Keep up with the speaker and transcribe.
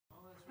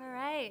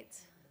right.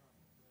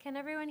 Can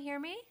everyone hear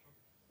me?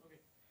 Okay.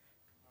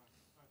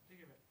 Take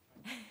it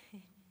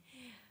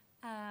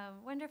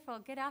Wonderful.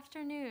 Good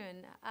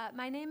afternoon.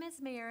 My name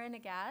is Mayura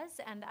Nagaz,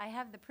 and I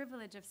have the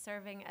privilege of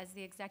serving as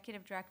the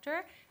Executive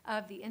Director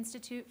of the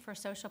Institute for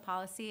Social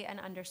Policy and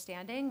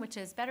Understanding, which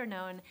is better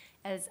known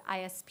as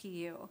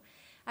ISPU.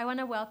 I want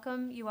to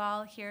welcome you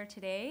all here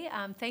today.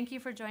 Thank you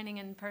for joining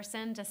in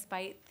person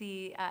despite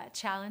the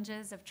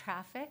challenges of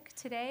traffic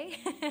today,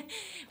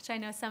 which I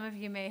know some of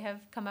you may have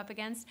come up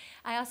against.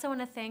 I also want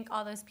to thank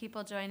all those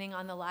people joining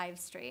on the live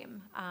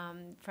stream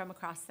from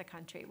across the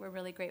country. We're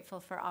really grateful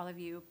for all of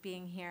you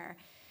being here.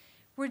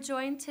 We're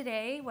joined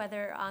today,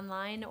 whether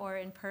online or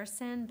in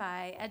person,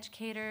 by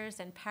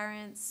educators and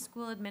parents,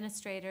 school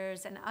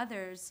administrators, and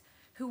others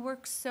who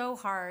work so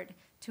hard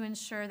to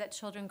ensure that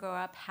children grow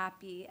up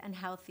happy and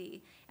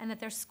healthy and that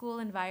their school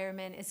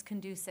environment is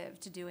conducive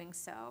to doing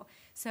so.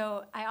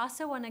 So I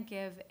also want to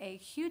give a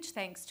huge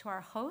thanks to our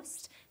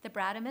host, the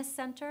Bradamus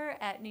Center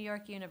at New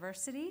York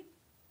University,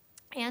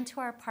 and to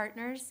our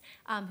partners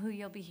who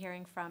you'll be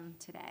hearing from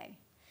today.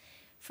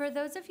 For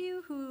those of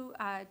you who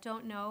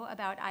don't know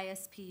about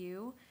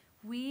ISPU,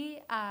 we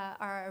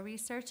are a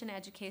research and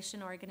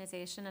education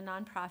organization, a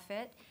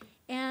nonprofit,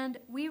 and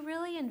we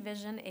really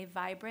envision a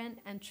vibrant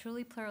and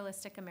truly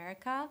pluralistic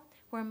America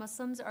where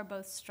Muslims are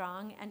both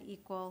strong and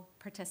equal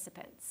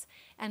participants.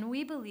 And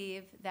we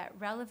believe that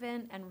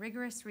relevant and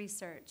rigorous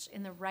research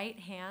in the right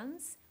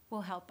hands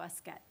will help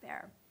us get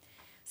there.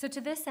 So to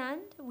this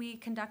end, we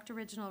conduct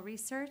original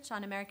research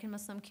on American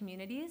Muslim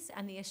communities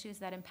and the issues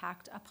that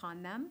impact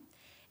upon them.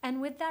 And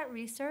with that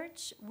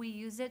research, we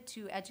use it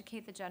to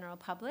educate the general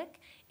public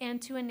and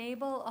to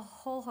enable a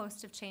whole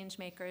host of change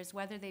makers,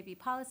 whether they be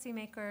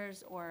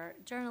policymakers or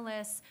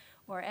journalists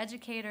or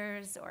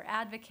educators or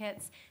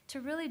advocates, to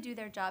really do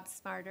their jobs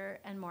smarter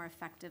and more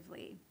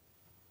effectively.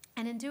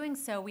 And in doing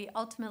so, we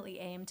ultimately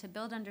aim to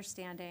build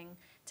understanding,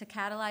 to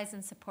catalyze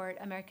and support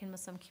American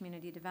Muslim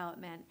community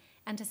development,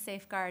 and to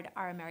safeguard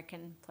our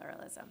American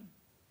pluralism.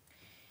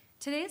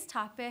 Today's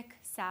topic,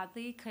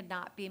 sadly, could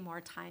not be more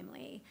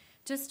timely.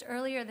 Just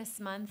earlier this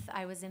month,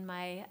 I was in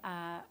my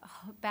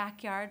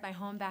backyard, my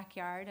home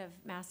backyard of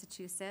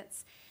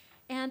Massachusetts,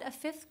 and a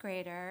fifth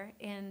grader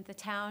in the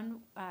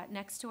town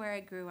next to where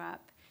I grew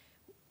up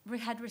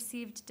had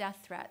received death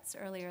threats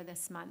earlier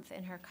this month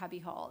in her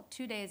cubbyhole,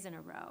 2 days in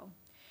a row.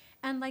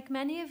 And like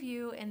many of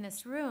you in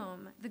this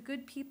room, the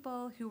good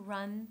people who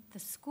run the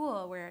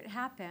school where it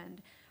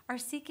happened are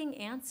seeking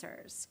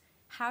answers.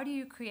 How do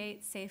you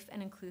create safe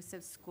and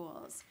inclusive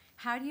schools?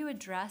 How do you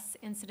address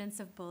incidents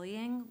of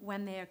bullying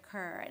when they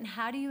occur? And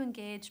how do you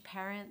engage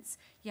parents,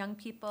 young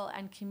people,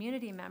 and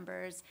community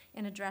members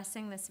in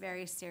addressing this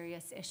very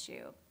serious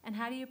issue? And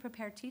how do you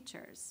prepare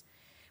teachers?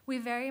 We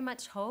very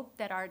much hope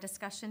that our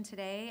discussion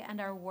today and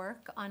our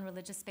work on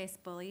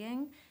religious-based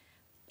bullying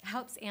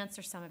helps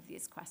answer some of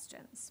these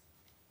questions.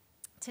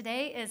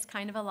 Today is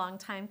kind of a long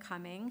time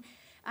coming.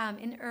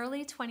 In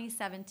early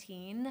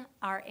 2017,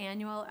 our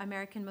annual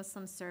American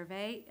Muslim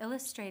Survey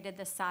illustrated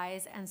the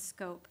size and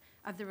scope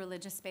of the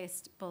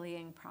religious-based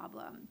bullying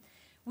problem.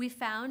 We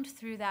found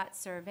through that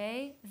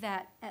survey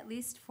that at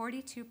least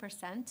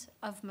 42%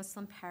 of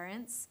Muslim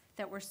parents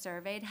that were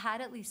surveyed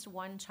had at least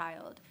one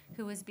child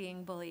who was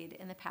being bullied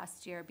in the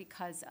past year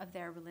because of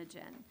their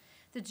religion.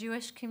 The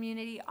Jewish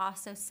community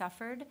also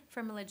suffered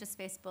from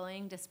religious-based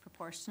bullying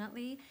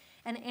disproportionately.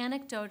 And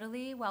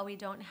anecdotally, while we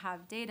don't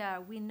have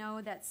data, we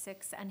know that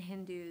Sikhs and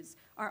Hindus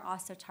are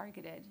also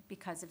targeted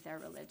because of their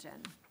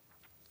religion.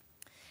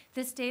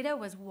 This data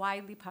was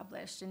widely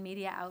published in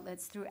media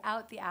outlets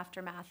throughout the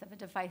aftermath of a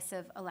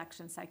divisive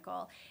election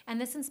cycle, and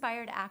this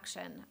inspired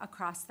action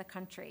across the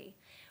country.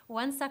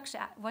 One such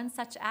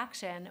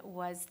action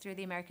was through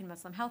the American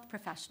Muslim health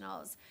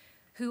professionals,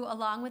 who,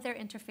 along with their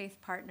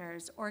interfaith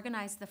partners,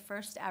 organized the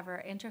first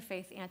ever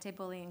Interfaith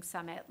Anti-Bullying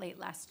Summit late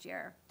last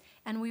year,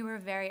 and we were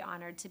very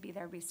honored to be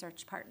their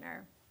research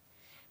partner.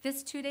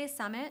 This two-day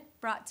summit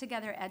brought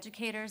together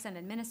educators and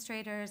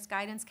administrators,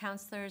 guidance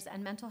counselors,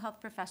 and mental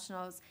health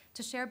professionals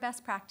to share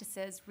best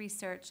practices,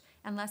 research,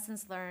 and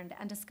lessons learned,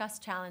 and discuss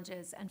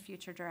challenges and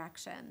future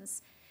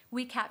directions.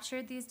 We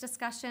captured these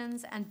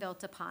discussions and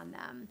built upon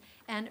them.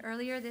 And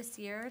earlier this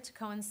year, to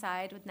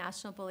coincide with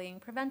National Bullying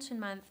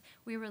Prevention Month,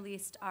 we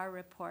released our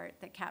report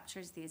that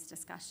captures these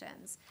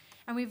discussions.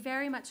 And we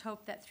very much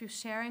hope that through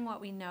sharing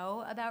what we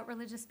know about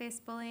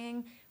religious-based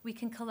bullying, we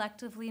can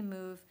collectively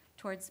move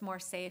towards more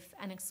safe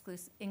and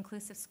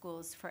inclusive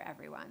schools for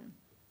everyone.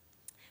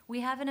 We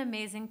have an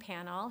amazing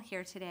panel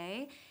here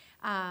today.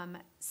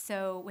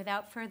 So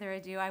without further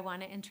ado, I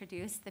want to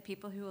introduce the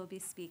people who will be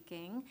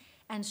speaking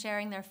and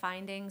sharing their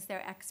findings,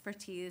 their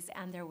expertise,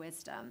 and their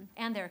wisdom,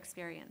 and their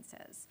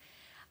experiences.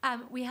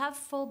 We have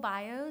full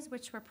bios,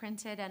 which were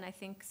printed, and I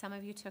think some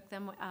of you took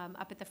them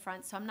up at the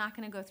front, so I'm not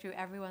going to go through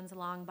everyone's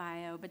long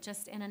bio, but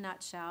just in a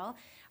nutshell,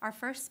 our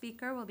first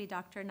speaker will be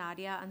Dr.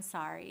 Nadia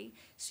Ansari.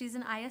 She's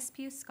an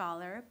ISPU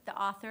scholar, the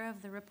author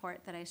of the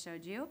report that I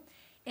showed you,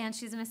 and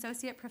she's an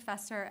associate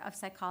professor of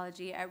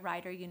psychology at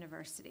Rider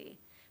University.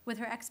 With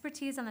her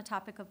expertise on the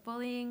topic of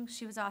bullying,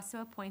 she was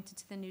also appointed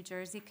to the New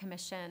Jersey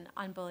Commission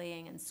on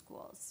Bullying in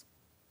Schools.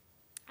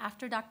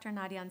 After Dr.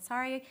 Nadia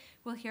Ansari,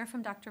 we'll hear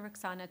from Dr.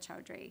 Rukhsana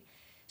Chaudhry.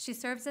 She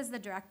serves as the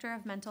Director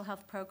of Mental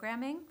Health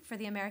Programming for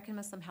the American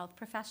Muslim Health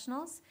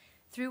Professionals,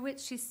 through which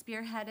she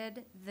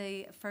spearheaded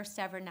the first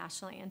ever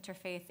National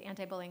Interfaith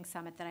Anti-Bullying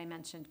Summit that I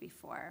mentioned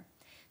before.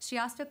 She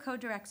also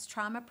co-directs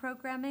trauma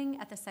programming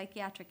at the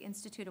Psychiatric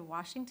Institute of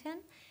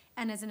Washington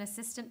and is an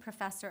assistant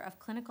professor of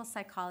clinical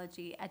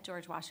psychology at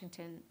George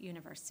Washington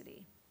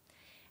University.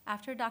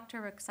 After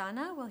Dr.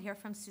 Rukhsana, we'll hear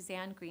from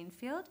Suzanne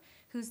Greenfield,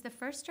 who's the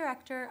first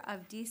director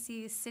of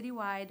DC's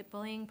citywide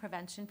bullying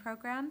prevention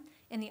program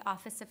in the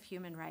Office of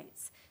Human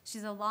Rights.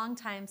 She's a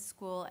longtime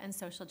school and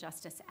social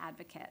justice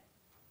advocate.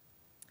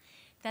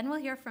 Then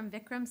we'll hear from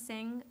Vikram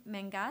Singh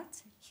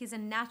Mengat. He's a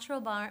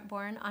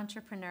natural-born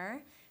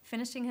entrepreneur,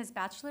 finishing his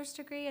bachelor's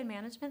degree in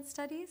management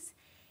studies,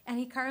 and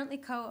he currently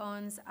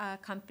co-owns a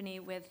company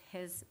with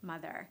his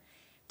mother,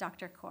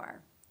 Dr.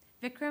 Kaur.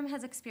 Vikram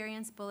has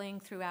experienced bullying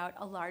throughout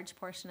a large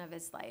portion of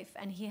his life,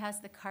 and he has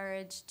the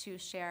courage to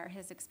share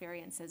his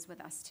experiences with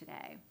us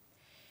today.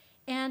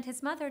 And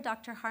his mother,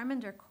 Dr.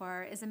 Harminder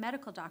Kaur, is a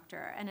medical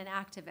doctor and an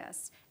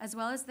activist, as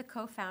well as the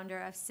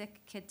co-founder of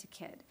Sikh Kid to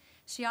Kid.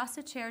 She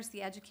also chairs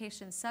the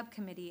education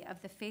subcommittee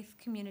of the Faith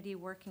Community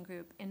Working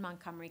Group in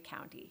Montgomery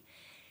County.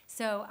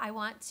 So I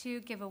want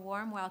to give a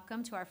warm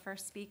welcome to our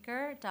first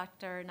speaker,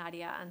 Dr.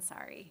 Nadia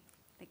Ansari.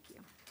 Thank you.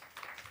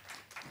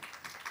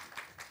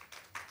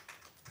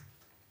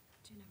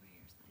 Do you know where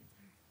your slides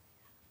are?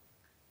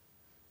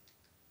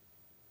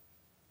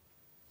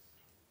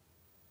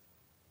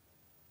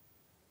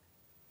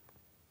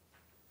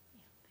 Yeah,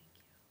 thank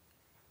you.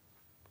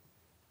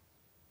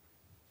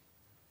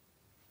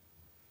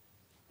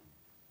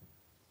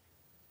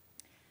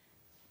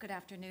 Good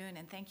afternoon,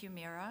 and thank you,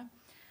 Mira.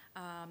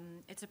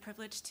 It's a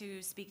privilege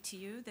to speak to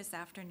you this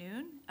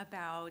afternoon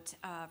about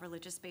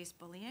religious-based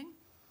bullying.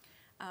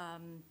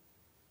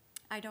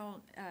 I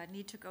don't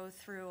need to go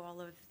through all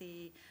of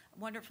the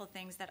wonderful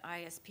things that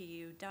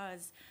ISPU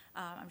does.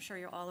 I'm sure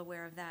you're all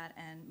aware of that,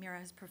 and Mira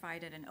has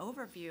provided an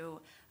overview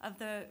of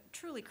the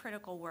truly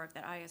critical work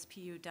that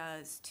ISPU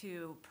does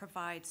to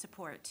provide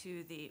support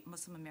to the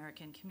Muslim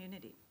American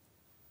community.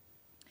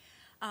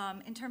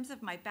 In terms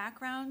of my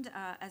background,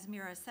 as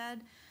Mira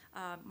said,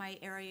 my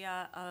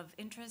area of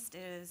interest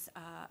is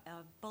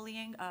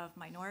bullying of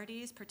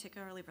minorities,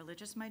 particularly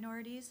religious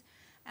minorities.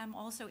 I'm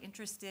also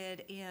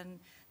interested in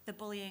the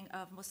bullying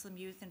of Muslim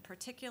youth in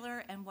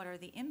particular, and what are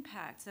the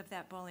impacts of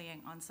that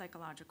bullying on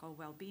psychological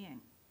well-being.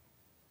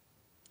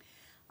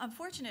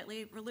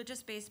 Unfortunately,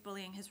 religious-based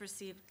bullying has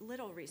received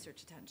little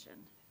research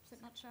attention. Is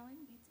it not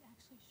showing? It's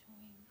actually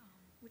showing.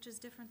 Which is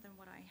different than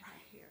what I have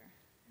here.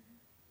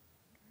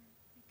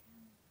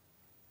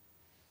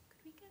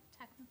 Could we get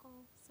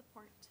technical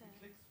support to?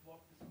 Click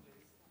swap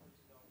display.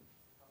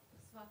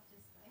 Swap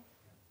display.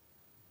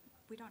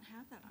 We don't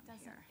have that on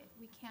here.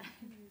 We can't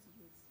use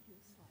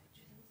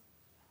slideshows.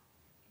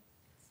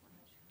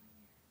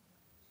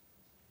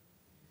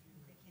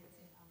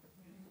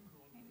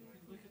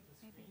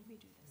 Maybe we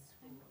do this.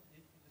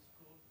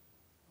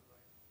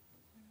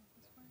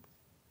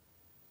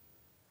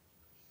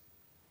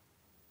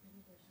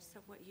 So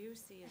what you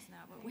see is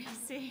not what we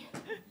see.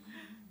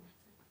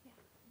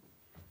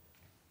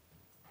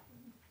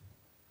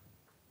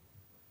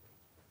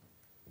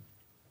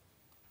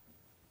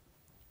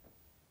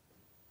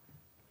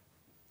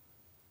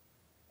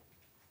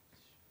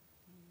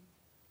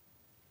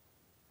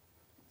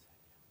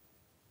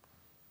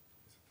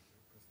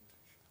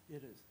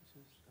 It is. It's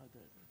just, oh,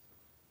 there it is.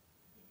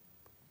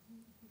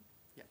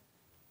 Yeah.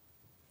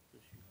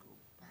 Just you go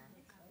back.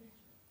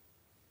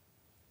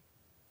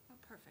 Oh,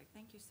 perfect.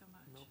 Thank you so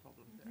much. No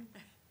problem there.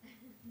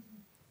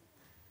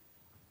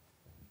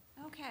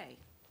 Okay,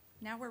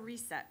 now we're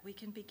reset. We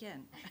can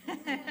begin.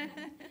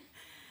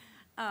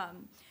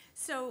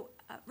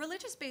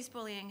 Religious-based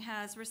bullying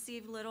has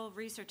received little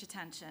research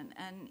attention,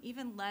 and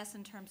even less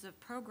in terms of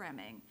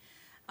programming.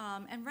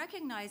 And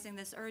recognizing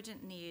this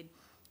urgent need,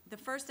 the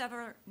first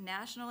ever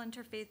National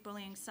Interfaith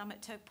Bullying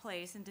Summit took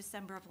place in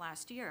December of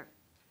last year.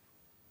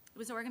 It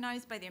was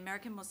organized by the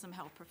American Muslim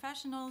Health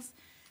Professionals,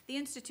 the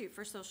Institute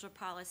for Social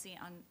Policy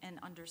and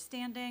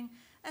Understanding,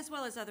 as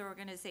well as other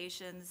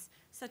organizations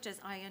such as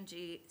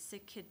ING,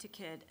 Sikh Kid to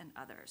Kid, and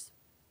others.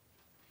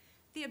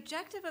 The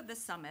objective of the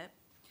summit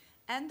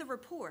and the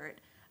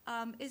report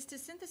is to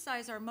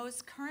synthesize our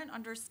most current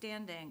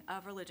understanding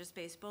of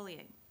religious-based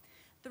bullying.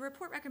 The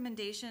report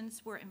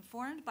recommendations were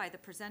informed by the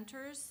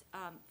presenters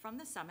from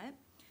the summit,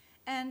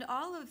 and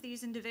all of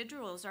these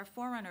individuals are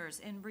forerunners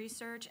in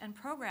research and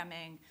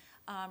programming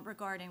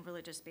regarding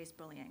religious-based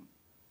bullying.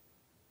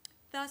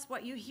 Thus,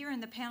 what you hear in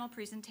the panel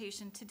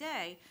presentation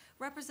today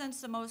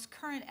represents the most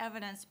current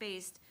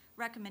evidence-based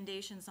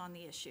recommendations on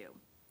the issue.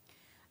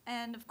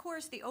 And of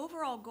course, the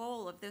overall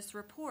goal of this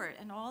report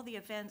and all the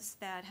events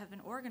that have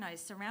been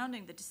organized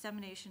surrounding the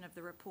dissemination of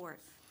the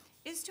report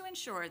is to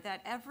ensure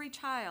that every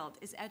child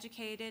is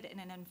educated in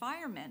an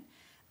environment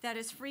that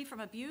is free from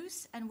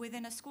abuse and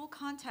within a school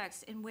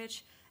context in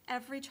which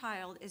every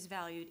child is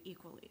valued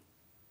equally.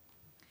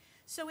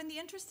 So in the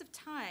interest of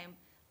time,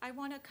 I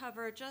want to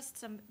cover just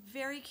some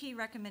very key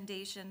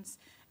recommendations,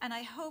 and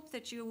I hope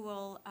that you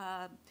will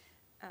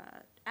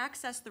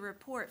access the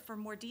report for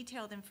more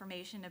detailed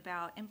information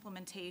about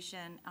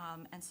implementation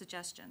and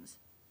suggestions.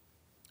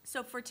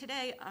 So for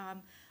today,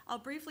 I'll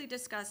briefly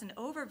discuss an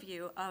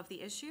overview of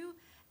the issue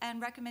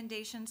and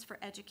recommendations for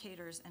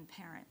educators and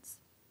parents.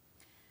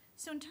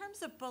 So in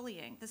terms of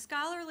bullying, the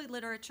scholarly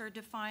literature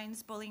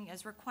defines bullying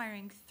as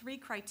requiring 3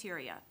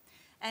 criteria: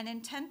 an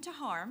intent to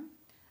harm,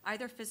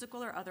 either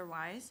physical or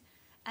otherwise,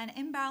 an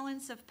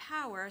imbalance of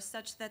power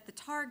such that the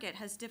target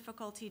has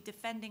difficulty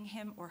defending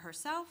him or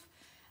herself,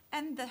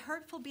 and the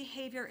hurtful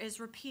behavior is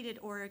repeated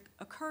or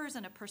occurs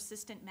in a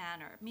persistent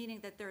manner, meaning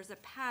that there's a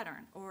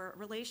pattern or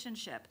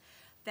relationship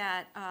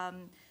that,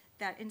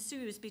 that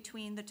ensues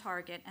between the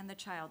target and the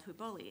child who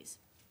bullies.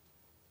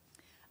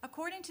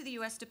 According to the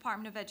U.S.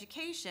 Department of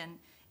Education,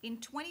 in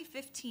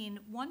 2015,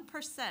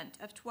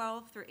 1% of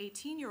 12 through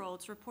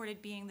 18-year-olds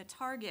reported being the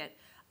target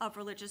of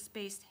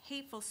religious-based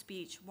hateful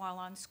speech while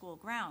on school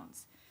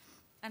grounds.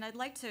 And I'd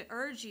like to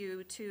urge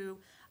you to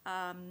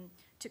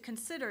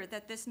consider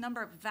that this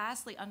number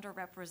vastly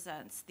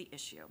underrepresents the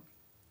issue.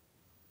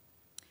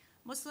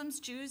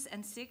 Muslims, Jews,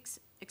 and Sikhs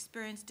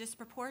experience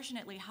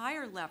disproportionately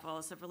higher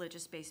levels of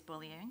religious-based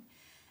bullying.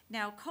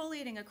 Now,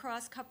 collating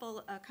across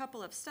a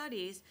couple of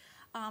studies,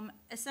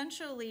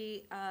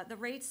 essentially the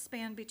rates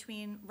span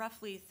between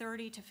roughly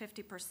 30 to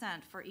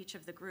 50% for each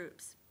of the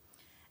groups.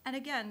 And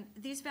again,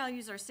 these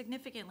values are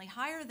significantly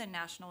higher than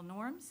national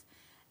norms,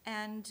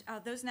 and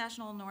those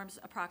national norms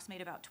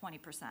approximate about 20%.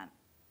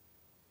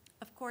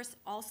 Of course,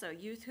 also,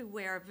 youth who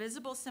wear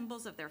visible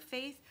symbols of their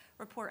faith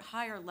report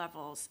higher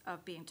levels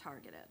of being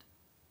targeted.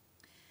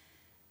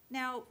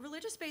 Now,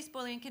 religious-based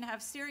bullying can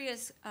have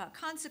serious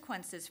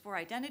consequences for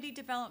identity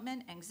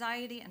development,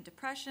 anxiety, and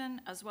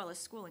depression, as well as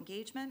school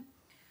engagement,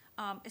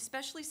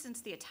 especially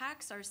since the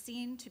attacks are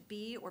seen to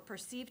be or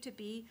perceived to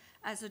be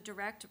as a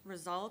direct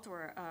result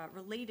or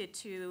related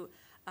to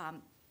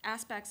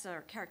aspects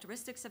or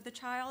characteristics of the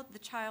child. The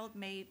child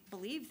may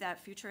believe that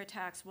future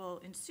attacks will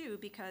ensue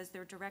because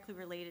they're directly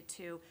related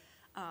to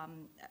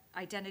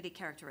identity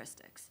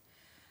characteristics.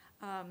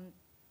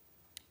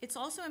 It's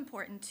also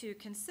important to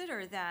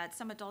consider that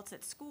some adults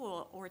at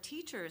school or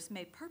teachers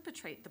may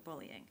perpetrate the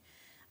bullying.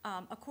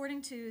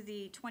 According to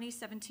the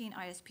 2017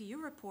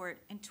 ISPU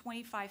report, in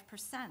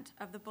 25%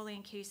 of the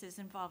bullying cases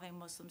involving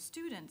Muslim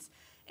students,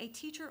 a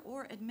teacher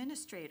or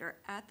administrator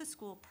at the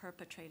school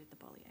perpetrated the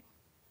bullying.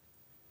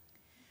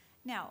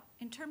 Now,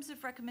 in terms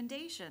of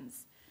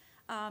recommendations,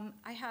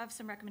 I have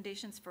some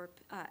recommendations for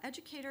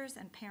educators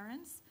and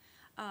parents.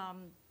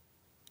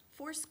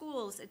 For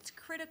schools, it's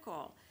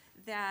critical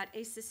that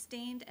a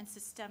sustained and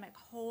systemic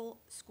whole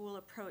school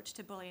approach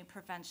to bullying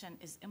prevention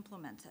is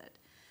implemented.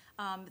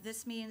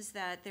 This means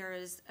that there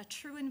is a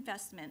true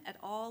investment at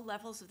all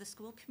levels of the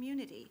school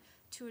community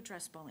to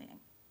address bullying.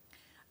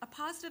 A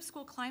positive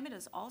school climate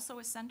is also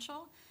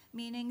essential,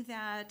 meaning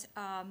that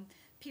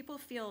people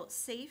feel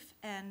safe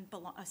and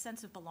a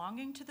sense of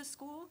belonging to the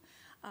school,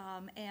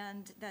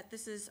 and that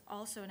this is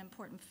also an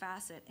important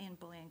facet in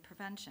bullying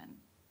prevention.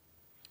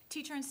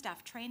 Teacher and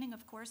staff training,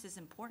 of course, is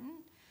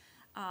important.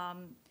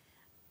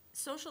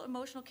 Social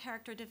emotional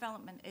character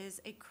development is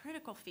a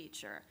critical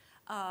feature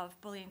of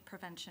bullying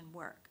prevention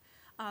work.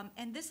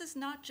 And this is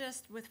not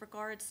just with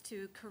regards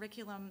to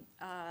curriculum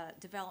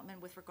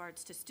development with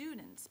regards to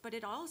students, but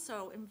it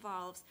also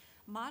involves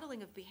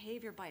modeling of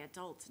behavior by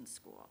adults in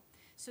school.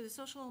 So the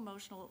social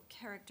emotional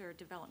character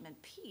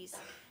development piece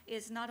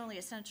is not only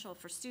essential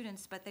for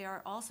students, but they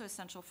are also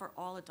essential for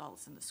all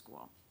adults in the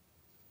school.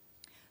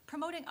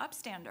 Promoting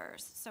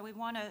upstanders. So we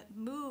want to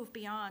move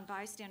beyond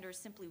bystanders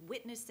simply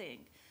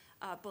witnessing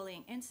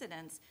bullying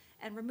incidents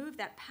and remove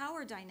that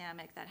power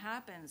dynamic that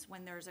happens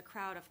when there's a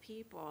crowd of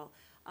people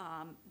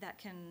that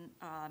can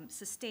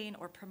sustain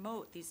or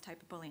promote these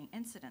type of bullying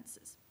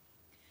incidences.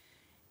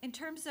 In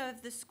terms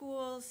of the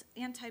school's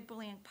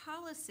anti-bullying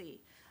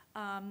policy,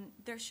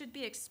 there should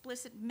be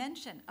explicit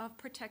mention of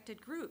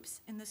protected groups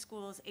in the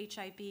school's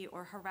HIB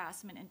or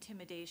harassment,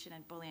 intimidation,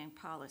 and bullying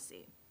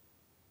policy.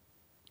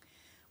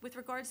 With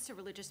regards to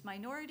religious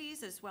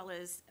minorities, as well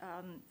as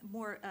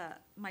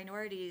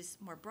minorities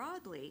more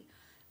broadly,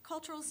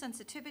 cultural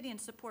sensitivity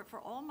and support for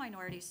all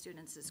minority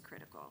students is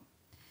critical.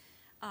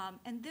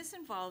 And this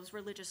involves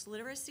religious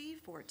literacy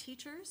for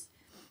teachers,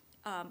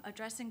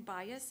 addressing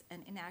bias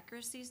and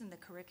inaccuracies in the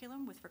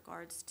curriculum with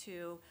regards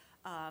to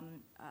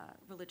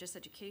religious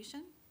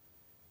education.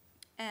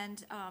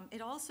 And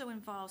it also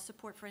involves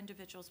support for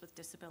individuals with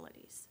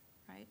disabilities,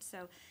 right?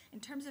 So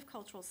in terms of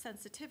cultural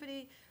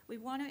sensitivity, we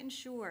want to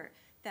ensure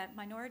that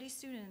minority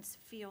students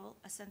feel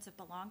a sense of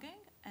belonging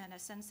and a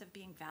sense of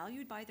being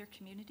valued by their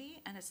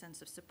community and a sense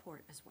of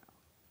support as well.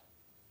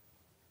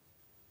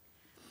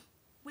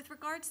 With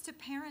regards to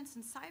parents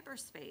in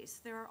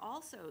cyberspace, there are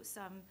also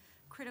some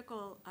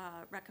critical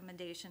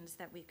recommendations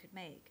that we could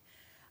make.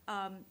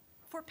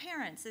 For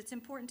parents, it's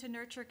important to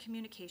nurture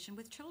communication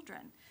with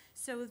children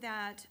so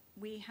that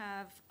we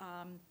have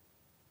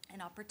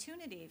an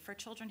opportunity for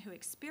children who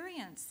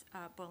experience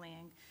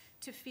bullying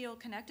to feel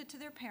connected to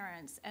their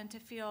parents and to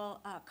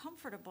feel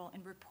comfortable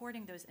in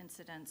reporting those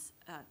incidents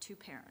to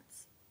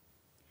parents.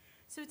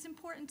 So it's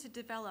important to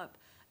develop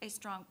a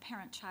strong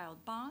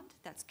parent-child bond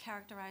that's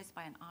characterized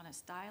by an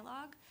honest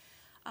dialogue.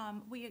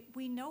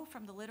 We know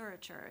from the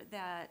literature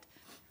that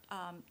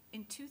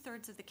in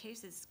 2/3 of the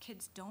cases,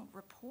 kids don't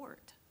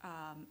report,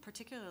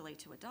 particularly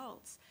to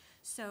adults.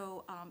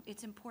 So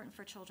it's important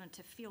for children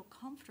to feel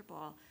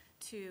comfortable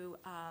to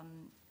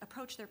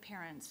approach their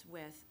parents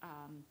with,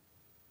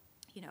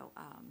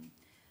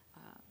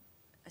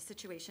 a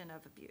situation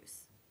of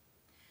abuse.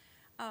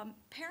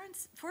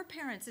 For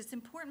parents, it's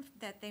important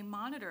that they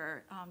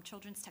monitor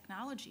children's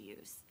technology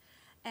use.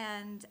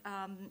 And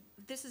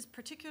this is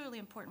particularly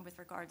important with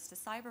regards to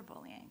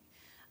cyberbullying.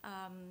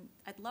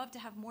 I'd love to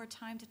have more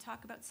time to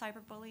talk about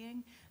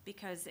cyberbullying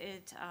because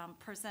it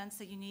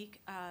presents a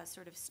unique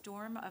sort of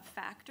storm of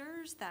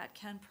factors that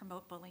can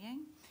promote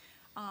bullying.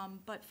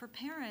 But for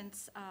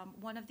parents,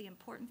 one of the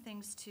important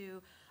things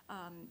to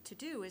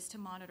do is to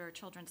monitor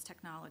children's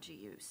technology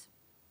use.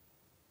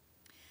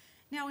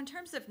 Now, in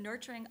terms of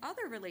nurturing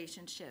other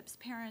relationships,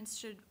 parents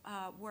should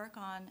work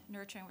on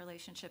nurturing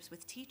relationships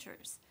with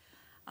teachers.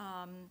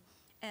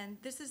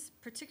 And this is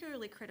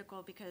particularly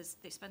critical because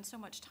they spend so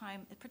much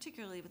time,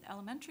 particularly with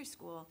elementary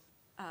school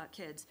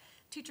kids.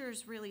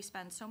 Teachers really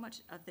spend so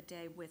much of the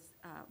day with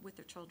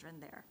their children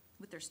there,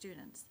 with their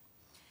students.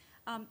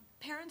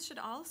 Parents should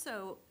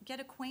also get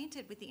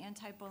acquainted with the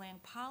anti-bullying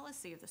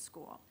policy of the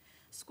school.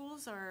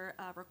 Schools are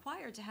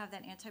required to have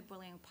that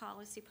anti-bullying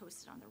policy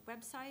posted on their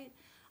website.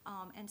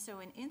 And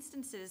so in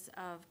instances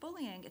of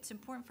bullying, it's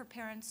important for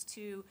parents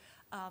to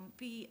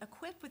be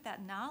equipped with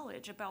that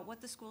knowledge about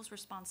what the school's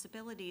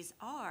responsibilities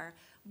are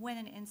when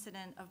an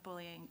incident of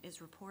bullying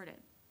is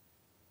reported.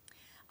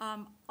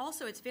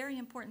 Also, it's very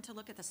important to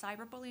look at the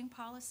cyberbullying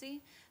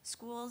policy.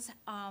 Schools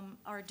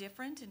are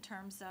different in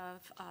terms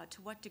of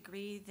to what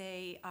degree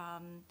they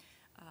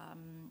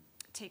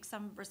take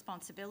some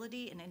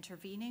responsibility in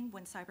intervening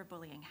when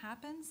cyberbullying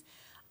happens.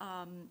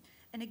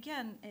 And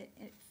again,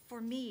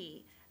 for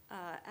me,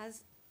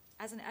 as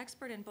an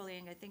expert in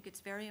bullying, I think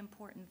it's very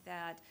important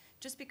that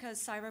just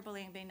because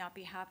cyberbullying may not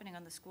be happening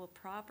on the school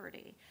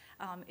property,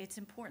 it's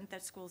important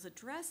that schools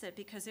address it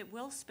because it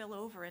will spill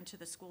over into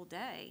the school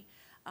day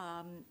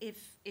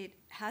if it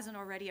hasn't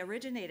already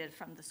originated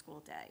from the school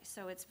day.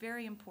 So it's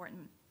very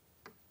important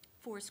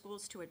for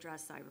schools to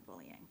address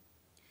cyberbullying.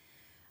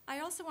 I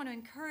also want to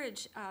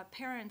encourage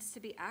parents to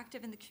be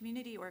active in the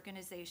community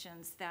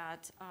organizations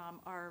that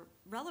are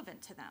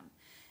relevant to them.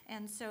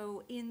 And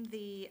so in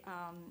the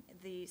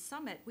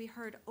summit, we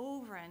heard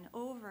over and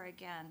over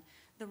again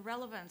the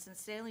relevance and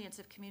salience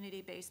of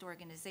community-based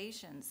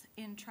organizations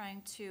in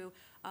trying to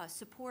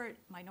support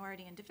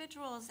minority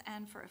individuals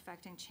and for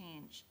effecting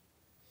change.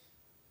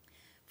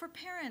 For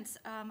parents,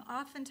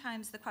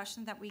 oftentimes the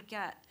question that we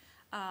get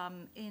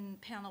in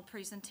panel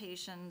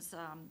presentations,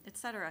 et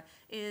cetera,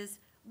 is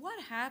what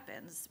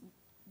happens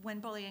when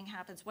bullying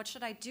happens? What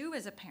should I do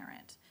as a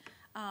parent?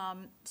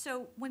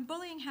 So when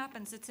bullying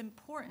happens, it's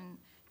important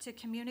to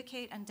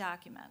communicate and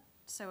document.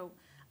 So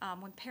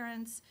when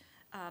parents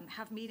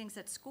have meetings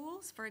at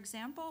schools, for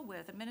example,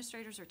 with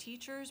administrators or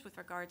teachers with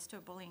regards to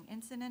a bullying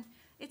incident,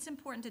 it's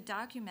important to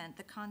document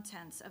the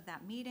contents of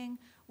that meeting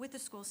with the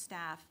school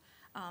staff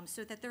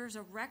so that there's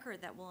a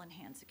record that will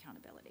enhance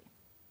accountability.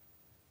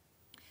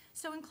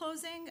 So in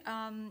closing,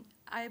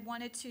 I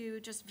wanted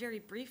to just very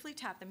briefly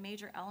tap the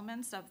major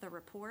elements of the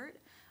report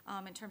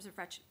in terms of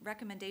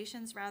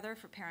recommendations, rather,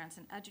 for parents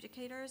and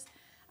educators.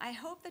 I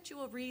hope that you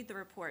will read the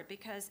report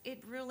because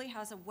it really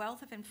has a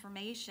wealth of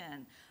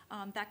information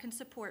that can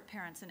support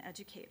parents and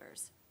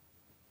educators.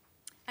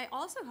 I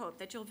also hope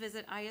that you'll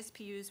visit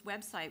ISPU's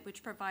website,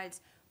 which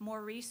provides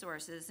more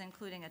resources,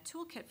 including a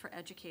toolkit for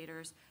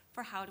educators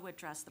for how to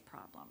address the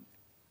problem.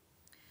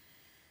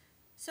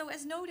 So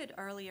as noted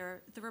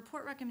earlier, the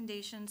report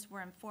recommendations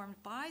were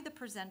informed by the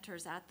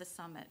presenters at the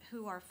summit,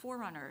 who are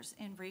forerunners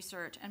in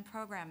research and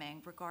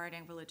programming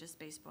regarding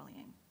religious-based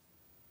bullying.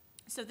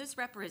 So this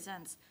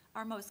represents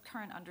our most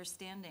current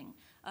understanding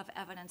of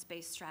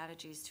evidence-based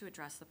strategies to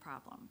address the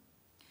problem.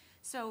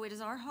 So it is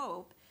our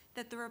hope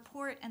that the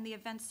report and the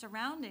events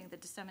surrounding the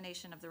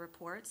dissemination of the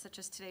report, such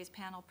as today's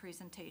panel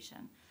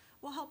presentation,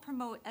 will help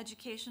promote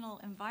educational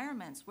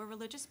environments where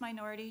religious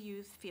minority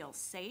youth feel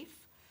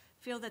safe,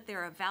 feel that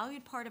they're a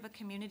valued part of a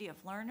community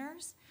of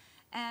learners,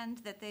 and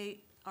that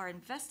they are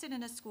invested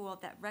in a school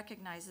that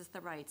recognizes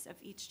the rights of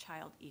each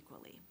child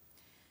equally.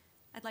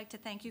 I'd like to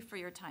thank you for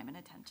your time and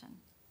attention.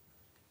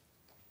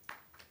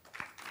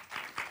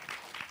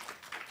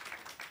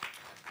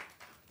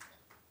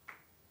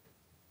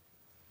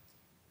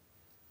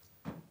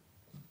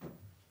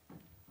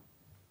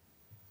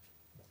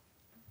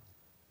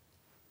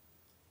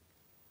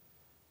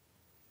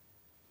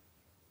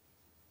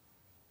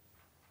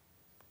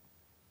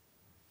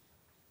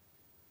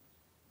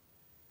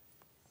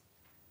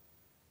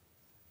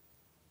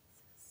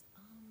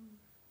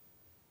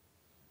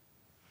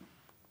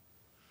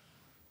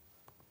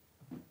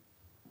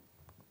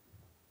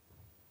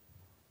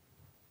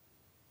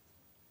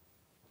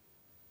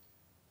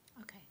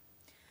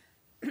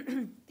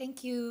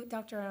 Thank you,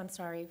 Dr.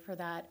 Ansari, for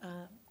that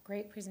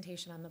great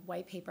presentation on the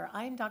white paper.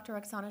 I'm Dr.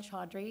 Oksana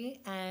Chaudhry,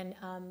 and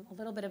a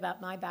little bit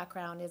about my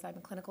background is I'm a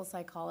clinical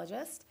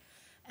psychologist,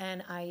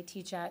 and I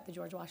teach at the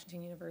George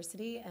Washington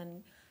University.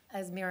 And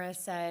as Mira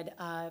said,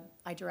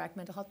 I direct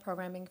mental health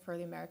programming for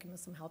the American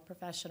Muslim Health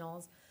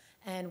Professionals.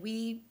 And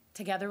we,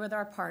 together with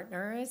our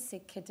partners,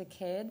 Kid to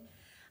Kid,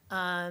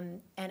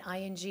 and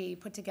ING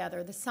put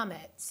together the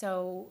summit.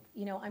 So,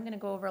 you know, I'm going to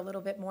go over a little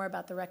bit more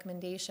about the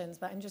recommendations,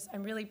 but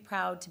I'm really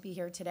proud to be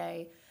here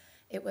today.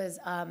 It was,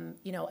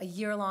 you know, a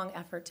year-long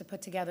effort to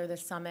put together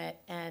this summit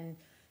and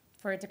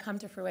for it to come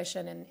to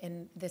fruition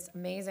in this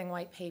amazing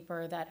white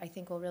paper that I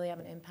think will really have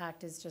an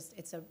impact is just,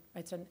 it's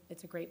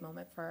a great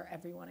moment for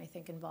everyone, I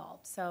think,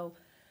 involved. So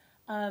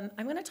I'm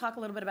going to talk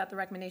a little bit about the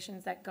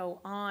recommendations that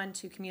go on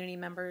to community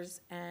members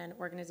and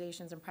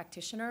organizations and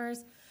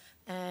practitioners,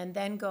 and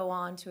then go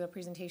on to a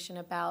presentation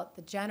about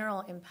the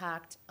general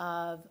impact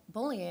of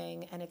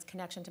bullying and its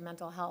connection to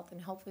mental health,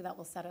 and hopefully that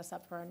will set us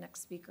up for our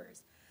next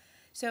speakers.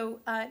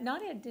 So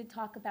Nadia did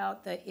talk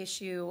about the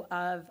issue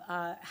of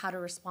how to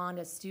respond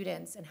as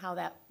students and how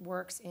that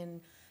works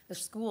in the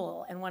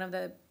school, and one of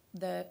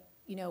the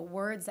you know,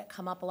 words that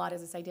come up a lot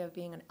is this idea of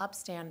being an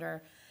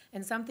upstander.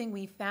 And something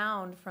we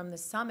found from the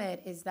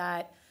summit is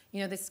that, you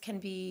know, this can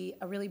be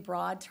a really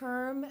broad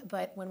term,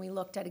 but when we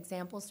looked at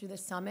examples through the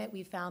summit,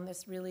 we found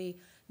this really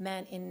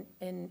meant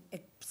in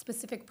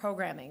specific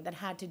programming that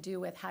had to do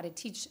with how to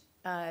teach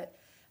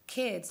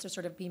kids to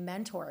sort of be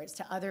mentors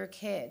to other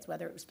kids,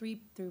 whether it was through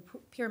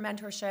peer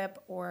mentorship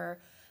or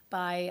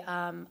by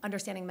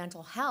understanding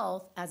mental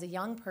health as a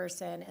young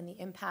person and the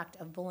impact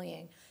of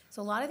bullying.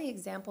 So a lot of the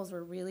examples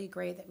were really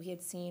great that we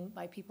had seen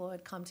by people who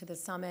had come to the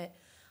summit.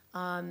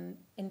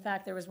 In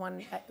fact, there was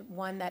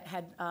one that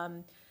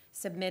had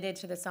submitted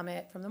to the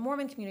summit from the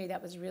Mormon community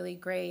that was really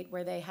great,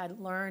 where they had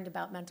learned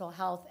about mental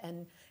health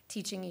and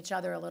teaching each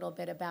other a little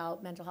bit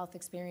about mental health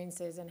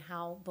experiences and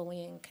how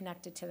bullying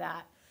connected to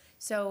that.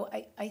 So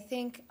I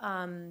think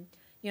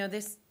you know,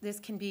 this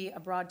can be a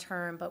broad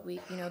term, but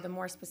you know, the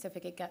more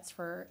specific it gets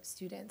for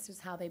students is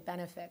how they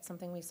benefit,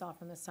 something we saw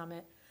from the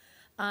summit.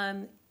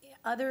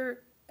 Other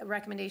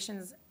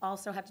recommendations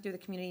also have to do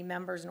with community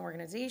members and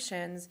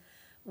organizations,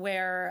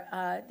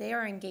 where they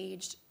are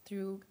engaged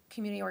through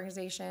community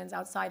organizations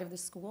outside of the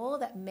school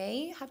that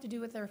may have to do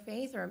with their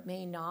faith or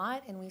may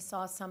not. And we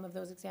saw some of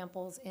those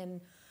examples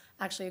in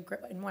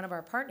one of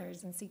our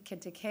partners in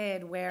Kid to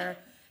Kid, where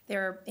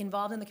they're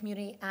involved in the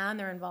community and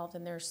they're involved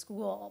in their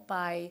school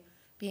by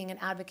being an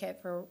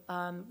advocate for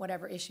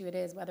whatever issue it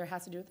is, whether it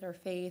has to do with their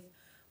faith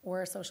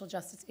or a social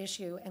justice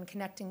issue. And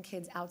connecting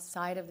kids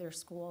outside of their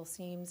school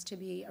seems to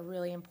be a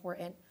really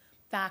important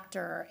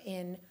factor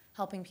in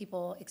helping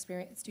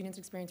students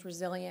experience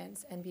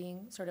resilience and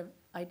being sort of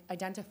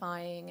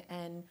identifying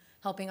and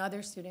helping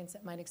other students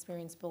that might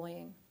experience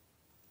bullying.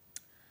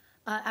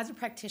 As a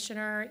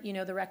practitioner, you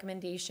know, the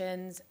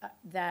recommendations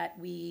that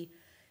we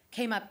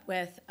came up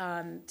with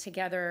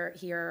together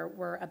here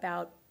were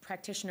about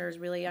practitioners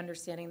really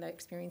understanding the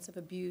experience of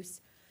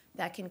abuse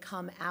that can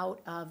come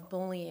out of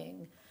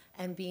bullying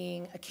and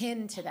being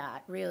akin to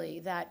that, really,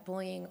 that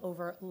bullying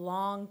over a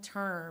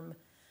long-term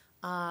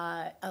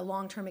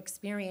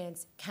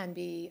experience can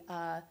be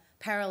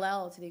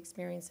parallel to the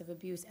experience of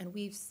abuse. And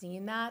we've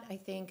seen that, I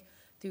think,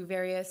 through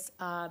various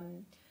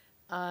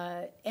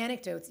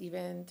anecdotes,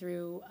 even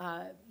through,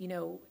 you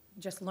know,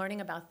 just learning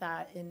about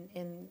that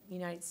in the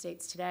United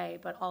States today,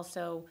 but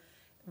also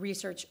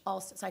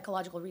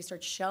psychological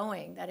research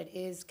showing that it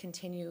is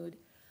continued,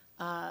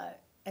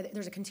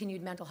 there's a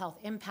continued mental health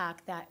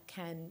impact that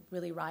can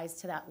really rise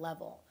to that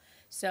level.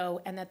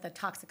 So, and that the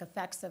toxic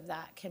effects of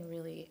that can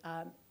really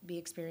be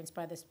experienced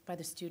by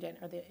the student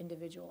or the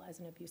individual as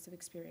an abusive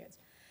experience.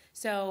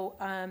 So,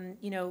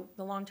 you know,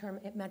 the long-term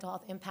mental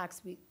health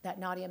impacts that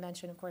Nadia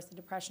mentioned, of course, the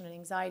depression and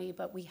anxiety,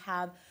 but we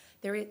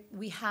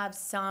have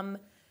some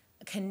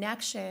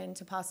connection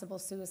to possible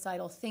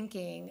suicidal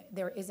thinking.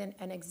 There isn't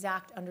an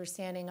exact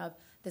understanding of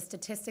the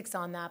statistics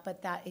on that,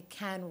 but that it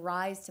can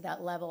rise to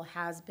that level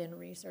has been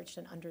researched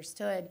and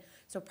understood.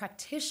 So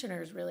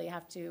practitioners really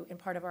have to, and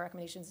part of our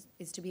recommendations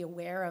is to be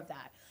aware of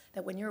that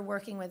when you're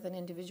working with an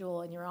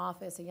individual in your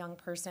office, a young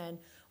person,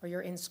 or you're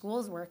in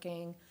schools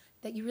working,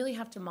 that you really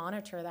have to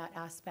monitor that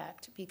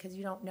aspect, because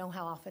you don't know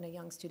how often a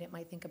young student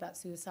might think about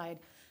suicide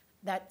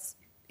that's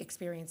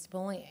experienced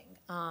bullying.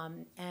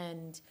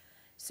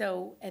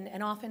 So,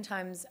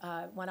 oftentimes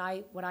what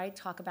I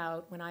talk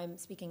about when I'm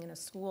speaking in a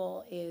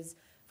school is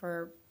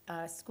for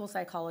school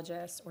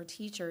psychologists or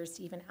teachers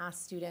to even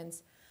ask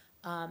students,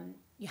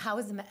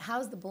 how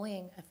has the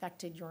bullying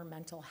affected your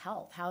mental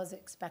health? How has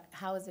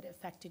it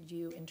affected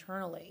you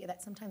internally?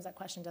 Sometimes that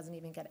question doesn't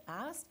even get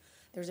asked.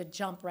 There's a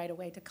jump right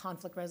away to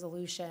conflict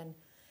resolution.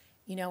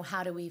 You know,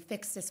 how do we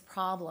fix this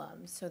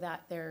problem so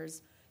that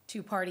there's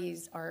two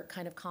parties are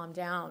kind of calmed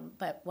down,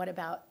 but what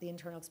about the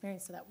internal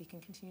experience so that we can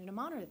continue to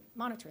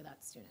monitor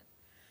that student?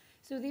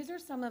 So these are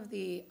some of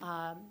the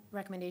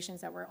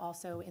recommendations that were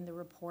also in the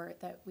report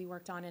that we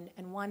worked on,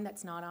 and one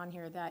that's not on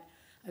here that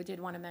I did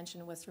want to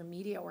mention was for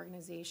media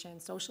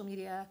organizations, social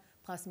media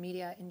plus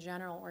media in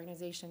general,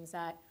 organizations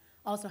that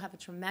also have a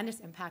tremendous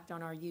impact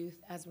on our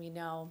youth, as we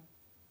know.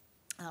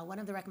 One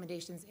of the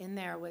recommendations in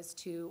there was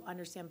to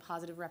understand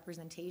positive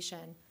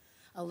representation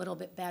a little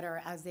bit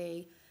better as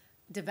they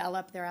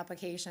develop their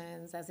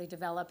applications, as they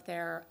develop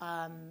their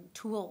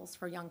tools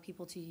for young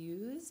people to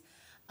use,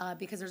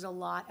 because there's a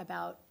lot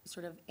about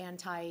sort of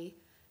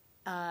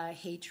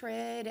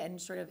hatred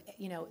and sort of,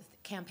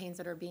 campaigns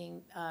that are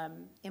being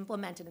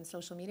implemented in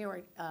social media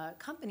or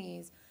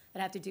companies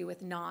that have to do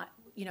with not,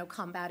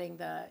 combating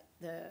the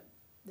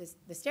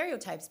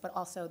stereotypes, but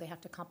also they have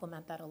to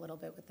complement that a little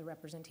bit with the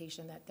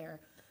representation that they're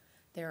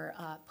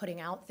putting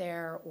out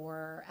there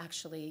or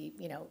actually,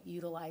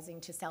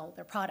 utilizing to sell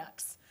their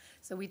products.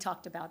 So we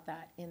talked about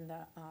that in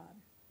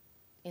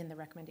the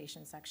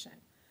recommendation section.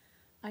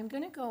 I'm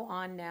going to go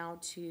on now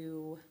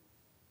to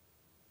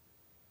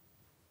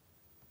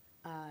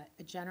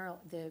a general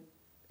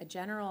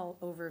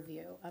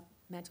overview of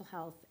mental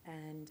health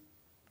and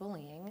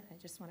bullying. I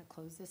just want to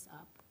close this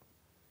up.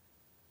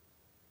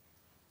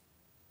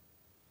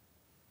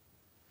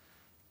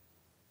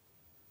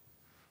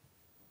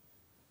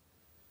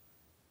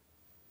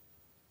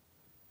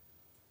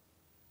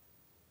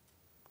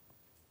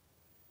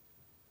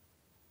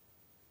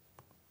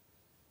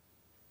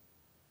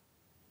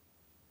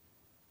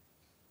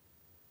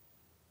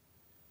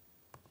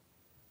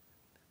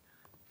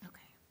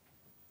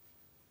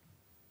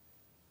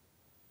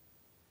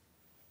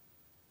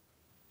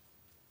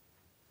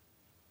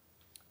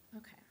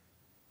 Okay.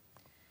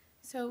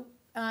 So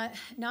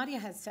Nadia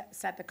has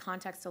set the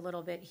context a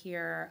little bit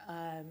here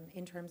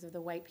in terms of the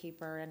white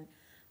paper, and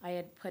I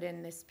had put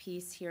in this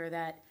piece here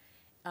that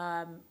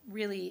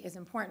really is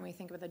important when we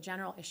think about the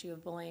general issue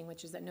of bullying,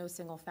 which is that no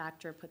single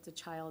factor puts a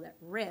child at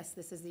risk.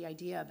 This is the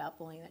idea about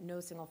bullying, that no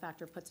single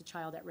factor puts a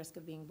child at risk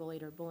of being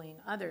bullied or bullying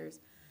others,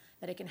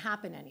 that it can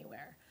happen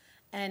anywhere.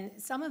 And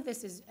some of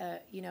this is,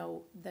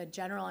 the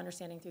general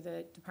understanding through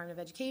the Department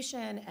of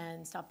Education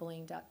and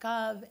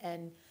StopBullying.gov,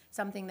 and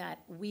something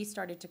that we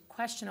started to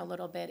question a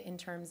little bit in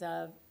terms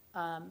of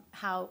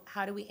how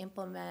do we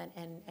implement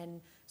and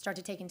start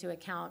to take into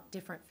account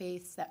different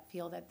faiths that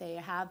feel that they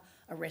have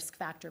a risk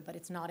factor, but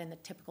it's not in the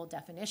typical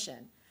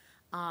definition.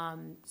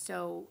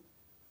 To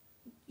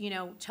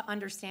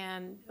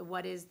understand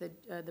what is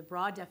the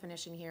broad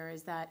definition here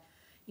is that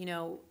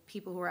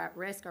people who are at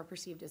risk are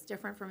perceived as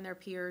different from their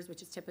peers,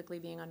 which is typically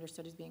being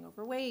understood as being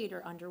overweight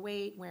or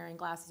underweight, wearing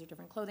glasses or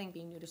different clothing,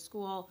 being new to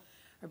school,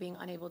 or being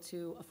unable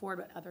to afford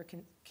what other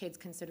kids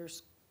consider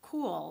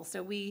cool.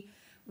 So we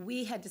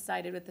had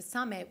decided with the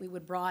summit we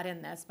would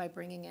broaden this by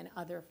bringing in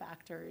other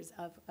factors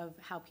of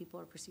how people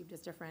are perceived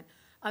as different.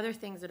 Other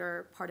things that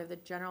are part of the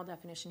general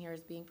definition here is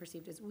being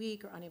perceived as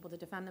weak or unable to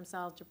defend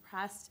themselves,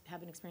 depressed,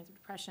 have an experience of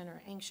depression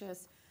or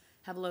anxious,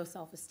 have low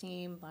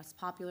self-esteem, less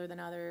popular than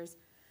others,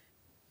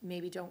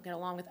 maybe don't get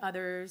along with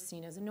others,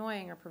 seen as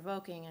annoying or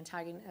provoking,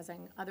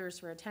 antagonizing others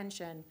for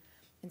attention.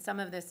 And some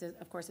of this,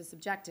 of course, is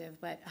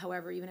subjective, but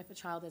however, even if a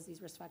child has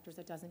these risk factors,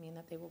 that doesn't mean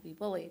that they will be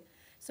bullied.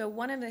 So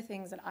one of the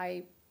things that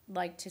I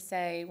like to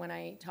say when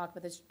I talk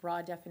about this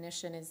broad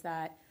definition is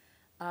that,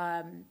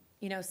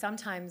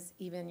 sometimes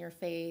even your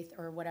faith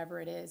or whatever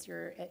it is,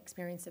 your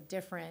experience of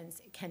difference,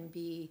 it can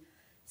be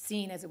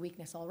seen as a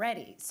weakness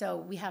already. So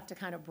we have to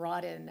kind of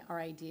broaden our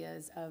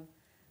ideas of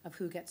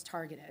who gets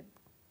targeted.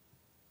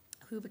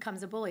 Who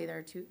becomes a bully?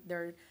 There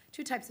are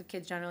two types of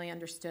kids generally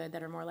understood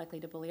that are more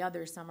likely to bully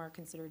others. Some are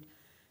considered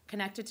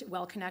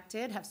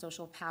well-connected, have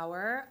social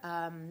power.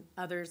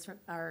 Others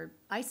are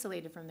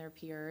isolated from their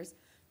peers,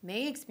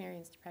 may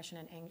experience depression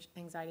and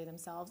anxiety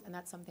themselves, and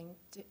that's something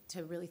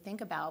to really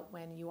think about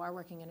when you are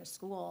working in a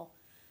school,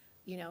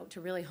 to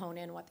really hone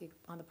in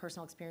on the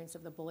personal experience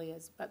of the bully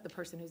is, but the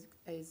person who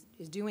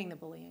is doing the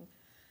bullying.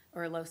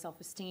 Or low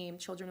self-esteem.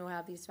 Children who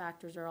have these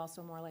factors are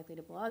also more likely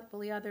to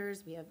bully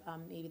others. We have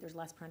maybe there's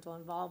less parental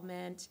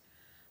involvement.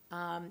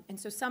 And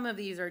so some of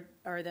these are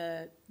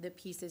the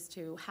pieces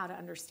to how to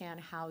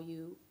understand how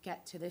you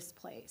get to this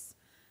place.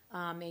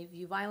 May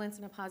view violence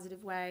in a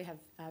positive way,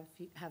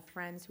 have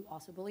friends who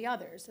also bully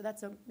others. So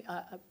that's an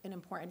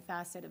important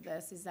facet of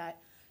this, is that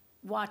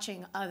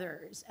watching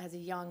others as a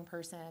young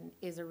person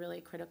is a really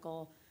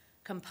critical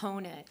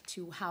component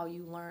to how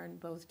you learn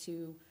both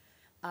to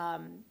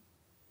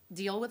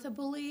deal with a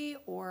bully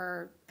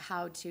or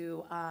how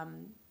to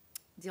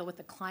deal with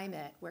the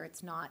climate where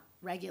it's not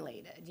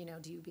regulated.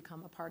 Do you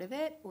become a part of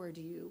it, or do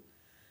you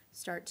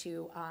start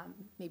to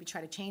maybe try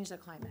to change the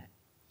climate?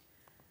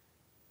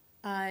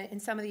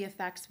 And some of the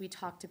effects we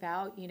talked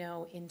about,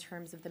 in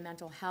terms of the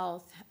mental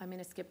health, I'm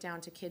going to skip down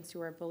to kids who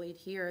are bullied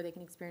here. They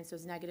can experience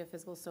those negative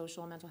physical,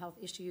 social, and mental health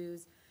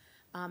issues,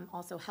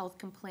 also health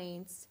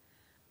complaints,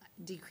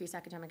 decreased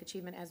academic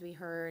achievement, as we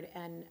heard,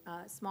 and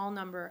a small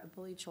number of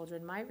bullied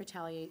children might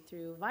retaliate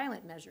through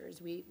violent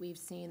measures. We've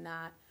seen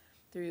that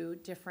through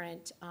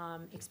different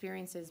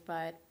experiences,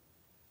 but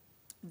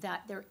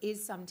that there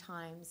is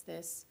sometimes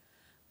this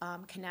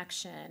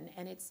connection,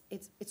 and it's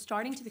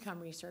starting to become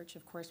research,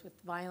 of course, with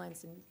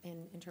violence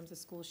in terms of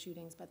school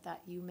shootings, but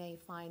that you may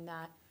find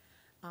that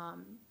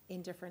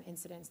in different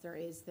incidents, there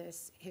is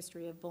this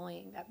history of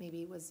bullying that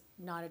maybe was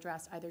not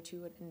addressed either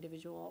to an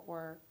individual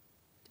or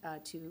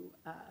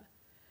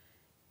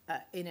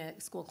in a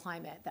school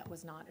climate that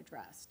was not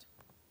addressed.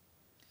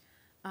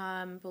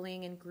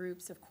 Bullying in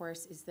groups, of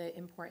course, is the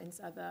importance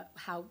of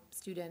how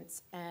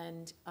students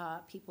and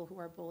people who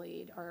are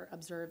bullied are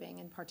observing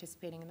and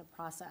participating in the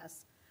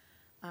process.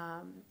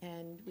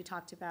 And we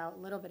talked a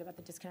little bit about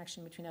the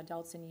disconnection between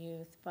adults and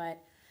youth,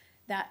 but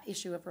that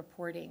issue of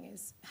reporting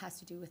has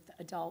to do with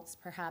adults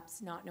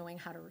perhaps not knowing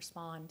how to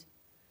respond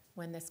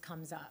when this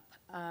comes up.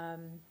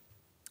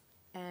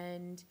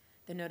 And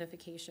the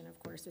notification, of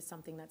course, is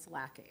something that's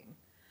lacking.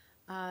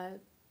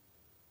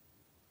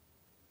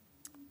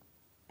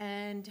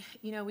 And,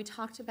 you know, we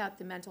talked about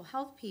the mental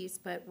health piece,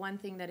 but one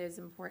thing that is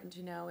important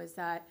to know is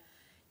that,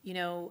 you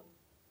know,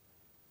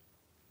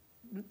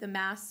 the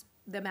vast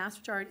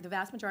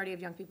majority of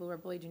young people who are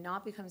bullied do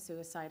not become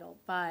suicidal,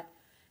 but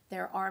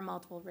there are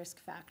multiple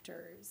risk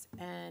factors,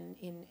 and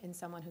in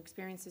someone who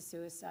experiences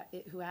suicide,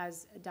 who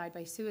has died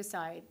by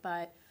suicide,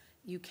 but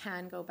you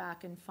can go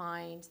back and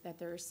find that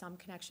there is some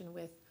connection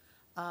with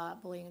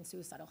bullying and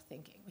suicidal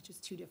thinking, which is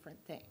two different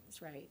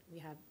things, right? We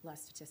have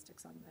less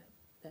statistics on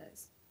the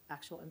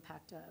actual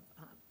impact of,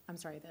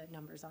 the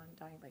numbers on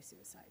dying by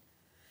suicide.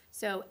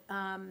 So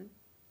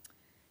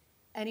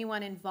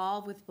anyone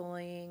involved with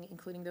bullying,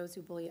 including those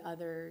who bully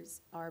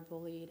others, are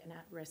bullied and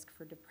at risk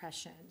for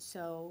depression.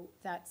 So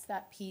that's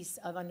that piece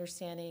of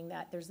understanding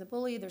that there's the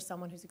bully, there's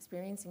someone who's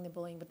experiencing the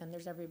bullying, but then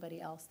there's everybody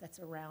else that's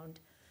around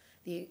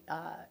the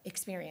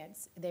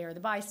experience. They are the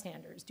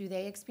bystanders. Do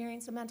they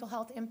experience a mental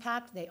health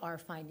impact? They are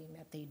finding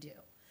that they do.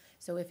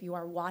 So if you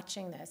are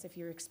watching this, if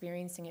you're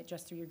experiencing it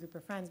just through your group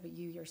of friends, but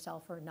you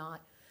yourself are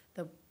not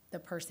the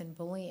person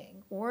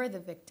bullying or the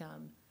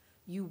victim,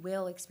 you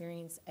will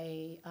experience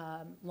a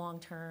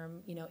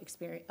long-term,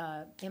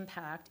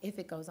 impact if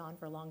it goes on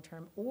for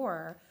long-term,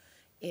 or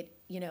it,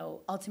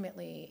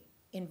 ultimately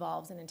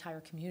involves an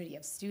entire community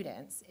of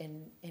students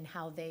in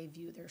how they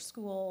view their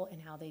school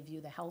and how they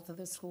view the health of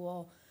the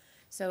school.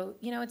 So,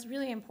 it's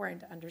really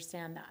important to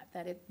understand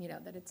that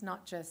it's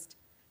not just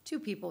two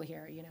people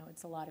here,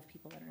 it's a lot of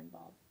people that are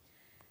involved.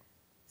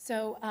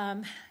 So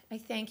I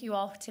thank you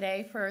all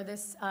today for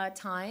this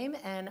time,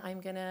 and I'm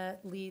going to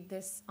lead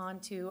this on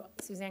to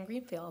Suzanne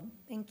Greenfield.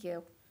 Thank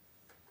you.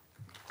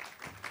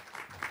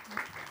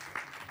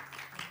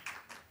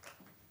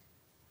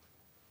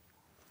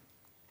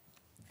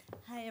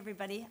 Hi,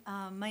 everybody.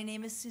 My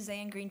name is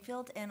Suzanne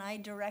Greenfield, and I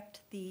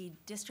direct the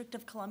District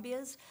of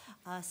Columbia's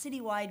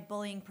citywide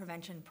bullying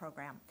prevention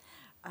program.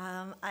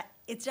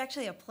 It's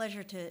actually a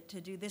pleasure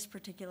to do this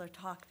particular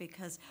talk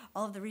because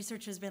all of the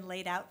research has been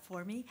laid out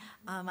for me.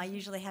 I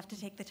usually have to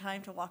take the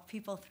time to walk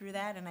people through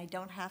that, and I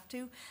don't have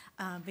to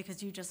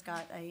because you just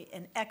got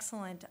an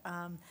excellent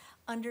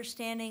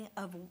understanding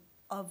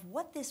of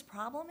what this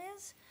problem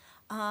is.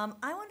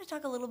 I want to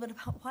talk a little bit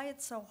about why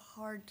it's so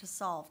hard to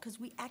solve, because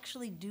we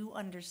actually do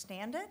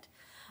understand it,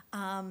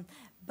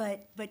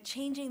 but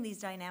changing these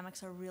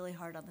dynamics are really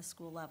hard on the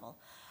school level.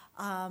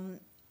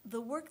 The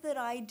work that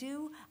I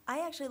do,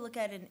 I actually look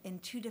at it in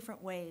two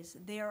different ways.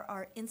 There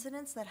are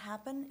incidents that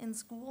happen in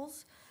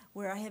schools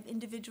where I have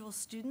individual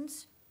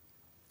students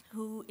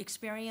who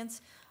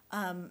experience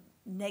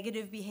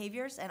negative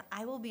behaviors, and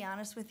I will be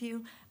honest with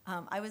you,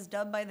 I was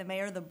dubbed by the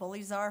mayor the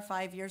bully czar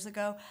 5 years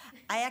ago.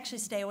 I actually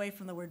stay away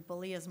from the word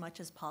bully as much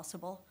as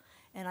possible,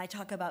 and I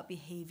talk about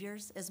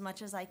behaviors as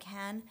much as I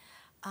can,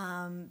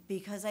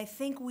 because I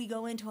think we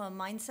go into a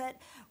mindset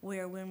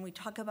where when we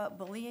talk about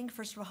bullying,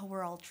 first of all,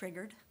 we're all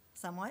triggered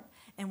somewhat,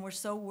 and we're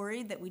so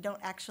worried that we don't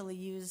actually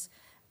use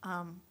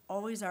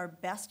always our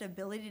best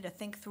ability to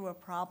think through a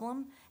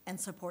problem and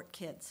support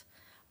kids.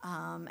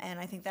 And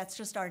I think that's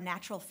just our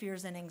natural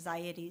fears and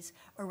anxieties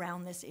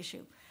around this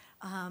issue.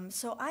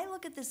 So I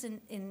look at this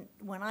in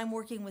when I'm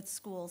working with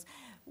schools.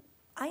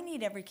 I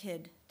need every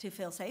kid to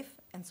feel safe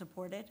and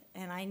supported,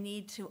 and I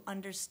need to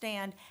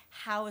understand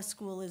how a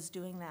school is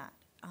doing that.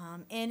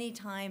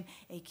 Anytime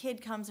a kid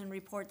comes and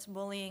reports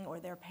bullying, or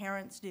their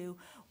parents do,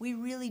 we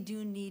really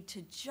do need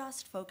to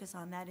just focus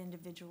on that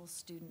individual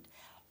student.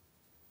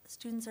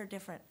 Students are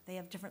different. They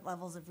have different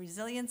levels of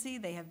resiliency.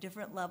 They have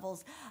different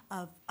levels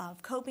of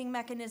coping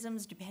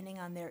mechanisms depending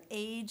on their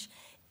age.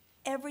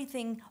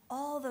 Everything,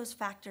 all those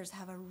factors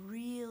have a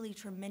really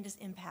tremendous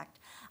impact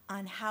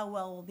on how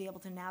well we'll be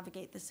able to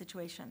navigate the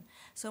situation.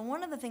 So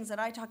one of the things that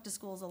I talk to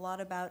schools a lot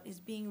about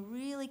is being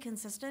really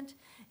consistent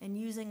and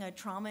using a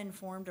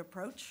trauma-informed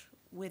approach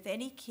with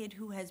any kid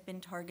who has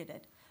been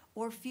targeted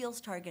or feels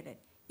targeted.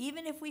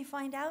 Even if we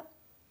find out,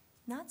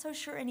 not so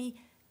sure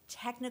any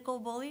technical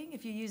bullying,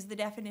 if you use the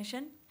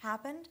definition,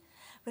 happened,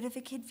 but if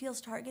a kid feels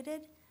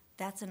targeted,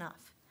 that's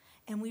enough.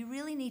 And we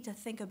really need to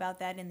think about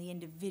that in the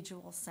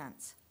individual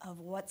sense of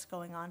what's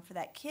going on for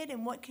that kid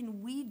and what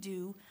can we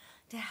do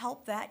to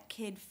help that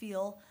kid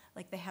feel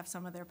like they have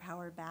some of their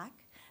power back,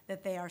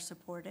 that they are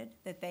supported,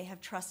 that they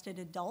have trusted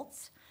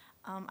adults.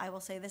 I will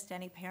say this to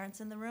any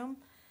parents in the room,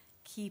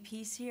 key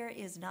piece here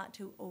is not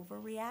to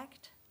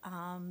overreact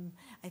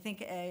I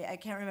think, I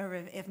can't remember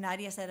if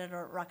Nadia said it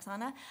or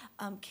Roxana,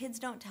 kids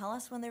don't tell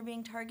us when they're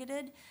being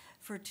targeted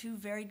for two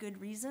very good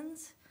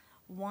reasons.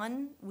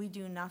 One, we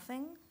do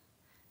nothing.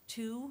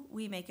 Two,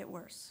 we make it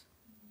worse.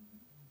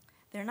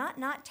 They're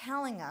not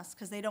telling us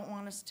because they don't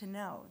want us to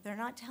know. They're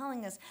not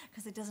telling us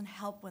because it doesn't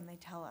help when they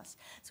tell us.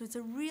 So it's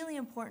a really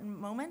important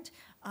moment.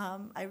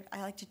 I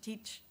like to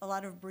teach a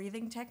lot of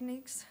breathing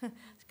techniques.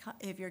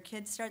 If your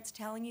kid starts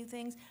telling you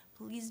things,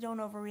 please don't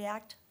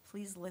overreact.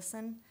 Please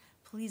listen.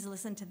 Please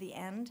listen to the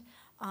end,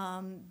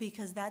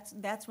 because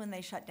that's when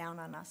they shut down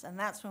on us, and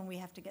that's when we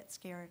have to get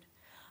scared.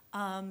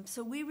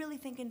 So we really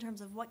think in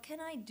terms of what can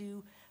I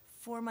do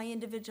for my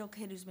individual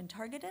kid who's been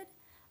targeted.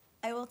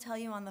 I will tell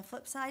you on the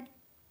flip side,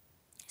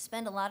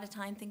 spend a lot of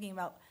time thinking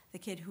about the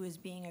kid who is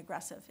being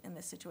aggressive in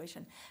this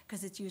situation,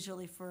 because it's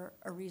usually for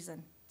a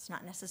reason. It's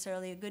not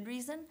necessarily a good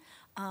reason,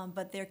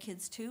 but they're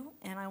kids too,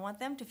 and I want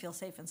them to feel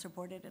safe and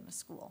supported in a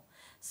school.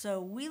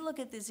 So we look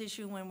at this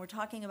issue when we're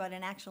talking about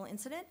an actual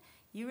incident.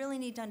 You really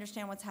need to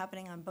understand what's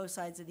happening on both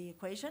sides of the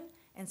equation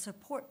and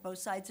support both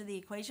sides of the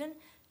equation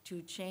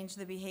to change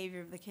the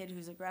behavior of the kid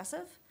who's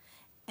aggressive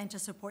and to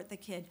support the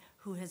kid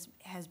who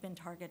has been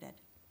targeted.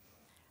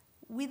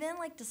 We then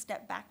like to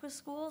step back with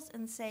schools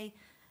and say,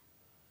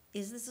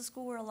 is this a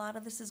school where a lot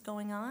of this is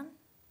going on?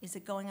 Is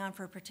it going on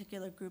for a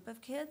particular group of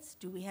kids?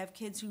 Do we have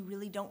kids who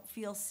really don't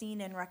feel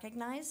seen and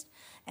recognized?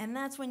 And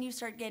that's when you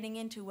start getting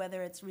into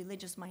whether it's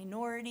religious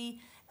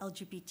minority,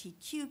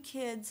 LGBTQ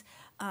kids,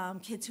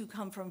 kids who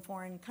come from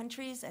foreign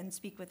countries and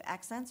speak with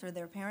accents, or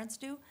their parents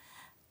do,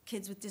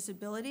 kids with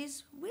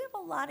disabilities. We have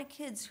a lot of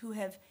kids who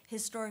have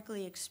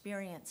historically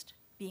experienced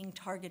being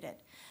targeted.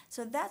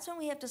 So that's when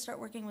we have to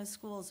start working with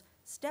schools.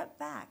 Step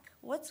back.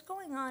 What's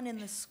going on in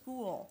the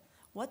school?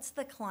 What's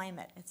the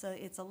climate?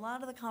 It's a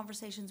lot of the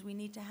conversations we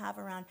need to have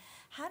around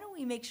how do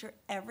we make sure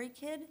every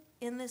kid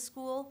in this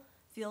school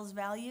feels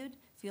valued,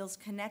 feels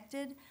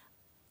connected,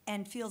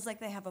 and feels like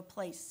they have a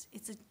place.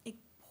 It's an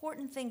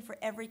important thing for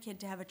every kid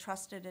to have a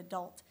trusted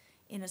adult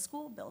in a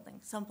school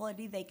building,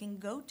 somebody they can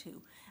go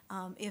to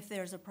if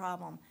there's a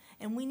problem.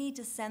 And we need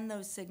to send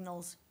those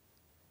signals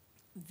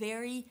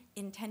very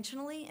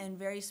intentionally and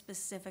very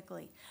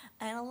specifically.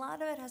 And a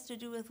lot of it has to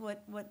do with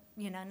what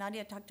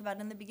Nadia talked about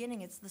in the beginning.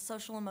 It's the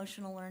social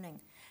emotional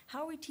learning.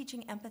 How are we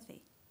teaching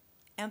empathy?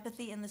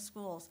 Empathy in the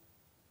schools.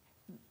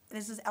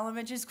 This is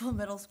elementary school,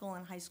 middle school,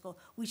 and high school.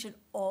 We should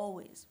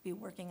always be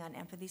working on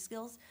empathy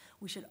skills.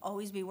 We should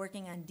always be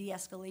working on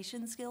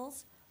de-escalation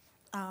skills.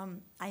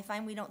 I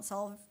find we don't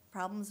solve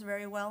problems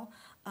very well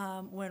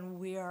when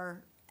we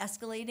are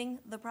escalating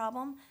the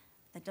problem.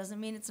 That doesn't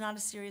mean it's not a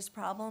serious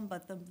problem,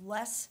 but the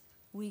less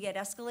we get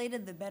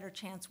escalated, the better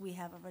chance we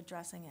have of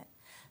addressing it.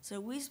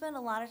 So we spend a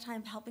lot of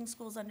time helping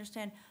schools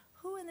understand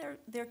who in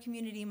their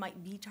community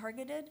might be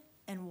targeted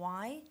and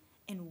why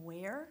and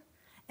where,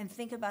 and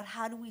think about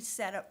how do we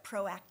set up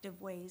proactive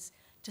ways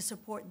to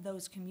support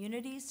those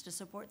communities, to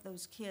support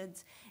those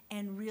kids,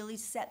 and really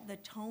set the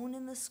tone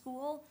in the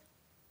school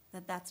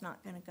that that's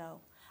not going to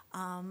go.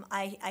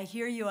 I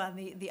hear you on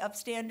the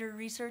upstander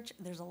research.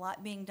 There's a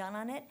lot being done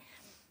on it.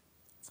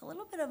 It's a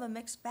little bit of a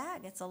mixed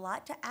bag. It's a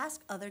lot to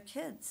ask other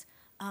kids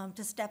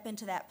to step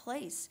into that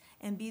place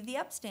and be the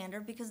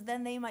upstander, because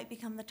then they might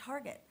become the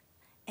target.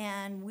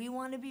 And we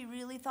want to be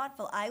really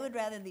thoughtful. I would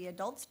rather the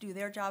adults do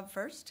their job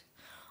first.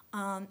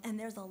 And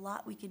there's a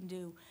lot we can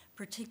do,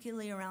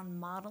 particularly around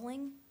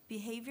modeling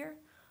behavior,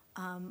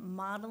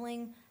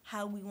 modeling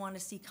how we want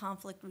to see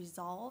conflict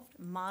resolved,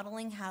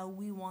 modeling how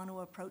we want to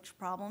approach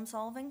problem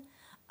solving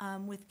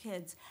with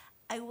kids.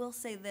 I will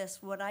say this,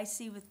 what I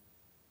see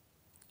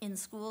in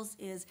schools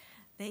is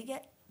they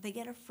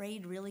get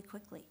afraid really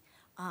quickly.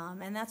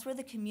 And that's where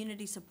the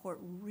community support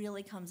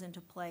really comes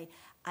into play.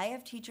 I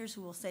have teachers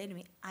who will say to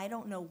me, I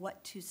don't know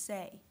what to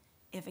say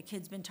if a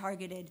kid's been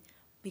targeted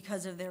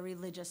because of their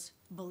religious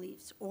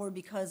beliefs or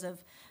because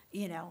of,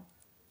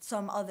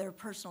 some other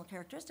personal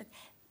characteristic.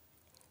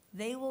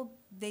 They will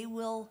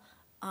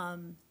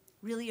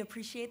really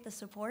appreciate the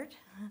support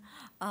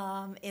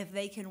if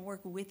they can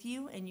work with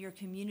you and your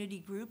community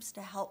groups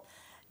to help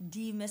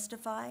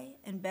demystify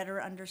and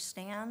better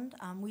understand.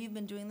 We've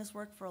been doing this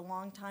work for a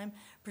long time,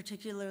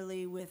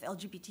 particularly with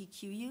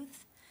LGBTQ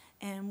youth,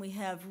 and we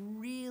have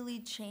really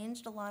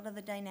changed a lot of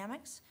the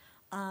dynamics.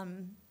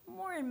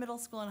 More in middle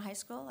school and high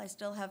school. I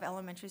still have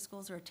elementary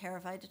schools who are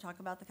terrified to talk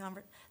about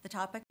the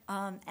topic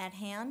at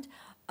hand,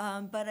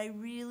 but I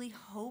really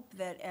hope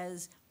that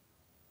as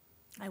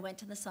I went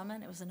to the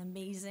summit, it was an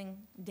amazing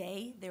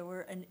day. There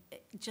were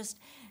just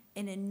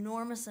an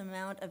enormous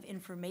amount of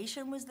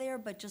information was there,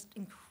 but just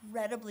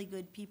incredibly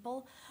good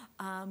people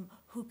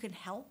who can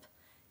help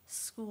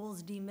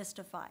schools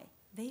demystify.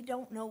 They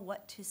don't know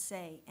what to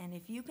say, and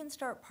if you can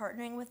start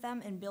partnering with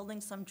them and building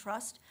some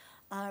trust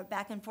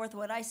back and forth,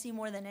 what I see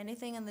more than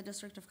anything in the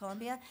District of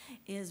Columbia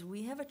is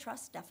we have a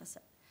trust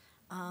deficit.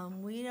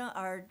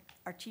 Our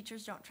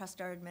teachers don't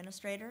trust our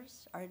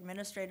administrators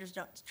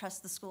don't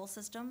trust the school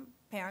system,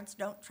 parents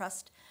don't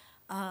trust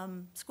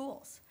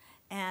schools.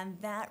 And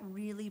that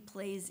really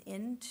plays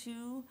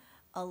into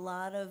a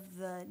lot of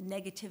the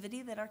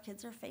negativity that our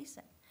kids are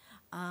facing.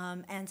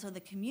 And so the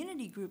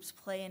community groups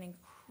play an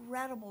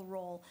incredible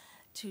role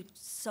to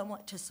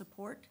somewhat to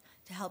support,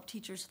 to help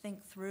teachers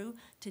think through,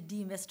 to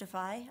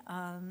demystify.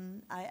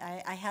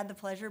 I had the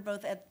pleasure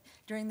both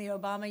during the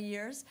Obama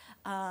years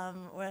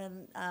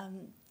when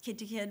Kid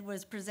to Kid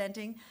was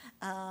presenting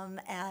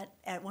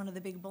at one of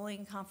the big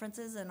bullying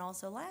conferences, and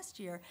also last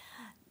year,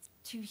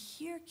 to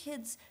hear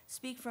kids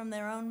speak from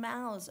their own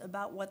mouths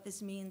about what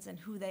this means and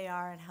who they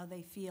are and how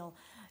they feel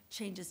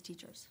changes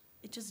teachers.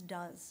 It just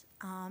does.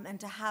 And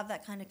to have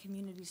that kind of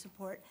community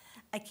support,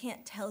 I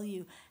can't tell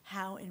you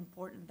how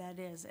important that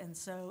is. And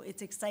so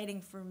it's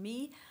exciting for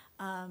me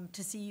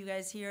to see you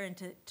guys here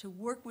and to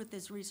work with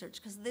this research,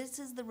 because this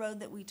is the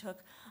road that we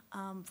took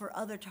for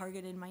other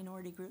targeted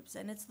minority groups.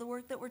 And it's the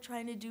work that we're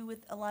trying to do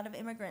with a lot of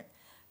immigrant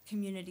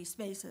community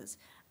spaces,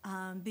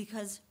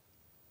 because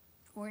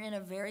we're in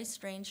a very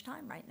strange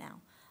time right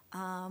now,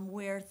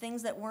 where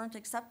things that weren't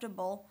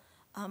acceptable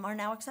are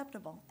now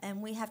acceptable,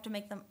 and we have to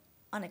make them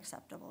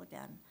unacceptable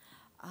again.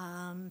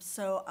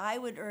 So I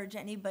would urge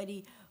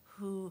anybody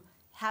who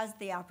has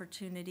the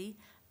opportunity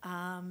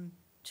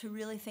to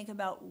really think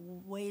about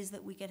ways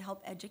that we can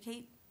help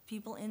educate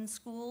people in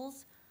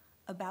schools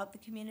about the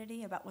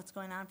community, about what's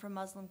going on for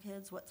Muslim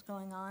kids, what's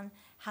going on,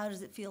 how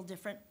does it feel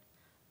different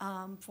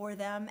for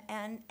them,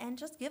 and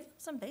just give them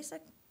some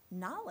basic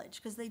knowledge,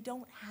 because they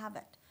don't have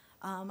it.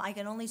 I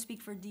can only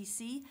speak for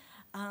DC.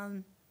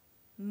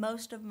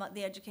 Most of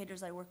the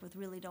educators I work with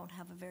really don't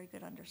have a very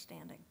good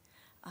understanding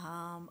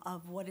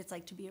of what it's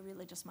like to be a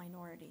religious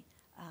minority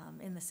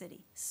in the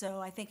city. So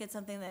I think it's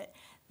something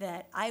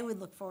that I would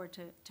look forward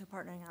to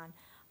partnering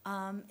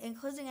on. In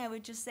closing, I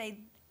would just say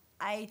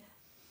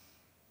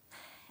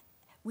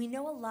we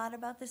know a lot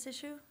about this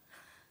issue,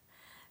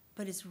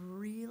 but it's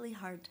really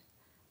hard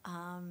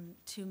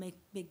to make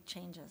big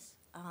changes.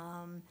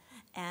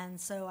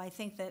 And so I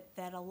think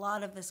that a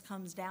lot of this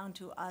comes down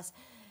to us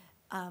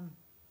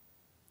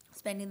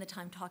spending the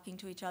time talking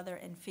to each other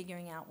and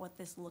figuring out what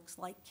this looks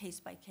like case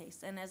by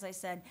case. And as I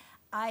said,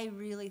 I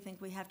really think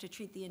we have to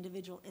treat the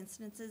individual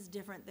instances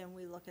different than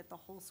we look at the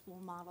whole school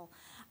model,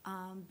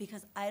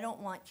 because I don't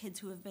want kids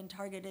who have been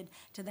targeted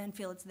to then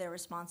feel it's their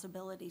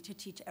responsibility to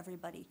teach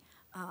everybody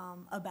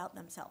about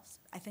themselves.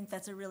 I think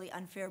that's a really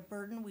unfair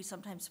burden we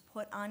sometimes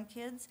put on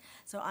kids.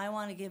 So I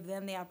want to give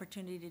them the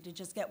opportunity to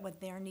just get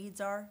what their needs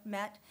are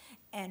met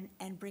and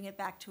bring it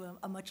back to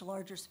a much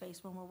larger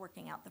space when we're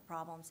working out the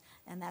problems,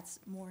 and that's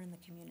more in the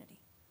community.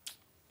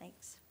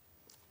 Thanks.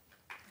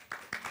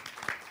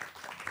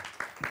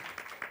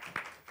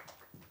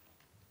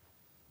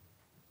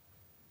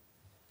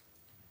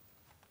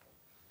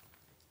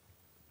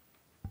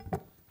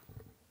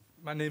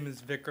 My name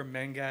is Vikram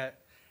Mangat,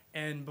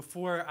 and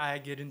before I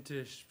get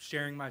into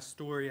sharing my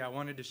story, I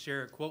wanted to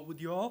share a quote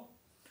with you all.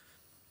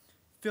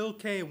 Phil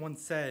Kay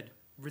once said,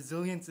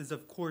 "Resilience is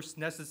of course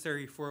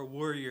necessary for a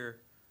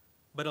warrior,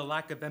 but a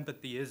lack of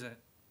empathy isn't."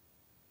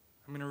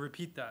 I'm going to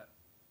repeat that.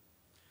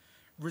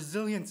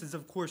 Resilience is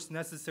of course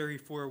necessary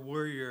for a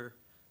warrior,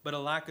 but a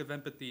lack of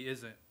empathy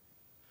isn't.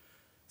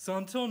 So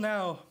until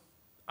now,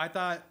 I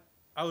thought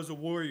I was a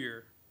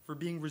warrior for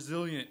being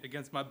resilient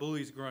against my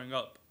bullies growing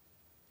up.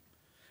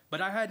 But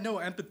I had no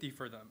empathy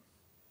for them,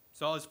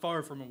 so I was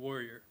far from a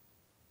warrior.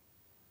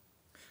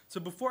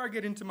 So before I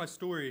get into my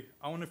story,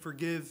 I want to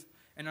forgive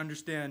and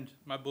understand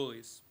my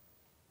bullies.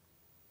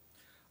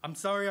 I'm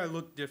sorry I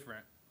looked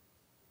different.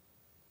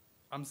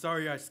 I'm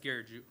sorry I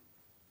scared you.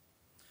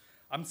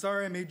 I'm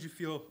sorry I made you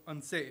feel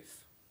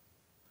unsafe.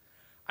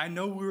 I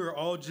know we were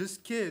all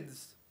just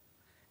kids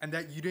and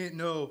that you didn't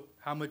know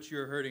how much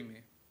you're hurting me.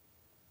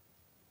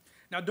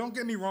 Now, don't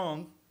get me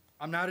wrong,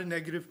 I'm not a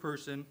negative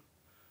person,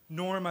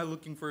 nor am I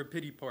looking for a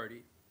pity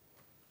party.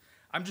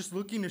 I'm just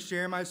looking to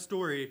share my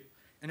story,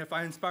 and if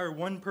I inspire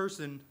one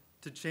person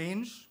to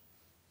change,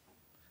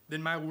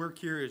 then my work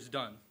here is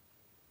done.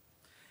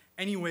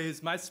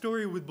 Anyways, my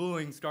story with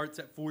bullying starts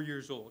at 4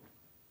 years old.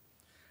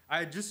 I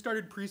had just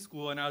started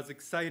preschool and I was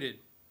excited,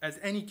 as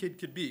any kid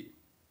could be.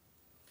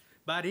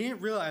 But I didn't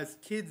realize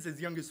kids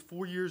as young as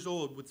 4 years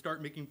old would start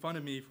making fun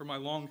of me for my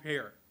long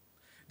hair.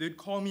 They'd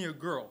call me a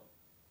girl.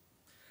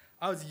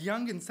 I was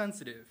young and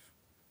sensitive.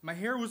 My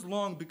hair was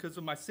long because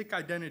of my Sikh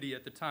identity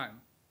at the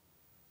time.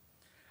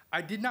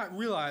 I did not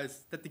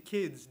realize that the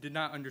kids did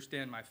not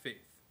understand my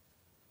faith.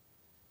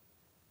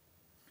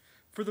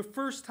 For the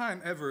first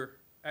time ever,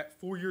 at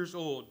 4 years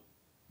old,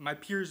 my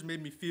peers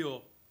made me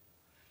feel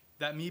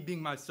that me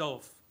being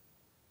myself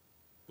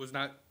was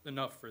not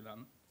enough for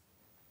them.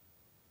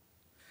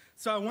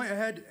 So I went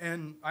ahead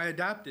and I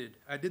adapted.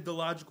 I did the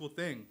logical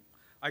thing.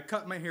 I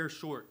cut my hair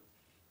short.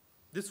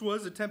 This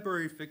was a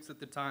temporary fix at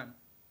the time.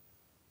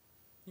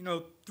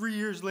 3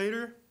 years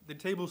later, the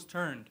tables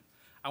turned.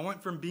 I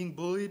went from being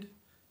bullied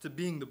to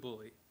being the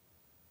bully.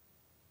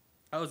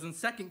 I was in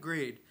 2nd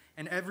grade,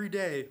 and every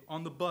day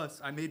on the bus,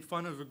 I made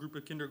fun of a group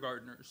of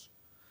kindergartners.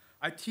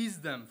 I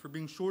teased them for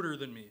being shorter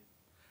than me,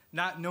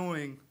 not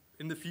knowing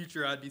in the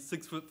future I'd be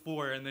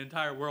 6'4" and the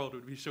entire world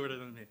would be shorter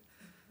than me.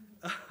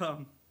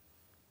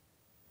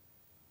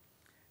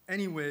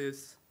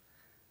 Anyways,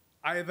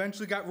 I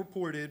eventually got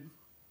reported.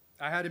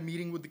 I had a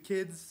meeting with the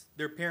kids,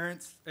 their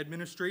parents,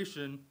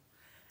 administration,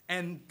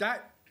 and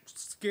that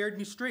scared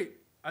me straight.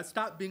 I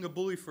stopped being a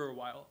bully for a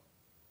while.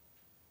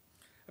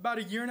 About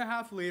a year and a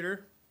half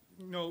later,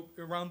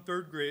 around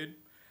third grade,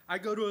 I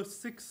go to a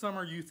Sikh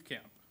summer youth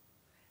camp.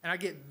 And I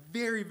get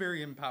very,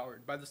 very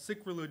empowered by the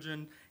Sikh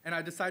religion, and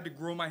I decide to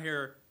grow my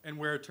hair and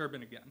wear a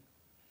turban again.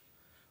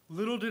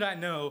 Little did I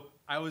know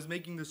I was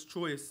making this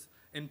choice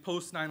in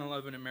post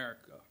 9/11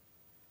 America.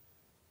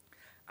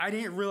 I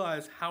didn't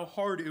realize how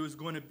hard it was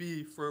going to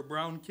be for a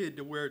brown kid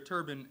to wear a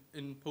turban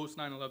in post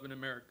 9/11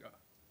 America.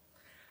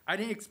 I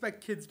didn't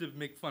expect kids to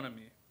make fun of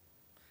me.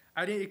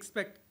 I didn't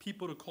expect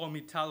people to call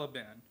me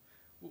Taliban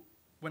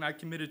when I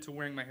committed to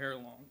wearing my hair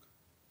long.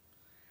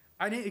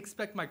 I didn't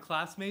expect my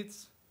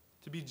classmates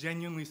to be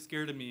genuinely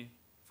scared of me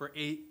for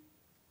 8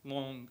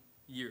 long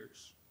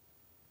years.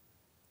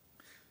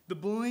 The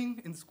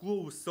bullying in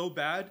school was so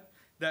bad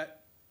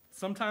that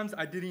sometimes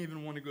I didn't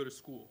even want to go to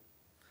school.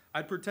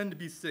 I'd pretend to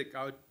be sick.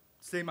 I would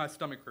say my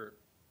stomach hurt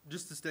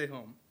just to stay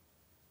home.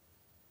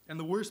 And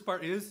the worst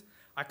part is,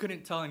 I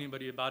couldn't tell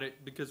anybody about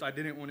it because I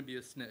didn't want to be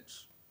a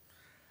snitch.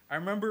 I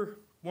remember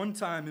one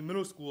time in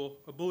middle school,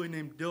 a bully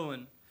named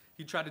Dylan,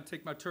 he tried to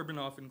take my turban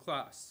off in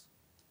class.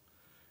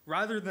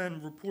 Rather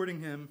than reporting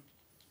him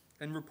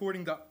and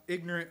reporting the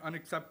ignorant,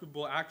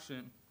 unacceptable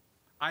action,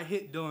 I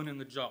hit Dylan in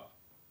the jaw.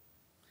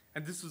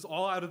 And this was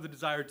all out of the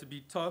desire to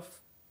be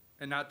tough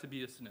and not to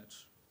be a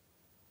snitch.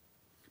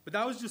 But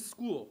that was just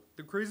school.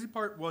 The crazy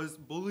part was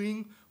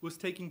bullying was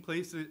taking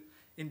place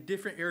in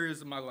different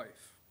areas of my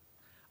life.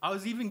 I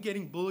was even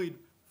getting bullied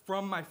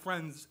from my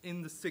friends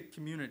in the Sikh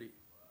community,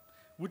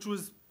 which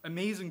was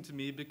amazing to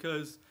me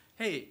because,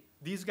 hey,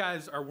 these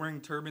guys are wearing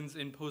turbans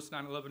in post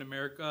 9/11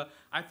 America.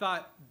 I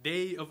thought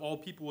they, of all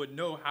people, would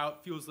know how it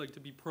feels like to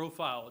be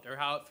profiled or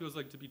how it feels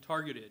like to be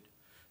targeted.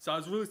 So I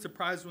was really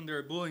surprised when they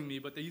were bullying me,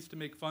 but they used to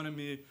make fun of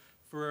me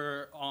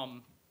for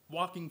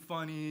walking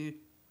funny,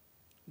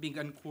 being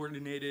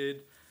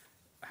uncoordinated,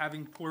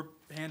 having poor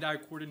hand-eye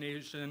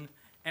coordination.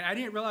 And I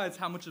didn't realize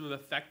how much of an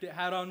effect it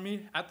had on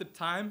me. At the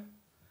time,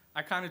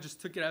 I kind of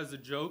just took it as a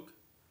joke.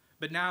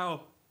 But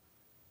now,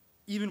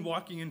 even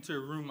walking into a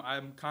room,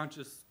 I'm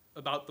conscious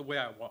about the way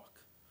I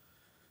walk.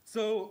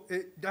 So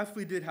it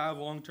definitely did have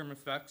long-term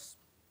effects.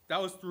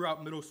 That was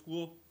throughout middle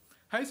school.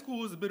 High school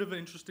was a bit of an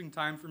interesting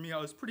time for me. I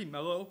was pretty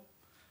mellow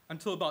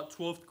until about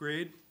 12th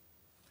grade.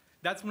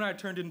 That's when I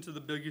turned into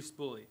the biggest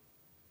bully.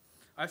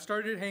 I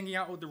started hanging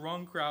out with the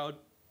wrong crowd,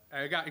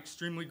 and I got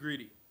extremely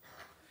greedy.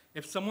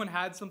 If someone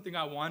had something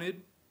I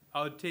wanted,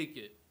 I would take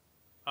it.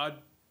 I'd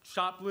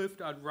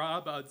shoplift, I'd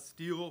rob, I'd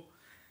steal,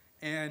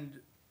 and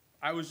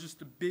I was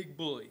just a big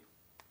bully.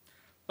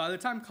 By the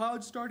time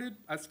college started,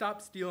 I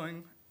stopped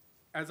stealing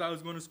as I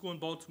was going to school in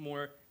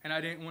Baltimore, and I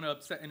didn't want to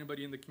upset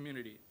anybody in the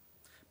community.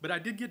 But I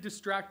did get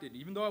distracted.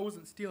 Even though I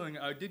wasn't stealing,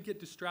 I did get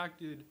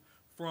distracted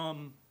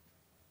from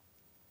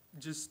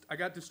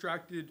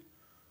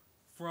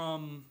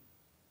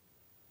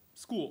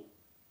school.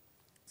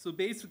 So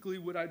basically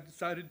what I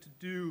decided to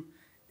do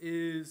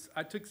is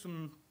I took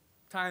some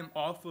time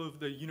off of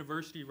the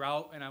university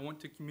route and I went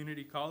to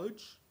community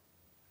college.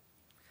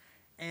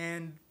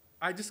 And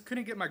I just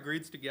couldn't get my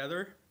grades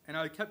together and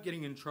I kept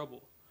getting in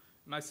trouble.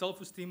 My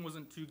self-esteem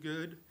wasn't too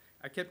good.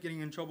 I kept getting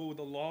in trouble with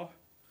the law.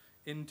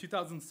 In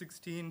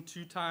 2016,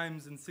 2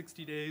 times in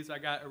 60 days, I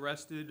got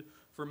arrested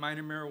for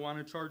minor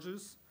marijuana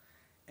charges.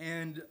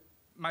 And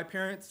my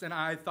parents and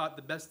I thought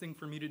the best thing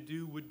for me to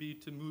do would be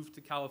to move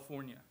to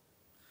California.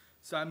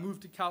 So I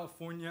moved to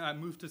California, I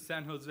moved to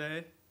San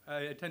Jose. I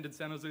attended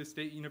San Jose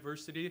State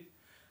University.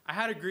 I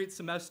had a great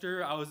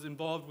semester. I was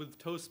involved with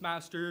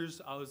Toastmasters.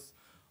 I was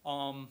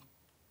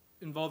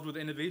involved with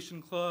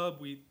Innovation Club.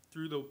 We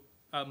threw the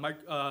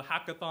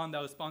hackathon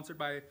that was sponsored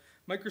by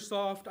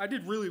Microsoft. I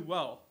did really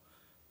well.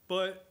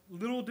 But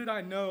little did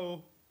I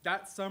know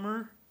that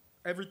summer,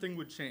 everything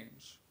would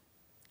change.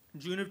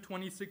 June of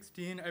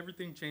 2016,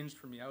 everything changed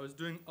for me. I was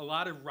doing a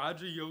lot of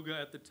Raja Yoga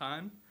at the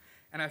time,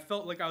 and I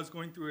felt like I was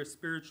going through a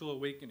spiritual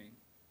awakening.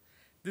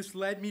 This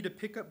led me to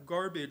pick up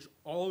garbage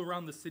all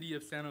around the city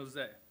of San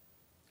Jose.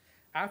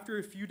 After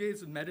a few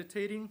days of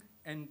meditating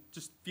and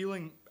just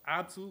feeling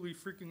absolutely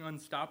freaking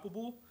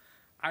unstoppable,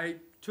 I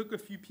took a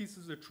few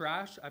pieces of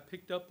trash. I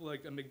picked up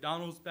like a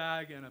McDonald's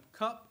bag and a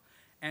cup,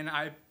 and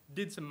I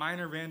did some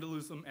minor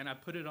vandalism, and I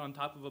put it on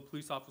top of a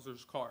police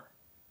officer's car.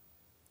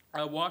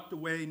 I walked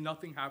away,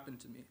 nothing happened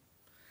to me.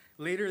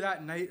 Later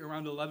that night,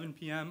 around 11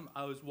 p.m.,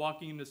 I was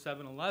walking into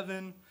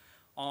 7-Eleven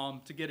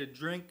to get a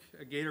drink,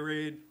 a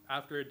Gatorade,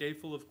 after a day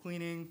full of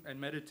cleaning and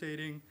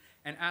meditating.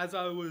 And as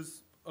I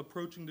was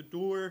approaching the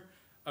door,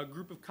 a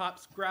group of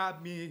cops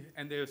grab me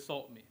and they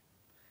assault me.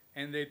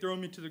 And they throw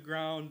me to the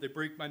ground, they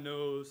break my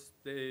nose,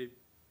 they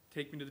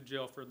take me to the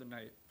jail for the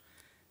night.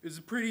 It was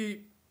a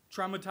pretty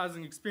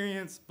traumatizing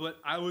experience, but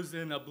I was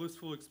in a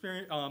blissful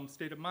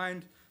state of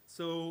mind,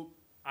 so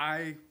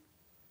I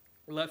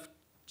left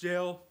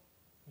jail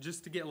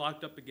just to get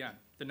locked up again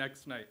the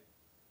next night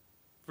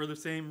for the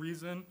same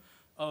reason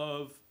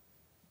of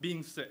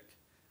being sick.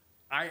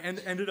 I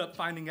ended up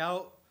finding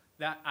out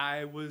that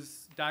I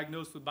was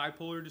diagnosed with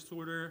bipolar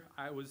disorder.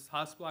 I was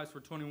hospitalized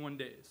for 21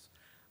 days.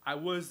 I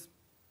was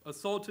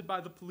assaulted by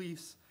the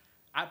police.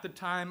 At the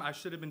time, I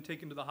should have been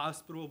taken to the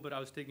hospital, but I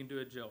was taken to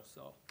a jail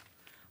cell.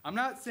 I'm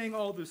not saying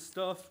all this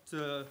stuff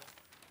to,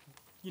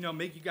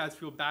 make you guys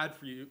feel bad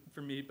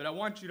for me, but I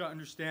want you to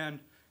understand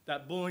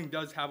that bullying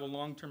does have a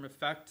long-term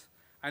effect.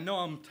 I know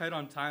I'm tight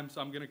on time,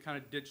 so I'm gonna kind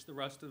of ditch the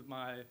rest of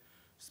my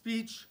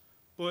speech,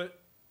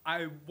 but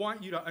I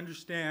want you to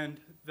understand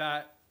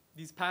that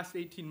these past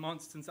 18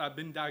 months since I've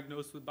been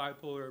diagnosed with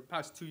bipolar,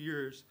 past 2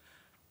 years,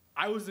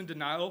 I was in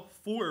denial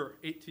for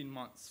 18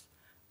 months.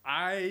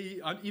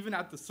 Even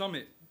at the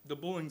summit, the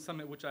bullying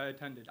summit which I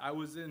attended, I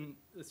was in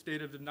a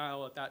state of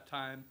denial at that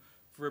time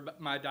for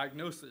my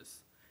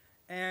diagnosis.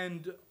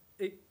 And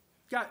it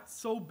got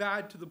so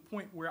bad to the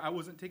point where I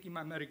wasn't taking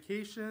my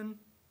medication,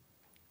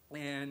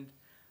 and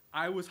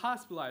I was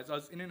hospitalized. I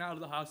was in and out of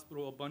the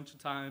hospital a bunch of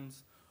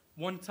times.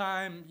 One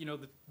time,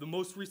 the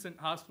most recent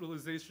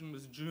hospitalization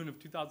was June of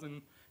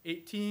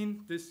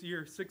 2018. This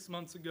year, 6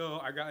 months ago,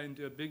 I got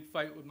into a big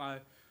fight with my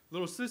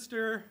little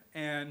sister,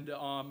 and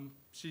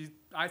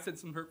I said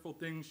some hurtful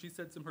things, she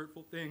said some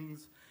hurtful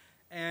things,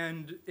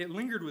 and it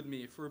lingered with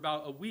me for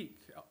about a week.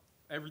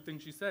 Everything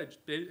she said,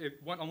 it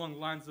went along the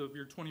lines of,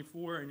 you're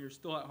 24 and you're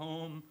still at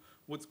home,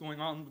 what's going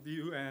on with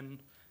you?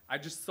 And I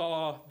just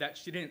saw that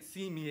she didn't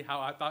see me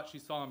how I thought she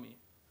saw me.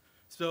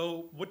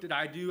 So what did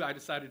I do? I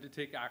decided to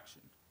take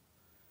action.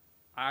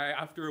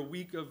 After a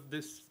week of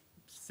this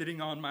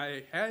sitting on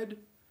my head,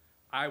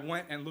 I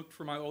went and looked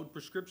for my old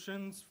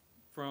prescriptions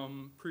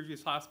from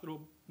previous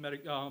hospital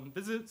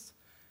visits,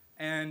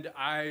 and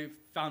I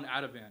found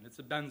Ativan. It's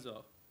a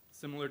benzo,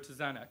 similar to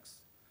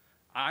Xanax.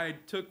 I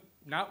took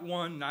not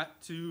 1,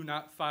 not 2,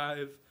 not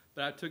 5,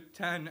 but I took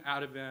 10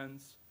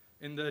 Ativans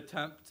in the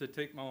attempt to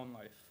take my own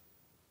life.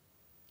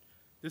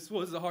 This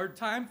was a hard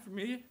time for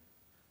me,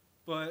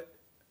 but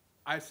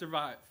I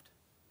survived.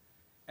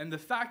 And the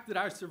fact that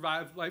I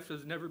survived, life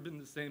has never been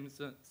the same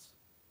since.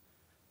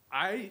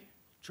 I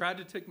tried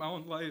to take my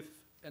own life,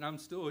 and I'm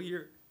still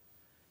here.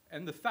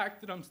 And the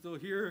fact that I'm still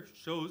here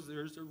shows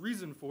there's a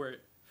reason for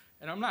it.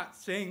 And I'm not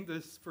saying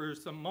this for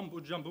some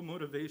mumbo-jumbo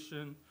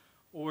motivation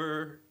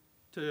or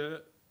to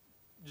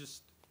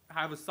just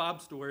have a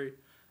sob story.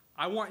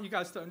 I want you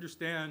guys to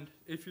understand,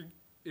 if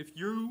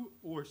you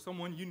or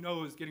someone you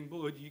know is getting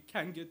bullied, you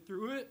can get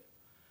through it.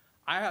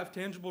 I have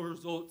tangible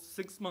results.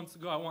 6 months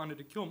ago, I wanted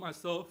to kill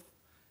myself.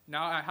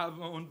 Now I have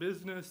my own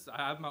business.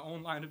 I have my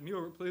own line of meal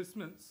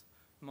replacements,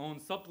 my own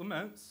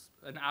supplements,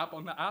 an app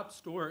on the App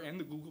Store and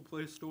the Google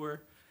Play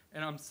Store,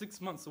 and I'm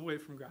 6 months away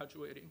from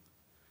graduating.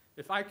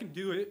 If I can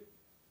do it,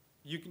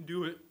 you can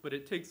do it, but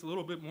it takes a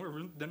little bit more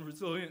than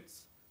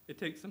resilience. It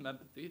takes some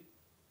empathy.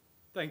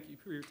 Thank you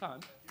for your time.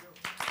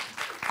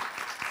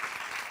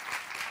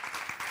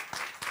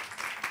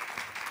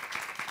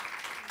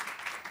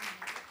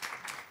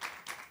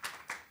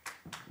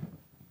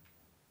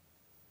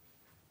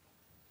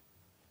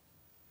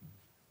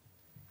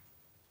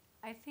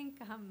 I think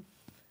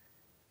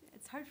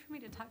it's hard for me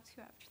to talk to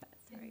you after that,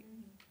 sorry.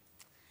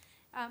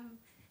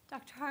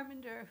 Dr.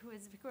 Harmander, who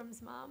is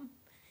Vikram's mom,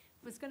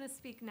 was going to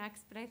speak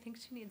next, but I think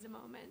she needs a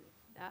moment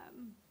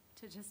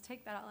to just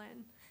take that all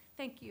in.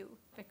 Thank you,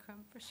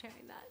 Vikram, for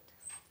sharing that.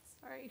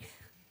 Sorry.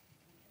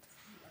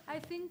 I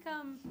think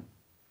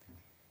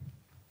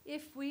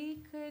if we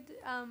could,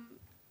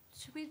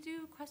 should we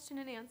do question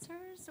and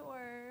answers,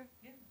 or?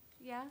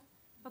 Yeah?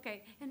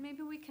 Okay, and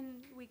maybe we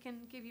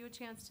can give you a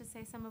chance to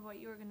say some of what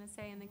you were going to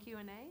say in the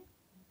Q&A.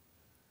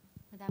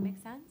 Would that make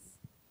sense?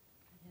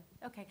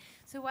 Okay,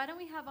 so why don't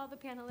we have all the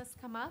panelists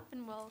come up,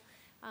 and we'll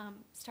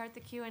start the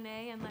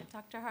Q&A and let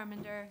Dr.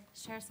 Harmander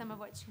share some of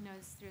what she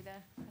knows through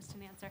the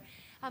question and answer.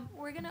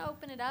 We're going to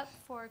open it up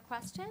for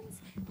questions.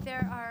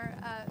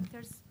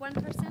 There's one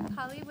person,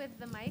 Polly, with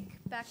the mic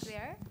back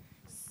there.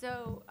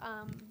 So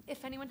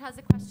if anyone has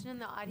a question in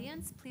the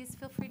audience, please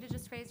feel free to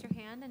just raise your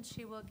hand, and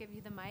she will give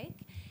you the mic.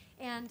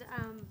 And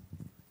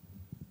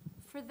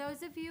for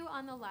those of you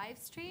on the live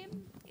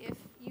stream, if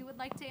you would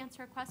like to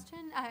answer a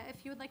question,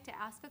 if you would like to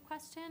ask a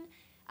question,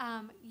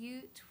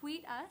 you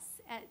tweet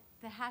us at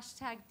the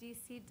hashtag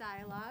DC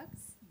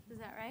Dialogues. Is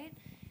that right?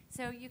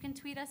 So you can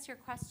tweet us your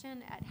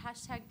question at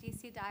hashtag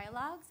DC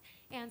Dialogues,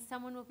 and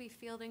someone will be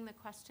fielding the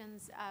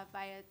questions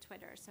via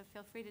Twitter. So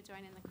feel free to join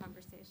in the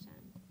conversation.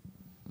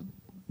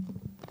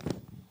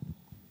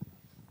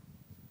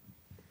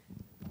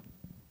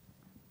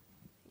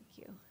 Thank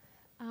you.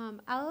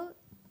 I'll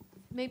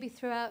maybe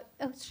throw out,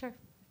 oh, sure.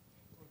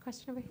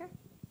 Question over here?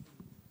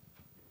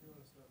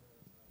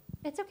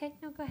 It's okay.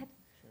 No, go ahead.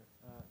 Sure.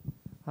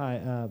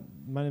 Hi,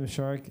 my name is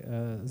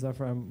Sharik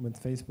Zephyr. I'm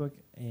with Facebook.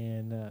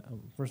 And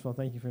first of all,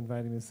 thank you for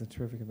inviting me. This is a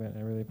terrific event.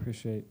 I really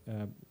appreciate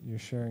your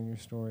sharing your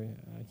story.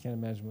 I can't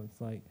imagine what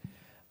it's like.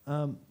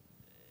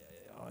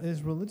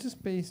 Is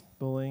religious-based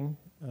bullying,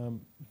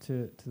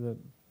 to the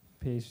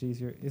PhDs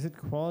here, is it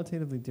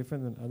qualitatively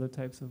different than other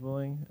types of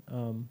bullying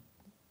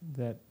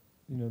that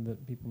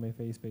people may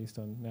face based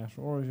on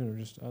national origin or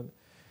just other?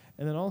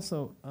 And then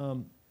also,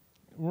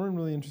 we're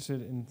really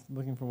interested in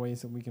looking for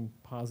ways that we can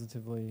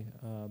positively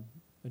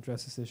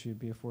address this issue,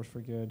 be a force for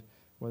good,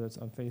 whether it's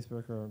on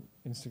Facebook or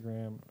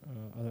Instagram,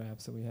 other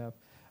apps that we have.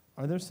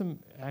 Are there some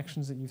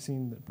actions that you've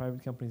seen that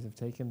private companies have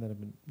taken that have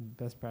been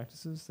best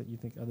practices that you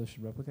think others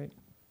should replicate?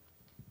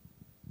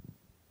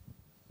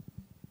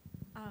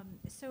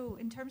 So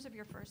in terms of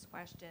your first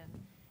question,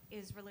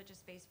 is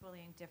religious-based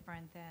bullying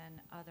different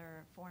than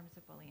other forms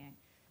of bullying?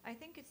 I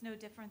think it's no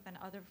different than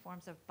other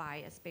forms of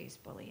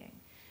bias-based bullying.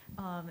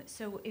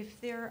 So if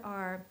there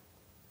are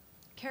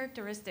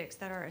characteristics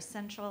that are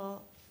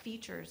essential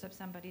features of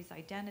somebody's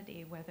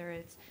identity, whether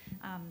it's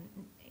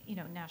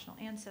national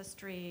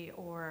ancestry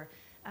or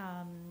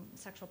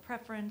sexual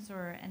preference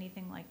or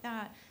anything like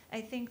that,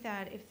 I think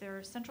that if there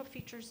are central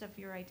features of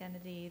your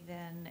identity,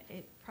 then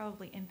it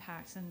probably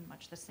impacts in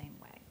much the same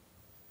way.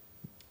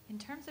 In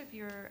terms of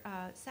your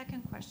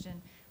second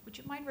question, would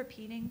you mind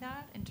repeating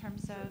that in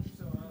terms of?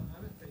 So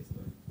I'm at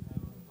Facebook,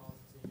 I'm on the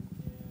policy team,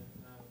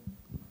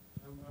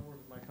 and I work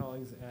with my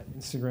colleagues at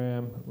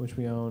Instagram, which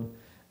we own,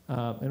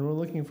 and we're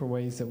looking for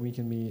ways that we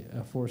can be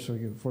a force of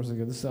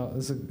good. This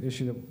is an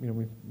issue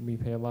that we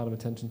pay a lot of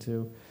attention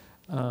to,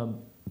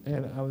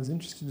 and I was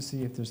interested to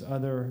see if there's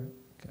other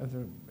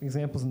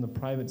examples in the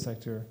private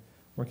sector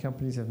where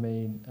companies have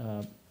made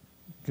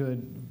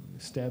good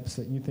steps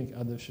that you think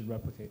others should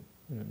replicate,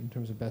 in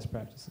terms of best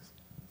practices.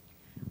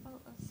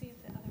 Well, let's see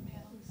if the other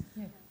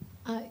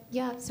panelists.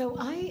 Yeah, so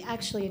I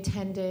actually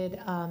attended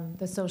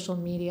the social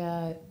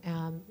media,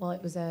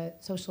 it was a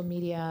social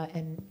media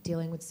and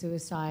dealing with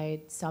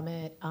suicide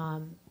summit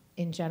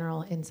in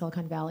general in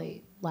Silicon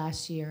Valley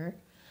last year.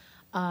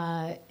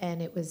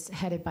 And it was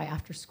headed by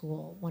After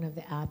School, one of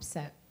the apps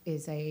that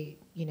is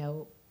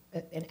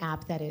an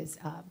app that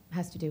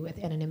has to do with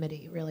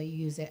anonymity, really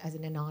use it as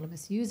an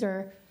anonymous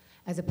user,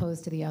 as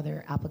opposed to the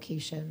other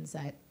applications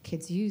that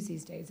kids use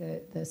these days,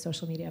 the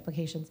social media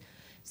applications.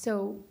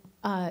 So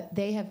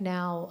they have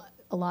now,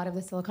 a lot of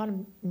the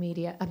Silicon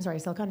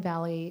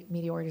Valley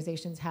media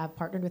organizations have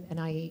partnered with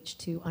NIH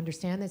to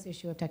understand this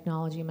issue of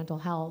technology and mental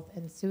health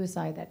and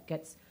suicide that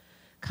gets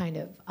kind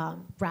of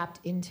wrapped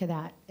into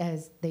that,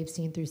 as they've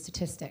seen through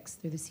statistics,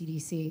 through the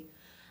CDC.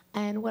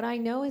 And what I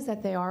know is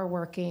that they are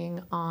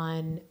working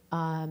on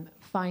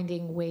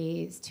finding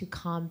ways to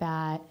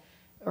combat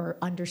or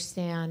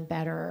understand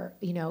better,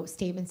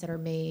 statements that are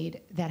made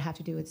that have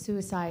to do with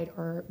suicide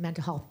or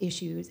mental health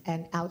issues,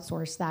 and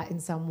outsource that in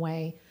some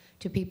way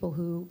to people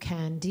who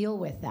can deal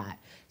with that.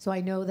 So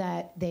I know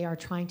that they are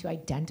trying to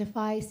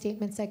identify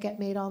statements that get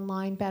made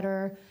online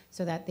better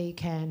so that they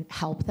can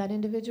help that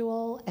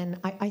individual, and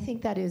I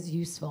think that is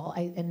useful.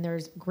 And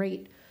there's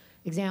great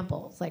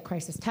examples like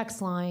Crisis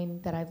Text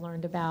Line that I've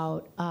learned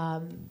about,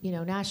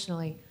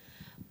 nationally.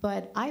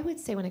 But I would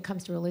say when it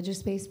comes to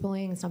religious-based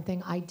bullying,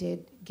 something I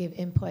did give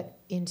input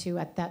into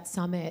at that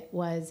summit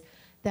was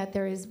that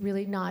there is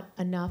really not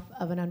enough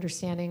of an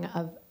understanding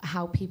of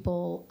how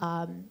people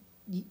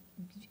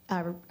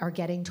are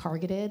getting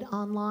targeted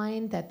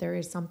online, that there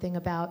is something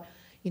about,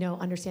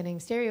 understanding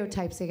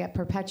stereotypes that get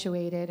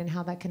perpetuated and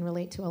how that can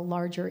relate to a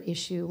larger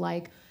issue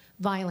like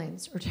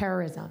violence or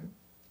terrorism.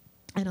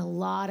 And a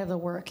lot of the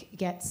work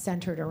gets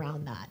centered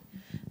around that.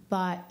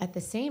 But at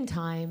the same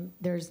time,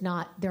 there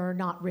are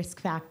not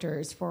risk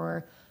factors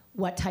for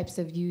what types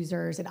of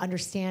users, and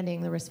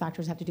understanding the risk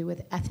factors have to do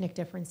with ethnic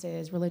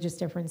differences, religious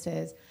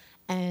differences,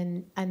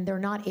 and they're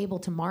not able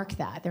to mark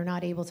that. They're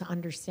not able to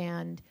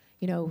understand,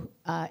 they don't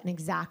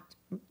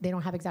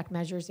have exact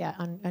measures yet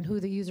on who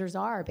the users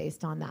are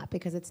based on that,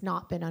 because it's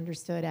not been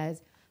understood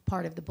as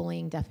part of the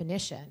bullying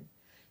definition.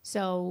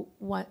 So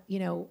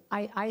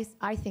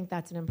I think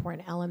that's an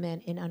important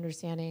element in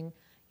understanding,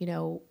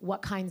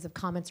 what kinds of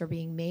comments are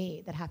being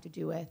made that have to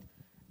do with,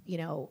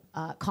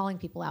 calling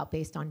people out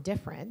based on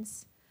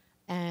difference,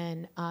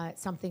 and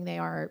something they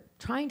are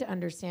trying to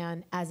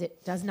understand as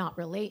it does not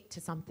relate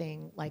to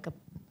something like a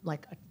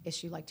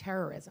issue like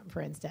terrorism,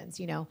 for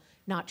instance.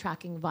 Not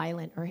tracking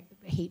violent or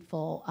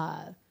hateful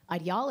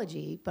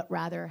ideology, but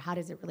rather how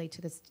does it relate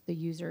to the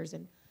users,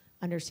 and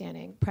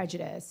understanding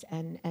prejudice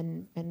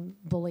and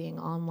bullying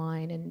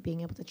online, and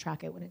being able to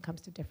track it when it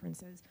comes to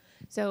differences.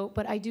 So,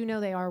 but I do know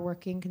they are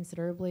working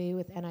considerably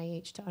with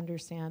NIH to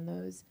understand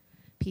those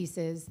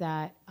pieces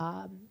that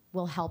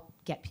will help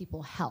get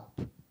people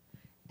help.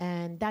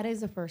 And that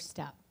is a first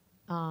step.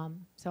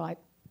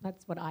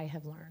 That's what I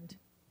have learned.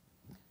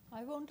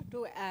 I wanted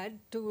to add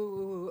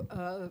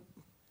to,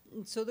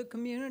 so the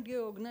community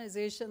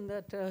organization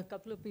that a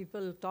couple of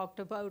people talked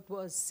about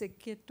was Sick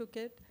Kid to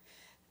Kid.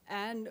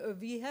 And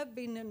we have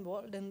been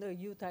involved in the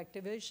Youth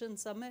Activation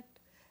Summit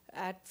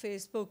at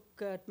Facebook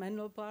at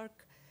Menlo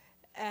Park.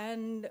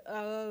 And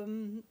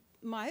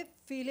my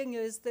feeling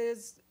is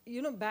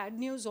bad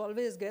news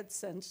always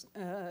gets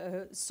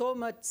so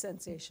much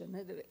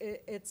sensation.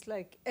 It's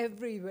like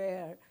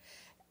everywhere.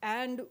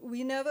 And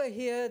we never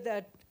hear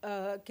that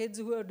kids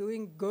who are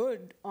doing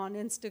good on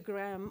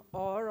Instagram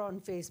or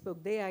on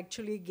Facebook, they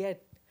actually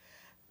get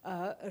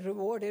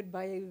rewarded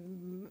by,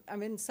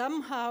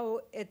 somehow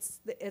it's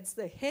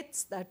the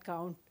hits that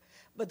count,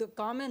 but the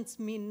comments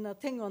mean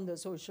nothing on the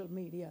social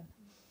media.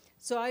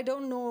 So I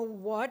don't know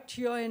what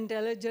your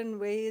intelligent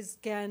ways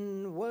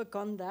can work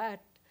on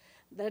that,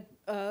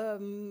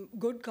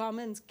 good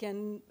comments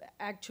can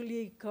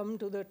actually come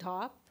to the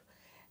top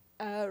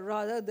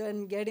rather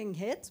than getting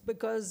hits,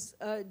 because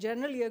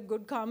generally a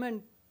good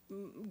comment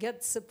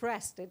gets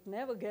suppressed. It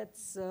never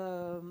gets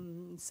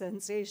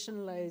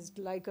sensationalized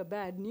like a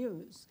bad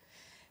news.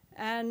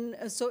 And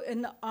so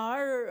in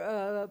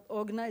our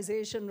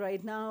organization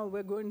right now,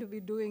 we're going to be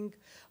doing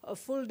a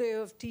full day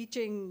of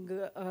teaching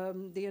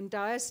the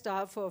entire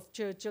staff of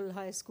Churchill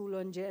High School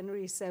on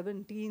January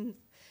 17th.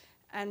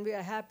 And we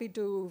are happy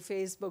to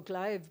Facebook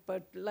Live,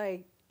 but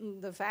like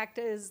the fact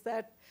is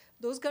that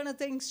those kind of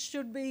things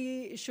should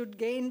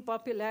gain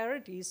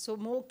popularity, so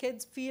more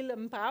kids feel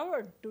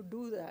empowered to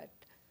do that.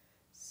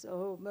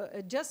 So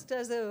just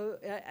as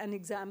an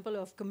example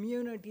of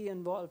community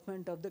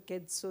involvement of the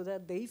kids so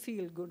that they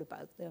feel good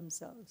about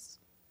themselves.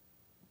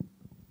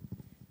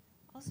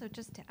 Also,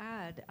 just to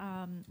add,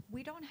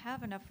 we don't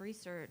have enough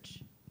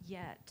research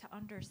yet to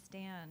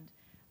understand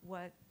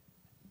what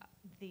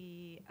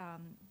the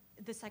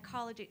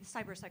psychology,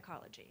 cyber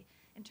psychology,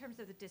 in terms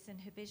of the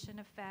disinhibition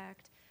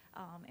effect,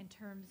 in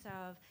terms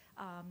of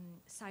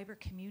cyber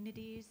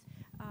communities.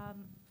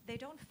 They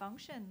don't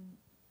function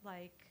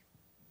like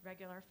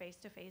regular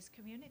face-to-face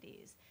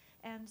communities.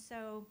 And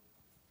so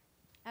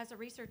as a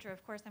researcher,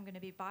 of course, I'm going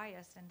to be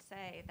biased and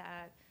say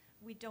that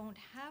we don't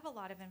have a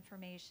lot of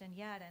information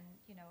yet. And,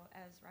 you know,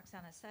 as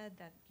Roxana said,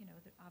 that, you know,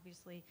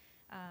 obviously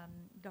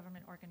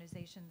government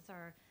organizations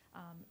are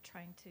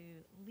trying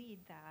to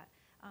lead that.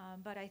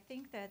 But I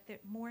think that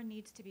more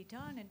needs to be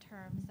done in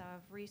terms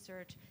of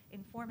research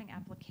informing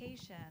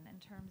application, in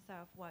terms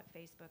of what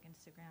Facebook,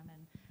 Instagram,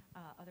 and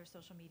other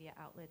social media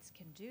outlets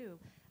can do.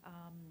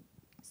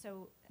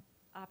 So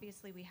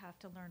obviously we have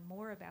to learn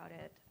more about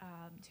it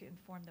to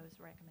inform those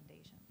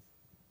recommendations.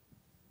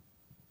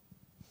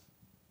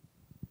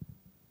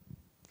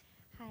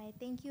 Hi,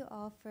 thank you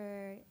all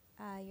for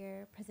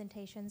your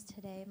presentations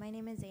today. My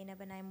name is Zainab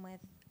and I'm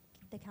with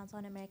the Council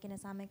on American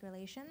Islamic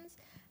Relations.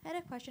 I had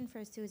a question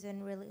for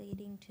Susan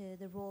relating to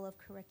the role of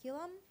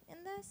curriculum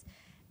in this,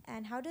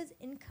 and how does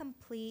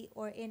incomplete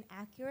or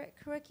inaccurate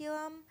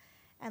curriculum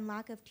and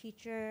lack of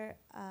teacher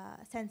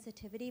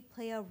sensitivity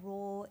play a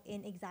role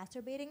in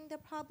exacerbating the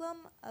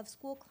problem of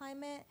school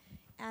climate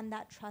and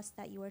that trust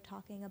that you were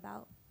talking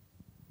about?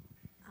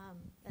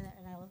 And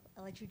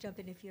I'll let you jump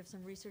in if you have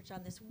some research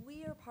on this.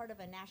 We are part of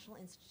a National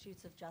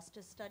Institutes of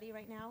Justice study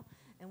right now,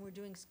 and we're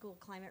doing school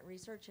climate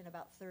research in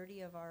about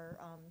 30 of our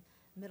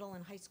middle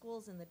and high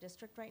schools in the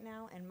district right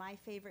now. And my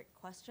favorite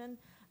question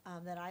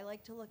that I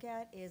like to look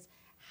at is,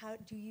 how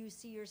do you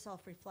see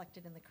yourself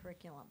reflected in the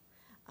curriculum?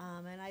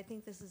 And I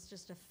think this is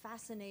just a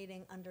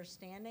fascinating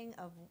understanding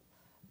of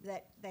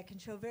that can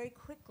show very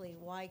quickly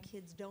why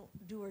kids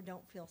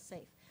don't feel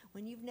safe.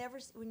 When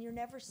you're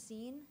never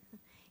seen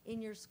in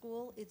your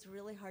school, it's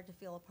really hard to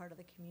feel a part of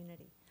the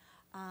community.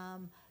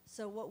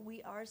 So what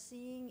we are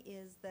seeing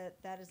is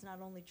that is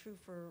not only true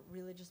for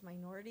religious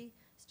minority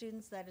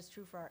students, that is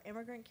true for our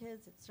immigrant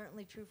kids, it's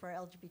certainly true for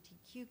our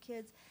LGBTQ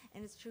kids,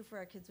 and it's true for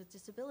our kids with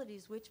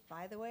disabilities, which,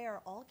 by the way,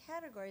 are all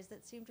categories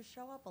that seem to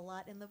show up a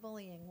lot in the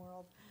bullying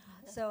world.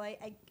 So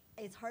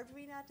it's hard for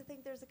me not to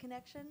think there's a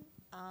connection.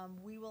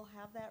 We will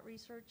have that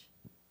research.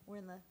 We're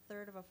in the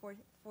third of a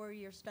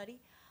four-year study,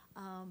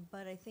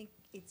 but I think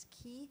it's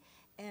key,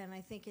 and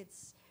I think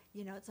it's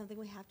something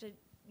we have to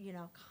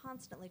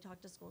constantly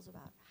talk to schools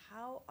about.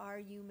 How are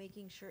you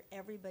making sure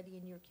everybody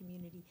in your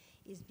community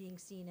is being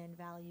seen and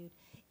valued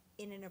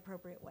in an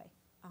appropriate way?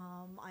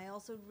 I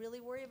also really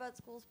worry about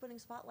schools putting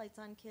spotlights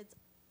on kids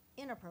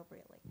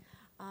inappropriately.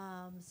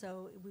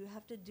 So we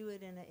have to do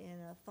it in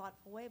a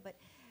thoughtful way, but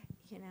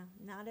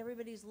not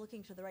everybody's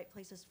looking to the right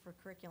places for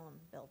curriculum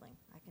building.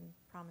 I can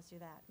promise you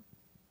that.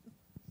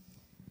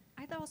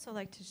 I'd also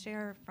like to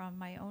share from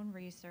my own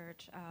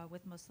research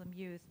with Muslim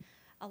youth.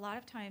 A lot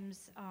of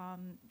times,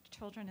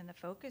 children in the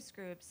focus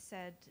groups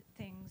said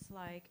things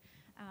like,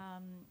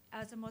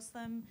 as a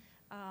Muslim,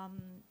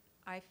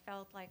 I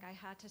felt like I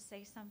had to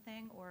say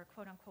something or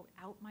quote unquote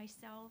out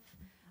myself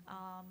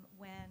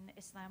when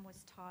Islam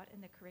was taught in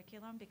the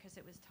curriculum because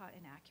it was taught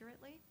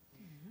inaccurately.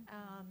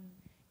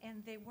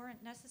 And they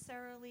weren't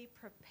necessarily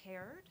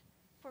prepared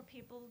for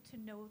people to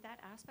know that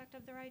aspect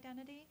of their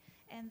identity,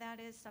 and that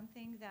is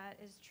something that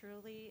is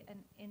truly an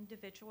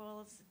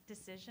individual's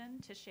decision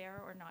to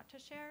share or not to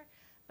share,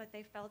 but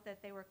they felt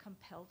that they were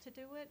compelled to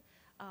do it,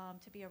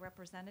 to be a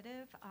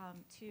representative,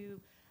 to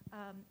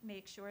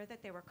make sure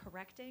that they were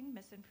correcting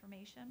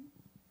misinformation.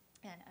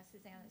 And as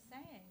Suzanne is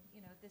saying,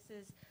 this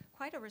is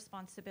quite a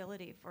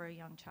responsibility for a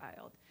young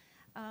child.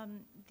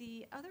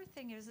 The other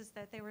thing is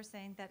that they were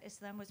saying that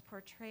Islam was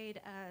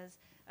portrayed as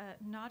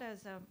not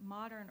as a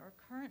modern or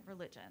current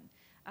religion.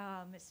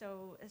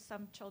 So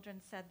some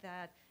children said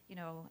that,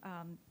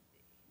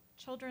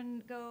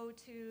 children go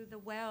to the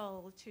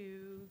well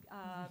to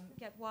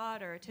get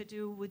water, to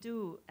do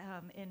wudu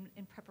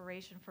in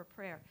preparation for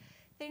prayer.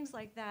 Things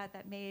like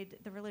that made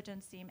the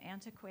religion seem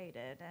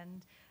antiquated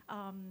and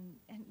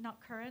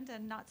not current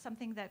and not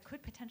something that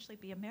could potentially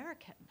be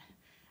American.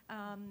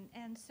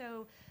 And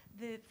so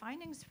the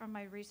findings from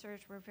my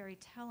research were very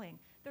telling.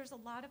 There's a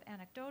lot of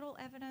anecdotal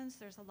evidence.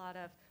 There's a lot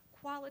of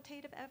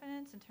qualitative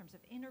evidence in terms of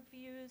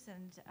interviews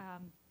and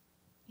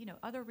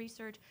other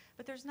research,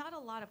 but there's not a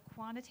lot of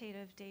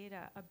quantitative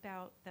data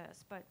about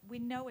this. But we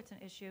know it's an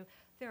issue.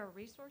 There are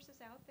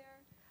resources out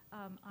there.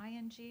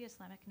 ING,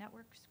 Islamic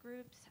Networks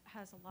Groups,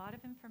 has a lot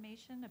of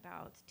information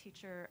about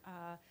teacher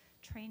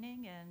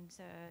training and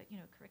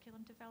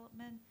curriculum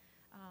development.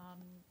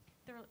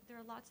 There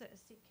are lots of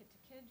Seek Kid to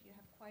Kid. You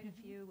have quite a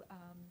few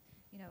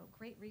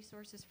great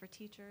resources for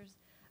teachers.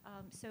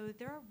 So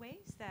there are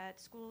ways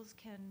that schools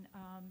can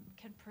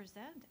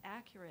present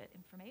accurate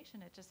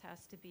information. It just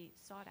has to be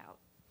sought out.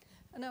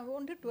 And I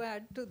wanted to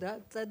add to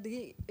that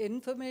the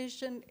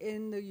information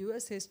in the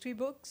US history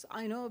books,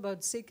 I know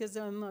about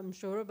Sikhism, I'm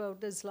sure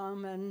about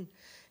Islam and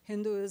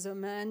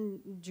Hinduism and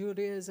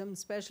Judaism,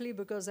 especially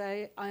because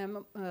I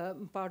am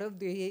part of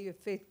the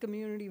Faith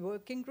Community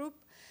Working Group,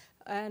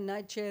 and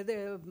I chair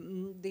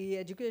the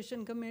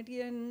Education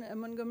Committee in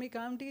Montgomery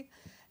County.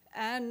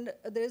 And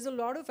there's a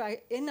lot of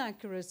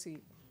inaccuracy.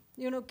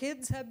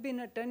 Kids have been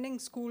attending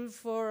school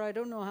for I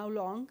don't know how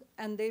long,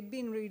 and they've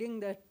been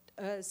reading that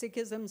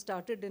Sikhism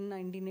started in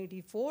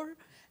 1984,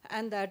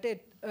 and that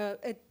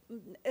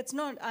it's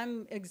not,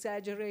 I'm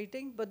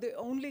exaggerating, but they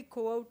only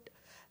quote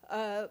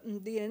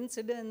the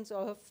incidents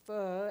of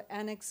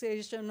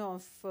annexation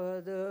of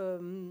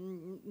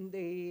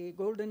the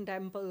Golden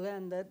Temple,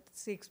 and that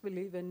Sikhs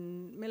believe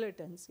in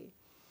militancy.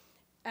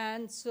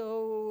 And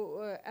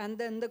so, and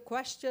then the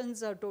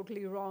questions are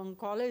totally wrong.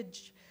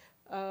 College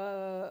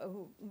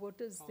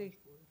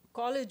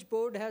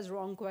board has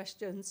wrong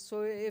questions.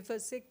 So if a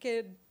Sikh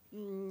kid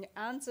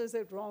answers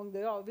it wrong,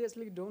 they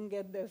obviously don't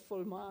get their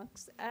full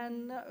marks.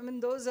 And I mean,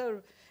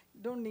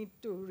 don't need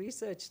to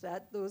research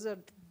that. Those are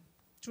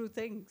true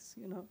things,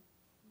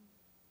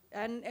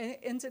 And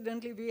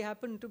incidentally, we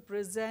happened to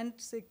present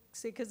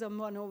Sikhism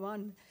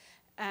 101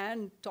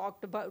 and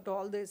talked about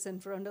all this in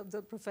front of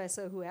the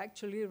professor who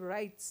actually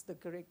writes the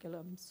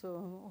curriculum.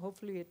 So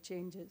hopefully it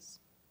changes.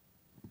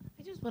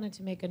 I just wanted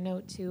to make a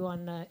note, too,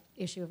 on the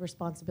issue of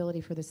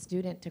responsibility for the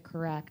student to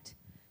correct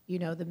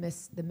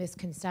the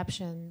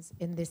misconceptions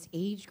in this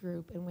age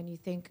group. And when you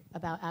think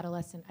about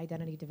adolescent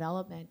identity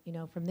development,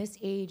 from this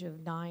age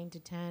of 9,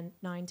 10,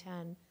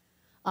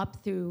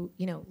 up through,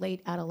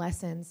 late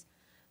adolescence,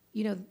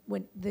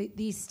 when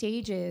these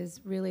stages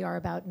really are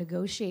about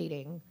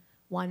negotiating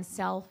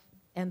oneself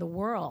and the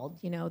world,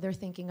 they're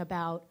thinking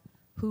about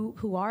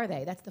who are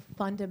they? That's the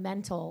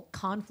fundamental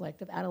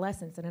conflict of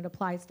adolescence, and it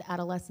applies to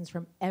adolescents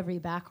from every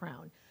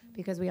background,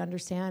 because we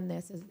understand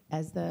this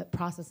as the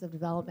process of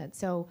development.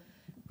 So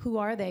who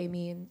are they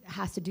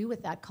has to do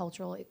with that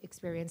cultural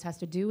experience, has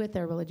to do with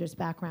their religious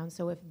background.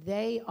 So if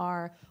they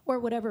are, or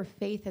whatever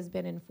faith has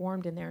been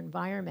informed in their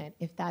environment,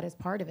 if that is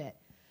part of it.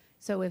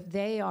 So if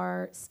they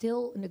are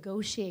still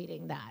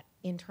negotiating that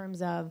in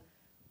terms of,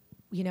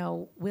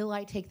 will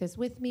I take this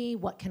with me?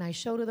 What can I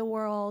show to the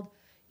world?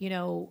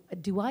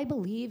 Do I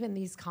believe in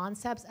these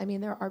concepts? I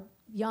mean, there are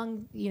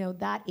young,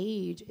 that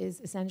age is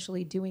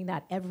essentially doing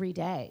that every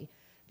day,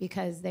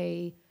 because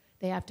they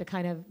have to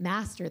kind of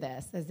master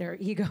this as their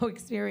ego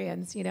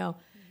experience,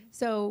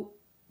 So,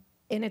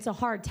 and it's a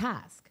hard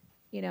task,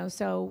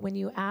 So when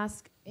you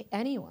ask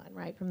anyone,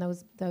 right, from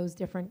those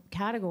different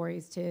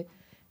categories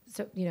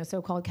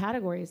so-called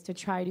categories, to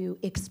try to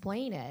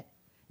explain it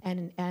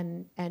and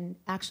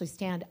actually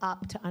stand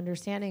up to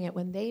understanding it,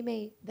 when they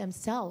may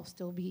themselves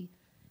still be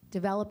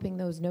developing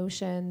those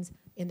notions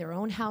in their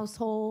own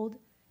household,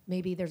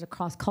 maybe there's a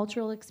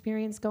cross-cultural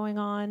experience going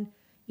on,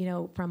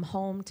 from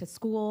home to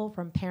school,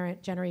 from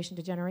parent generation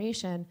to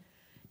generation,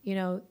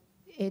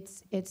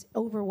 it's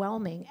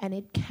overwhelming, and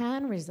it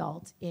can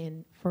result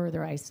in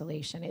further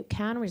isolation. It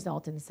can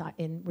result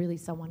in really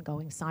someone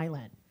going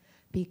silent,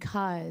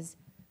 because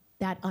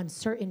that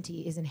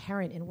uncertainty is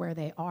inherent in where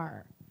they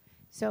are.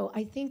 So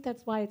I think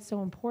that's why it's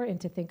so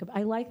important to think of.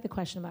 I like the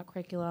question about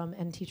curriculum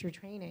and teacher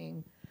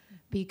training,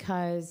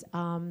 because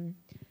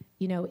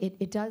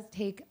it does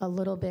take a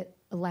little bit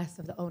less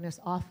of the onus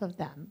off of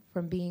them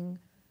from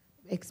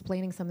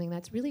explaining something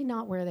that's really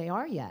not where they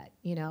are yet,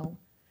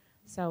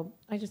 So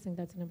I just think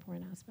that's an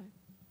important aspect.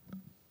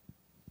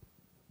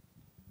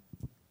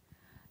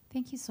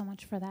 Thank you so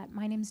much for that.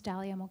 My name is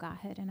Dalia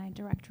Mogahid, and I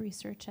direct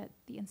research at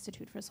the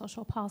Institute for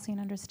Social Policy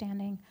and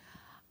Understanding.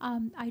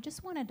 I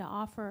just wanted to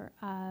offer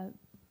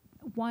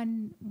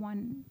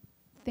one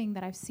thing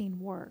that I've seen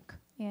work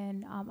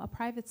in a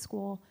private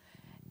school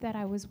that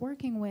I was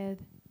working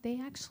with. They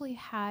actually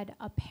had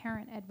a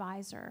parent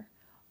advisor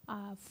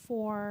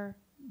for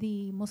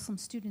the Muslim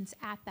students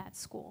at that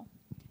school.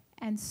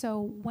 And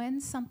so when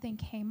something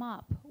came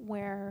up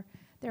where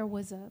there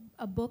was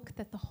a book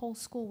that the whole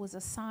school was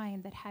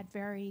assigned that had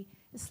very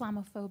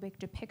Islamophobic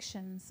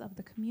depictions of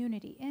the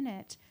community in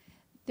it,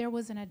 there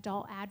was an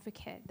adult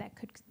advocate that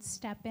could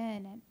step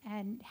in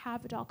and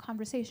have adult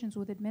conversations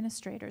with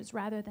administrators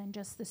rather than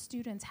just the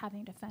students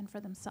having to fend for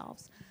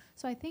themselves.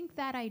 So I think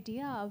that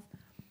idea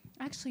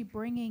actually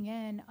bringing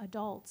in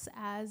adults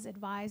as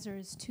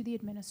advisors to the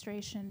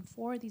administration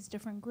for these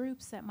different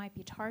groups that might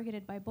be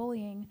targeted by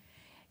bullying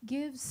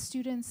gives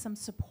students some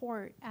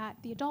support at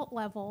the adult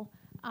level,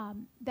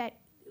 that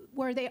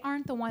where they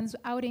aren't the ones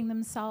outing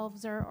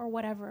themselves or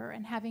whatever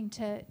and having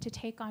to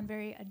take on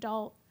very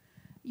adult,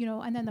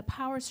 and then the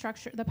power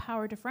structure, the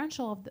power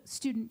differential of the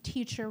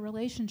student-teacher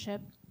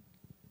relationship,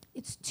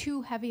 it's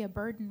too heavy a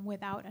burden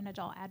without an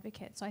adult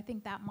advocate. So I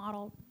think that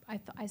model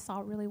I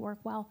saw really work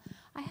well.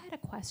 I had a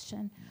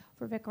question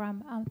for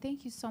Vikram.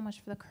 Thank you so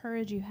much for the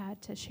courage you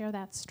had to share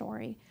that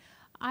story.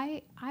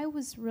 I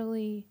was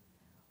really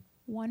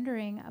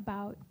wondering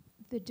about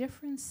the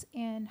difference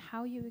in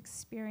how you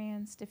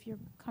experienced, if you're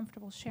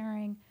comfortable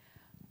sharing,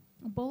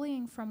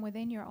 bullying from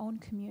within your own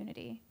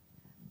community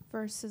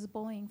versus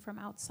bullying from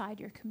outside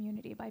your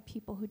community by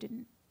people who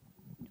didn't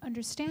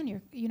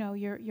understand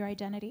your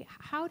identity.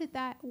 How did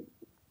that?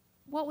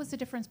 What was the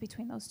difference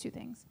between those two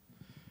things?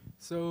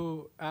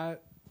 So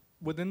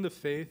within the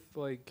faith,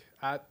 like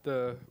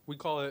we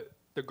call it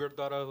the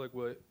Gurdwara, like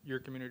what your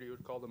community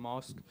would call the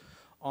mosque.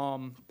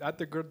 At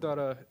the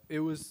Gurdwara, it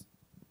was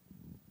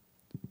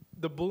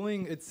the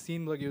bullying. It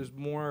seemed like it was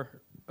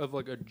more of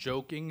like a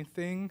joking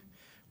thing,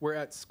 where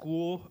at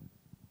school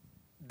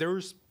there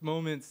was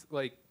moments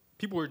like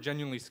people were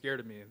genuinely scared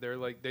of me.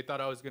 They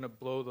thought I was gonna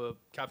blow the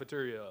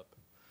cafeteria up.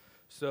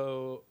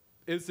 So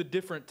it's a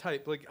different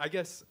type. Like, I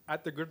guess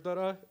at the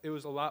Gurdwara, it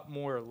was a lot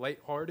more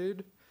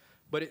lighthearted,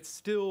 but it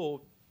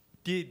still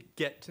did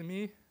get to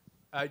me.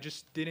 I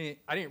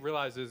didn't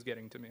realize it was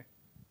getting to me.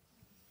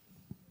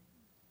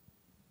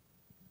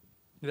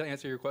 Did that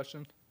answer your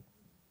question?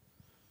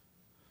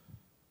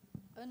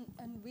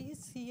 And we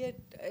see it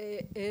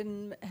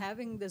in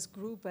having this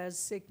group as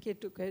Sikh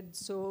Kid to Kid.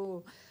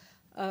 So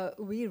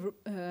we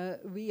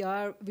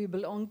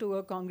belong to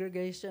a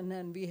congregation,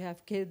 and we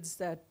have kids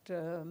that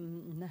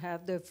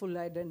have their full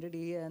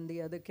identity, and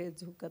the other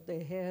kids who cut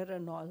their hair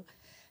and all.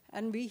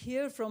 And we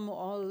hear from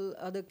all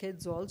other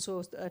kids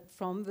also that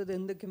from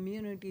within the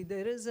community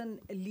there is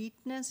an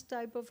eliteness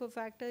type of a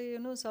factor.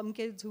 Some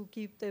kids who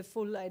keep their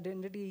full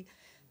identity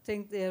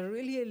think they're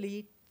really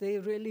elite, they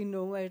really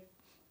know it,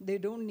 they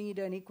don't need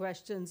any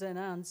questions and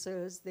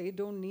answers, they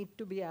don't need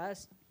to be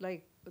asked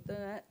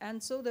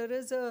and so there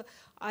is a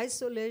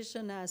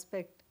isolation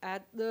aspect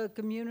at the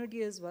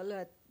community as well.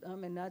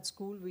 At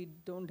school we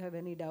don't have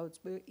any doubts,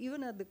 but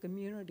even at the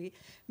community,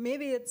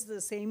 maybe it's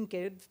the same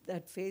kid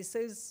that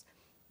faces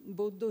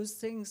both those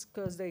things,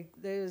 because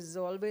there's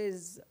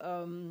always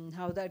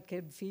how that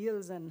kid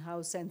feels and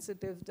how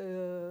sensitive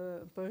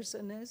the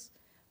person is.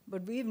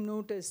 But we've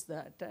noticed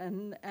that,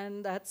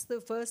 and that's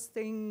the first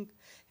thing.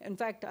 In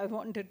fact, I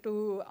wanted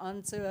to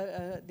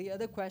answer the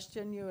other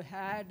question you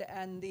had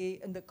and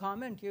the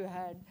comment you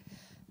had,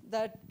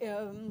 that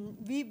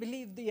we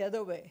believe the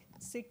other way.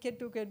 Sikh Kid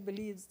to Kid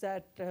believes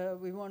that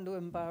we want to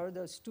empower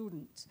the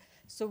students.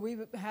 So we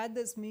had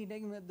this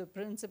meeting with the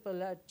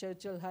principal at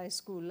Churchill High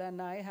School,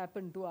 and I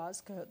happened to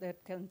ask her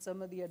that can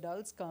some of the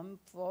adults come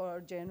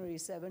for January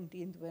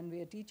 17th when we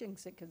are teaching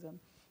Sikhism.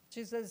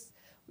 She says,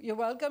 you're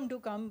welcome to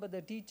come, but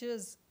the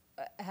teachers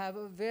have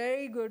a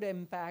very good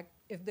impact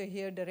if they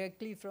hear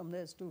directly from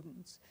their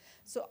students.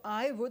 So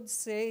I would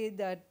say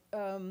that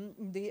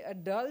the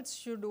adults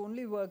should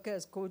only work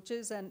as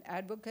coaches and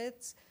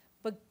advocates,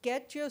 but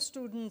get your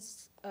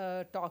students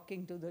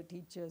talking to the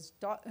teachers,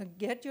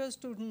 get your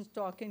students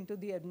talking to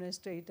the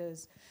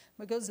administrators.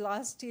 Because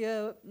last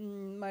year,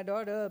 my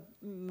daughter,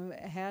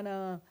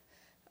 Hannah,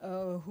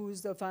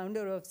 who's the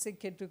founder of Sikh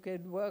Kid to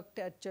Kid, worked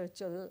at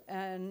Churchill,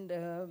 and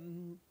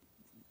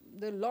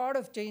there are a lot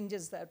of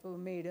changes that were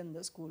made in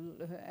the school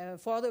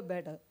for the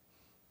better,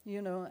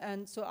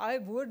 and so I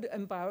would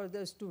empower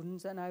the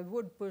students, and I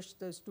would push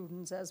the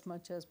students as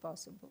much as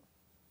possible.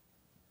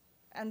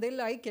 And they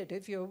like it.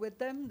 If you're with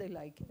them, they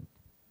like it.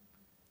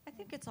 I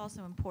think it's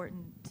also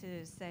important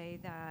to say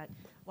that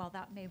while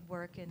that may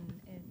work in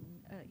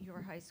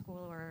your high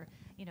school, or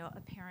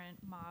a parent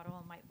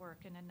model might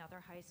work in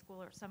another high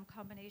school, or some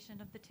combination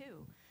of the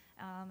two.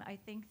 I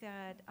think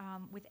that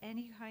with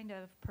any kind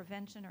of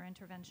prevention or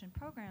intervention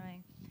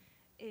programming,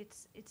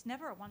 it's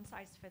never a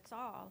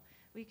one-size-fits-all.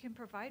 We can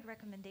provide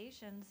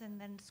recommendations, and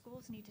then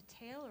schools need to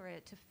tailor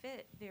it to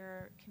fit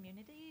their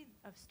community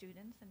of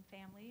students and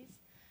families.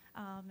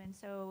 And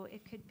so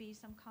it could be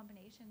some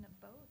combination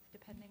of both,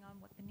 depending on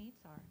what the needs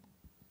are.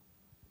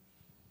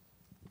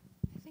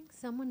 I think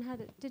someone had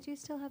it. Did you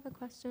still have a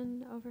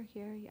question over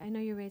here? I know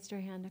you raised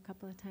your hand a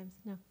couple of times.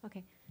 No?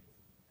 Okay.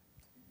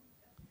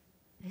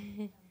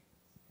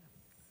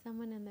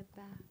 Someone in the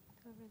back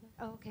over there.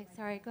 Oh, okay.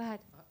 Sorry. Go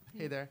ahead.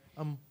 Hey there.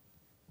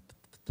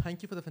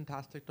 Thank you for the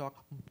fantastic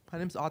talk. My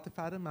name is Atif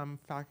Adam. I'm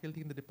faculty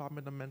in the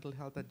Department of Mental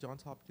Health at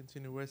Johns Hopkins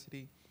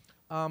University.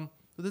 So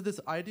there's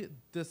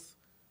this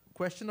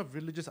question of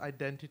religious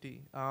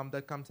identity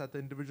that comes at the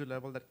individual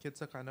level that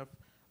kids are kind of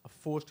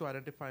forced to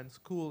identify in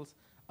schools.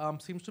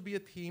 Seems to be a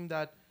theme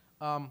that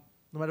no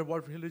matter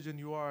what religion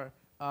you are,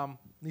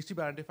 needs to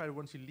be identified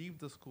once you leave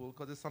the school,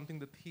 because it's something,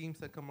 the themes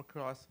that come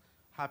across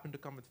happen to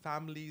come with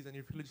families and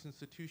your religious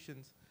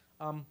institutions.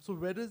 So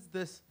where does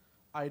this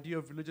idea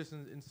of religious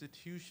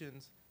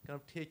institutions kind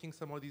of taking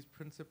some of these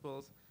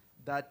principles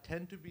that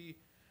tend to be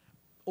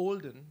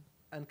olden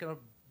and kind of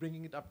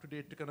bringing it up to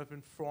date to kind of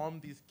inform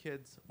these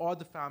kids or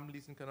the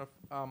families and kind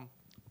of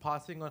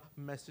passing on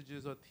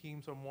messages or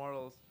themes or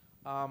morals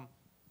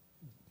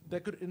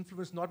that could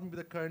influence not maybe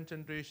the current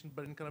generation,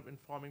 but in kind of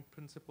informing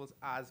principles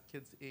as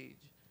kids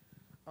age.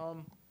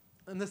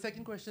 And the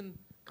second question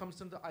comes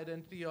from the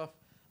identity of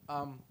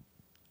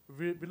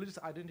religious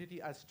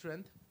identity as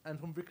strength, and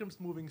from Vikram's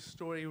moving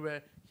story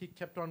where he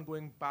kept on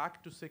going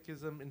back to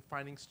Sikhism and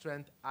finding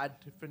strength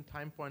at different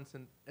time points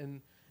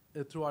in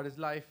throughout his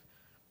life.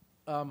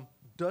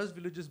 Does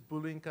religious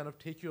bullying kind of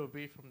take you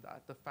away from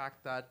that? The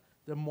fact that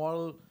the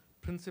moral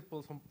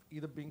principles from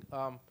either being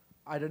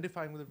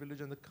identifying with the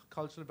religion, the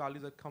cultural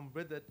values that come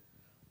with it,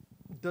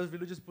 does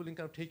religious bullying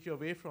kind of take you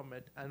away from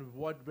it? And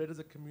where does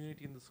the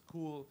community in the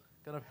school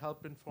kind of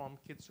help inform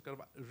kids to kind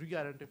of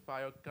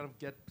re-identify or kind of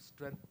get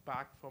strength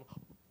back from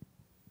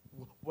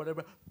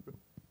whatever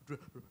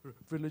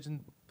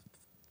religion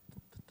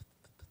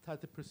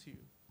that they pursue?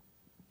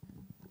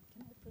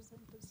 Can I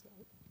present this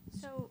slide?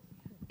 So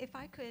if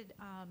I could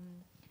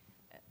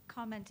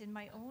comment in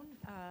my own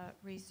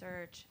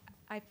research,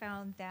 I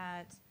found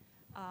that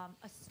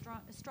a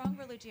strong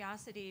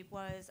religiosity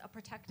was a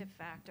protective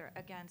factor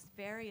against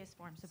various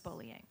forms of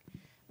bullying,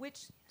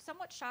 which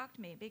somewhat shocked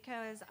me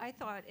because I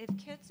thought if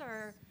kids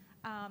are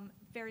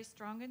very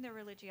strong in their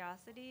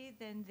religiosity,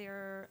 then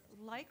they're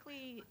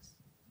likely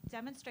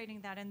demonstrating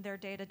that in their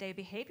day-to-day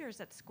behaviors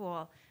at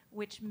school,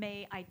 which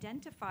may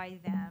identify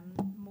them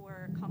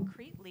more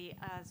concretely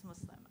as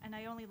Muslim. And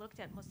I only looked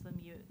at Muslim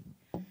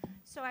youth.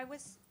 So I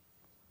was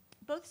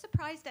both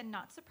surprised and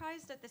not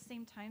surprised at the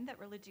same time that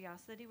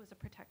religiosity was a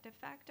protective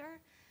factor.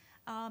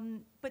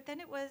 But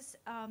then it was,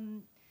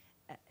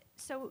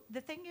 so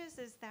the thing is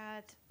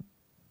that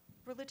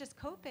religious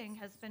coping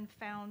has been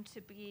found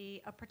to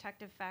be a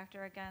protective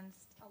factor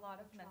against a lot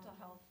of mental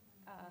health,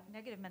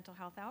 negative mental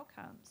health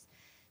outcomes.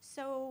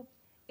 So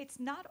it's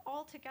not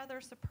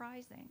altogether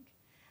surprising.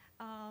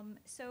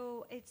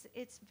 So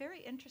it's very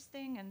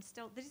interesting, and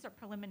still, these are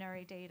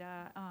preliminary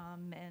data,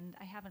 and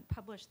I haven't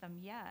published them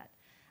yet.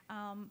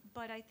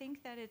 But I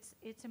think that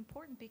it's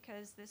important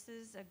because this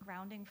is a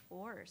grounding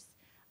force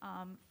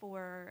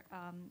for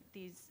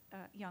these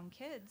young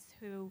kids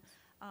who,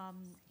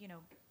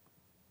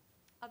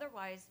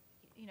 otherwise,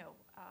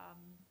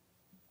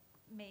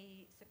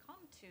 may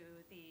succumb to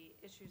the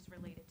issues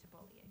related to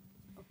bullying.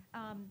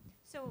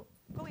 So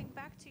going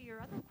back to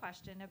your other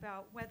question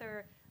about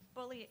whether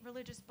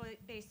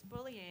religious-based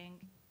bullying,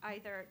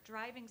 either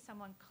driving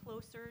someone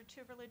closer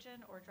to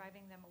religion or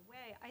driving them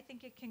away, I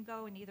think it can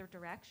go in either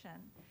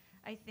direction.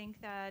 I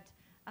think that,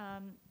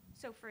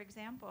 so for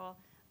example,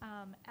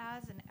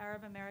 as an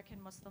Arab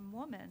American Muslim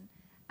woman,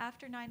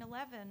 after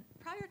 9/11,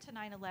 prior to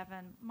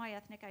 9/11, my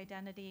ethnic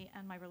identity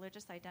and my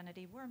religious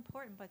identity were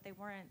important, but they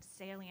weren't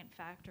salient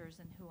factors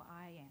in who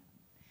I am.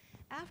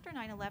 After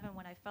 9/11,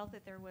 when I felt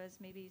that there was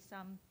maybe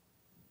some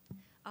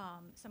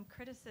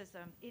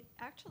criticism, it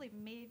actually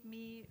made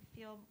me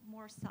feel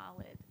more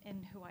solid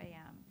in who I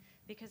am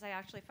because I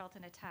actually felt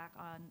an attack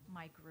on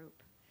my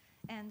group.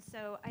 And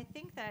so I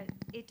think that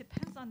it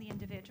depends on the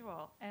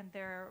individual and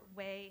their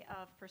way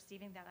of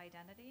perceiving that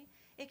identity.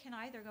 It can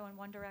either go in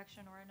one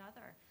direction or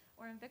another.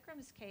 Or in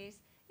Vikram's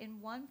case,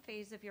 in one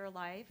phase of your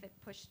life,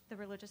 the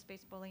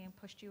religious-based bullying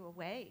pushed you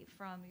away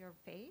from your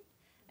faith,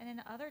 and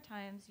in other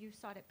times, you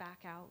sought it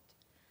back out.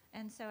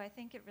 And so I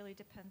think it really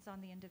depends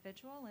on the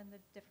individual and the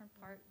different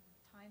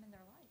time in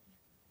their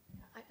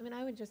life. I mean,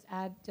 I would just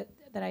add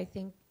that I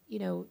think,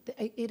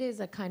 it is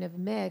a kind of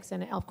mix,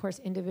 and of course,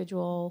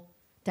 individual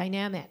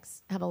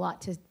dynamics have a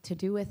lot to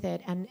do with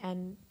it,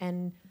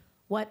 and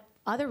what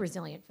other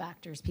resilient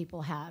factors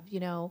people have.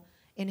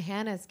 In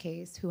Hannah's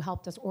case, who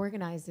helped us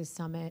organize this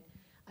summit,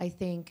 I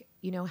think,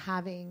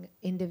 having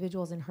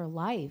individuals in her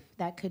life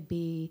that could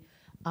be,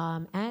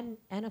 and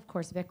of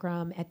course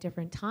Vikram at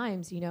different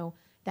times,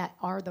 that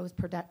are those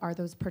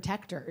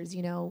protectors,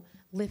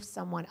 lift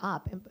someone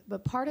up.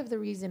 But part of the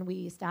reason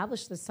we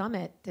established the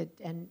summit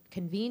and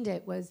convened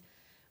it was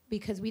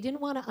because we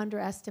didn't want to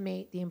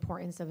underestimate the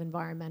importance of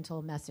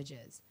environmental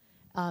messages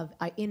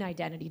in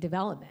identity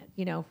development,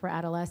 for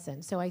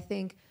adolescents. So I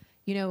think,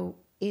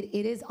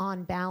 it is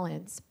on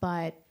balance,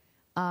 but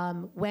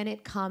when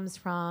it comes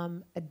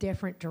from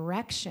different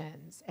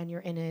directions and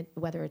you're in it,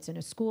 whether it's in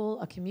a school,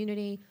 a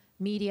community,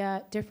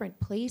 media, different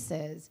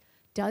places,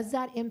 does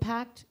that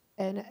impact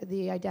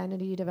the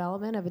identity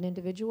development of an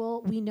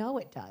individual? We know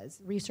it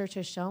does. Research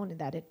has shown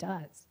that it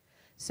does.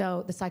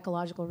 So the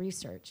psychological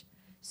research.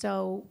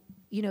 So,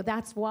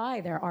 that's why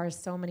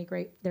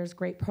there's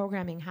great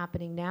programming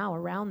happening now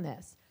around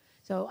this.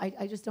 So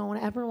I just don't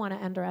ever want to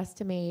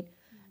underestimate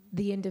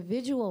the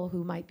individual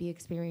who might be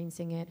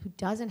experiencing it, who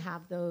doesn't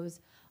have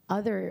those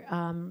other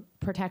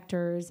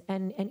protectors.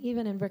 And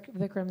even in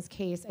Vikram's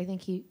case, I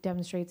think he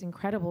demonstrates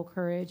incredible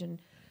courage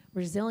and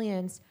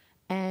resilience.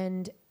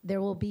 And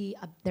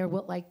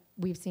like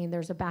we've seen,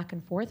 there's a back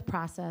and forth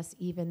process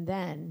even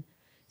then.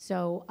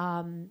 So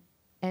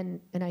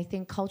and I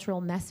think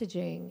cultural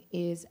messaging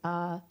is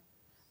a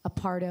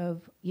part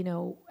of, you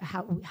know,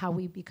 how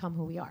we become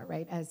who we are,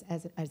 right,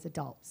 as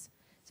adults.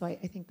 So I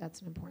think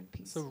that's an important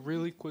piece. So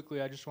really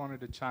quickly, I just wanted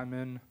to chime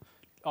in.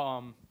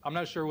 I'm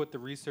not sure what the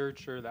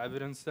research or the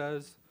evidence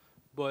says,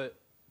 but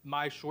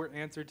my short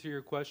answer to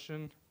your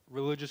question,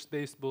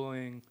 religious-based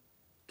bullying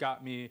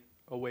got me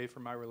away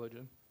from my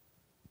religion.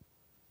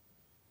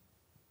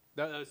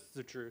 That's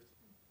the truth.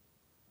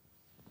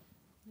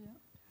 Yeah.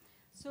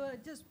 So I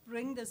just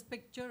bring this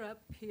picture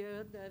up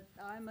here that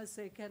I'm a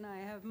Sikh and I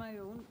have my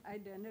own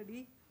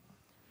identity.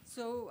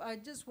 So I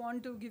just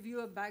want to give you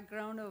a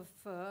background of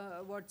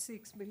what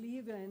Sikhs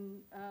believe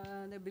in.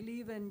 They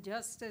believe in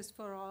justice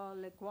for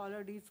all,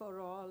 equality for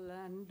all,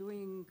 and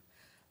doing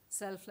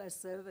selfless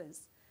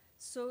service.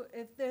 So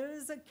if there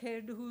is a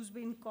kid who's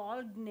been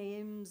called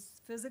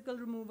names, physical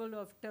removal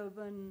of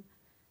turban,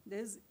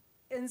 there's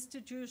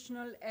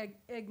institutional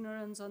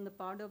ignorance on the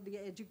part of the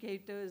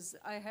educators.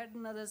 I had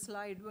another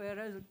slide where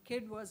a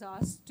kid was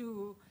asked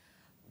to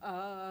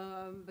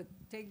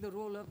take the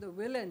role of the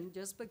villain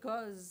just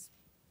because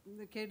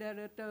the kid had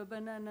a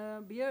turban and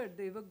a beard.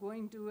 They were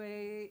going to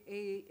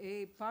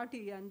a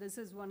party, and this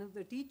is one of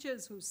the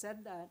teachers who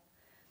said that.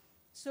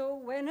 So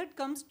when it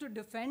comes to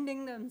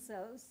defending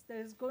themselves,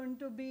 there's going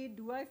to be,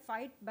 do I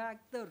fight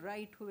back the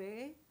right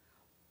way,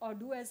 or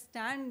do I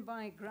stand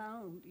my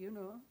ground, you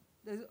know?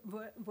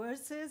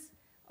 Versus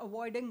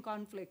avoiding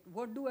conflict.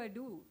 What do I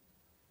do?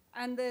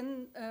 And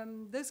then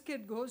this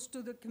kid goes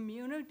to the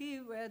community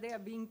where they are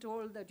being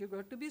told that you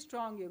got to be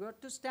strong, you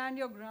got to stand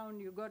your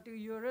ground,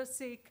 you're a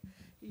Sikh,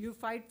 you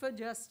fight for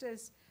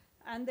justice.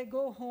 And they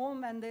go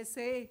home and they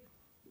say,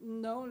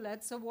 no,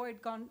 let's avoid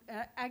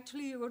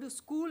actually, you go to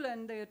school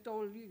and they're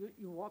told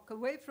you walk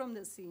away from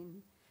the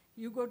scene.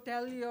 You go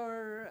tell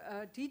your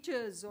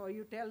teachers or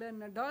you tell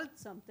an adult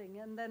something.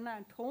 And then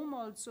at home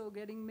also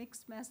getting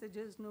mixed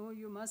messages, no,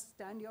 you must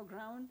stand your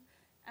ground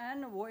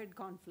and avoid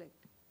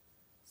conflict.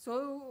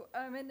 So,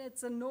 I mean,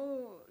 it's a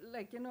no,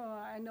 like, you know,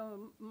 I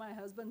know my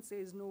husband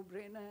says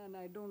no-brainer and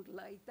I don't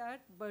like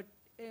that, but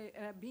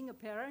being a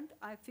parent,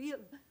 I feel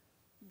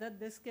that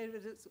this kid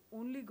is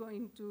only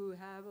going to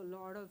have a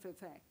lot of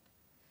effect.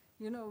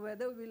 You know,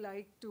 whether we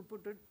like to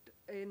put it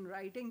in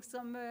writing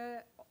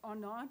somewhere or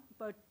not,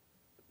 but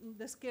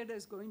this kid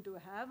is going to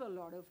have a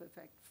lot of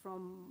effect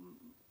from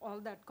all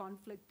that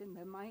conflict in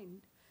their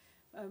mind,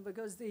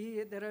 because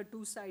there are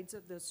two sides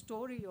of the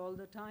story all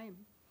the time.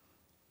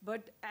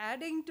 But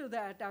adding to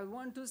that, I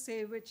want to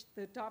say, which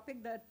the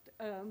topic that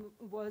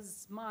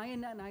was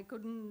mine and I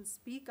couldn't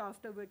speak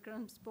after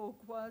Vikram spoke,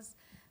 was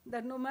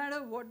that no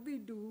matter what we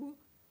do,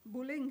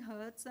 bullying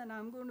hurts, and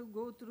I'm going to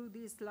go through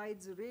these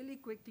slides really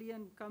quickly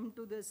and come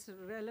to this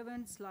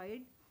relevant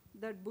slide,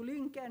 that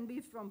bullying can be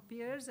from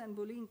peers and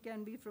bullying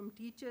can be from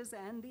teachers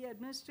and the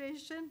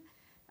administration.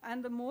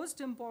 And the most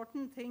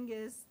important thing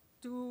is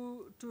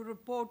to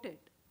report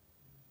it.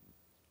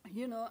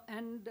 You know,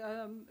 and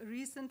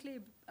recently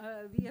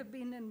we have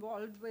been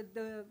involved with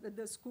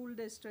the school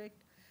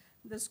district.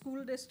 The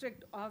school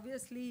district,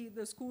 obviously,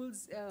 the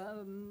schools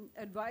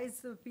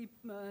advise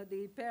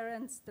the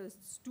parents, the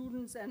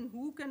students, and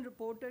who can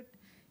report it.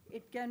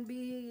 It can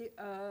be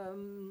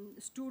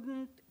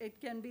student,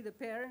 it can be the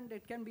parent,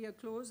 it can be a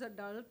close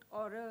adult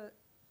or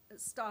a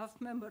staff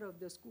member of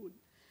the school.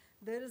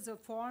 There is a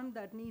form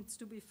that needs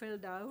to be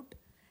filled out,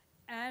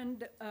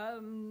 and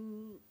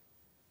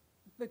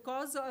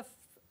because of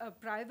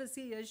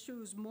privacy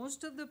issues,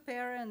 most of the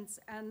parents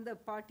and the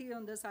party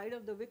on the side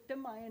of the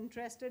victim are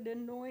interested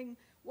in knowing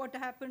what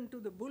happened to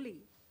the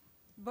bully.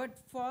 But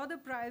for the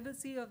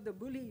privacy of the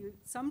bully,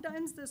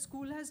 sometimes the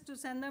school has to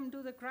send them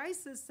to the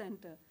crisis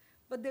center,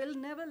 but they'll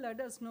never let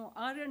us know.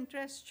 Our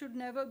interest should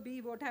never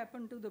be what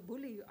happened to the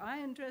bully. Our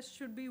interest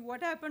should be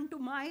what happened to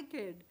my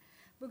kid,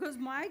 because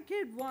my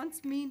kid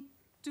wants me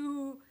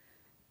to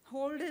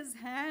hold his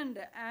hand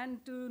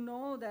and to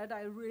know that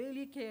I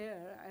really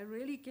care,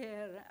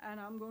 and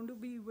I'm going to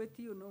be with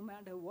you no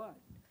matter what.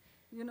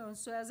 You know,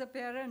 so as a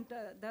parent,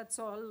 that's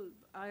all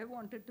I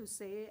wanted to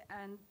say,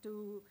 and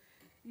to,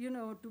 you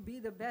know, to be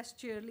the best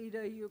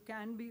cheerleader you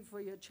can be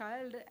for your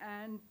child,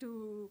 and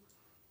to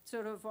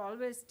sort of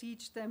always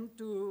teach them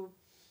to,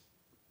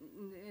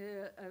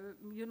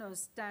 you know,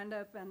 stand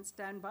up and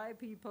stand by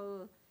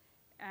people,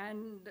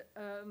 and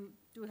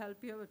to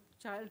help your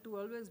child to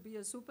always be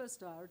a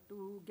superstar,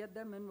 to get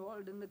them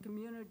involved in the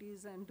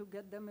communities and to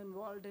get them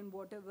involved in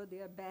whatever they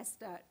are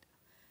best at.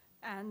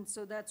 And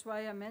so that's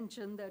why I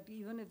mentioned that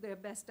even if they're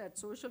best at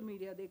social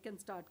media, they can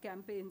start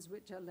campaigns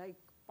which are like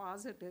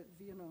positive,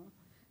 you know.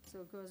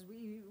 So because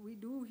we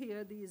do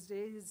hear these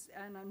days,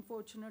 and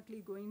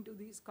unfortunately going to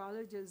these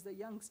colleges, the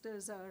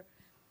youngsters are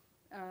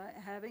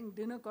having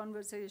dinner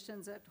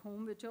conversations at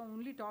home which are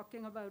only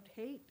talking about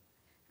hate.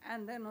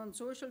 And then on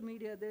social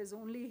media, there's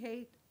only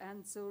hate.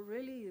 And so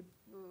really,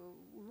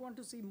 we want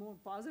to see more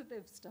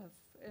positive stuff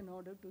in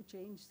order to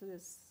change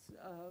this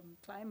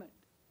climate.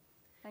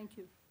 Thank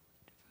you.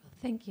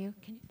 Thank you.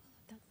 Can you pull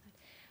up that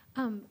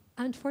slide?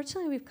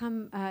 Unfortunately, we've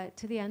come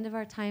to the end of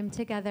our time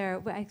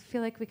together. I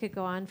feel like we could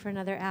go on for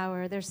another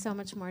hour. There's so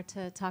much more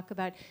to talk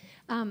about.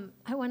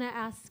 I want to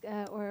ask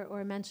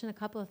or mention a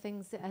couple of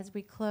things as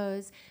we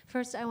close.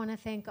 First, I want to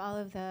thank all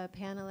of the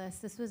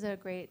panelists. This was a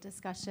great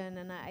discussion,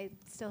 and I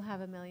still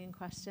have a million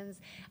questions.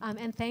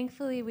 And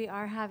thankfully, we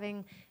are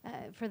having,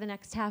 for the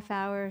next half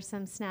hour,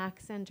 some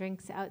snacks and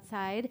drinks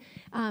outside.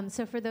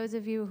 So for those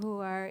of you who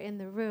are in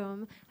the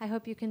room, I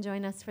hope you can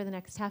join us for the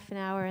next half an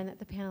hour and that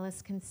the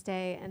panelists can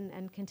stay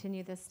and continue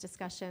this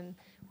discussion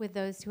with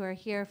those who are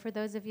here. For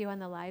those of you on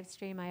the live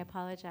stream, I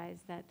apologize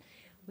that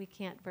we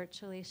can't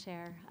virtually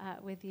share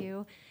with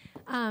you.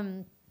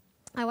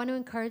 I want to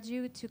encourage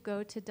you to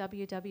go to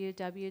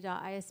www.ispu.org,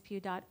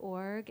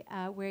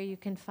 where you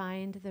can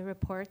find the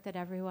report that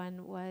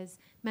everyone was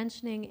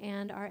mentioning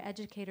and our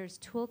Educators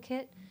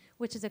Toolkit,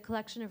 which is a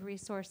collection of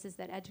resources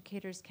that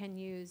educators can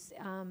use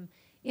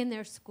in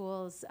their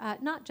schools,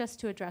 not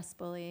just to address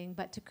bullying,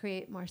 but to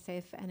create more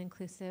safe and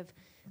inclusive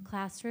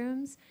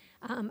classrooms.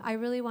 I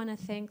really want to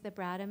thank the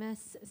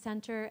Bradamus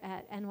Center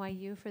at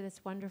NYU for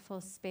this wonderful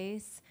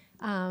space,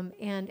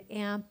 and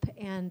AMP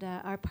and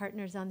our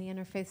partners on the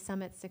Interfaith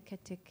Summit,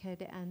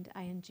 Sikkitikid and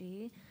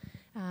ING.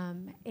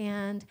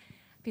 And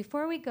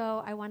before we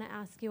go, I want to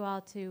ask you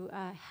all to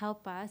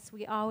help us.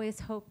 We always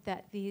hope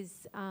that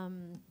these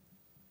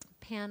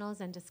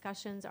panels and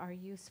discussions are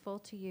useful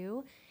to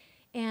you.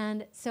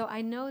 And so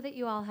I know that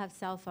you all have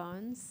cell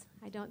phones.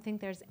 I don't think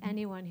there's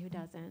anyone who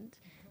doesn't.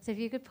 So if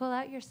you could pull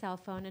out your cell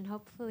phone, and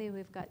hopefully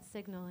we've got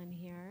signal in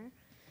here.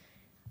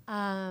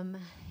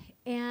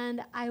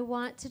 And I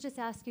want to just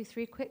ask you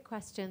 3 quick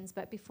questions,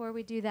 but before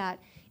we do that,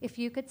 if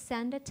you could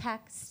send a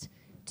text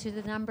to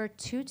the number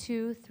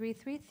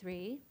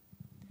 22333,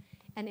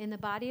 and in the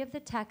body of the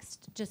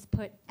text, just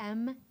put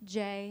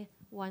MJ16,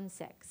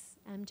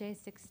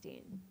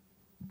 MJ16.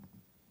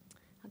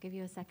 I'll give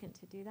you a second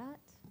to do that.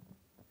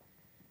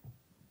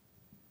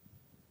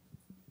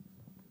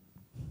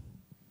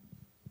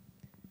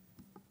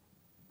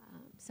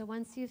 So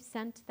once you've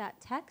sent that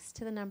text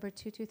to the number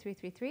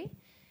 22333,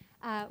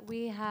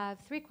 we have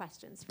 3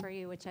 questions for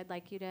you, which I'd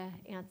like you to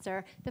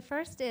answer. The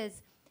first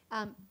is,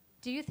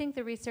 do you think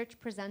the research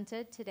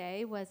presented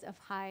today was of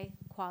high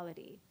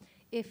quality?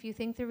 If you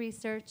think the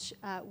research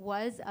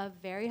was of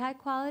very high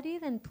quality,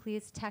 then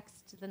please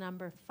text the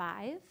number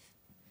 5.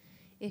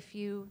 If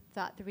you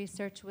thought the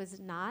research was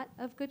not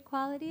of good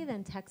quality,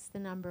 then text the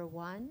number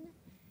 1.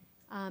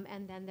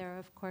 And then there are,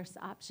 of course,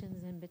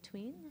 options in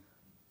between.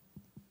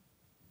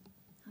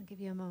 I'll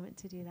give you a moment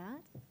to do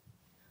that.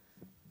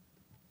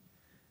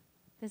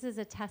 This is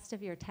a test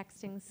of your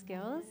texting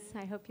skills.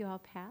 I hope you all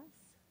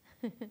pass.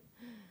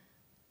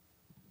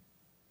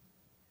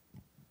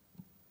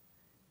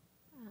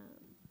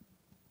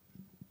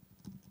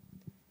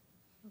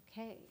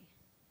 Okay.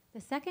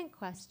 The second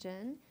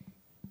question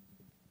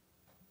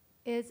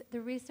is,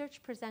 the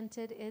research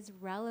presented is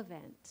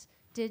relevant.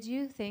 Did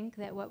you think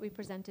that what we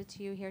presented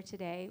to you here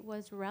today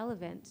was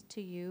relevant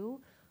to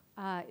you,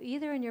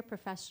 either in your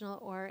professional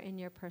or in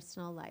your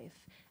personal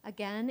life?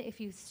 Again, if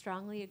you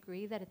strongly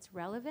agree that it's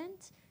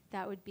relevant,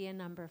 that would be a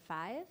number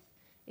 5.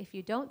 If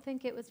you don't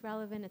think it was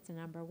relevant, it's a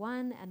number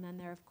 1, and then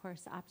there are, of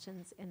course,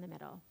 options in the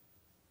middle.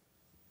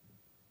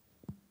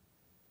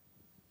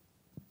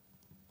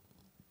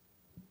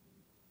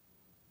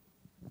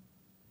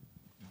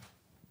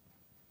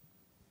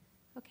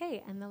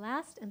 Okay, and the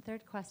last and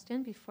third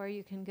question before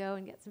you can go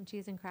and get some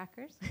cheese and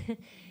crackers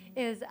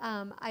is,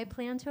 I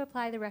plan to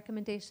apply the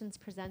recommendations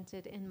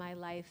presented in my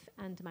life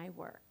and my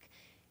work.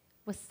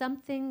 Was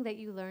something that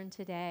you learned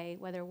today,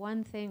 whether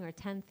 1 thing or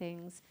 10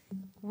 things,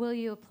 will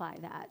you apply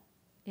that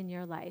in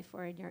your life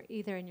or in your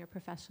either in your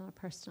professional or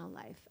personal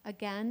life?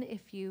 Again,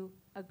 if you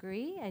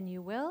agree and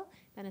you will,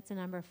 then it's a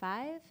number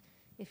 5.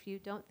 If you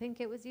don't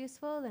think it was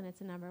useful, then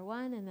it's a number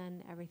 1, and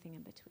then everything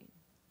in between.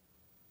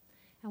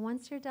 And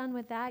once you're done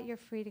with that, you're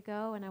free to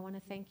go, and I want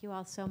to thank you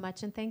all so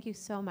much, and thank you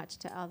so much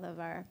to all of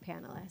our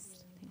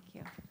panelists. Thank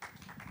you.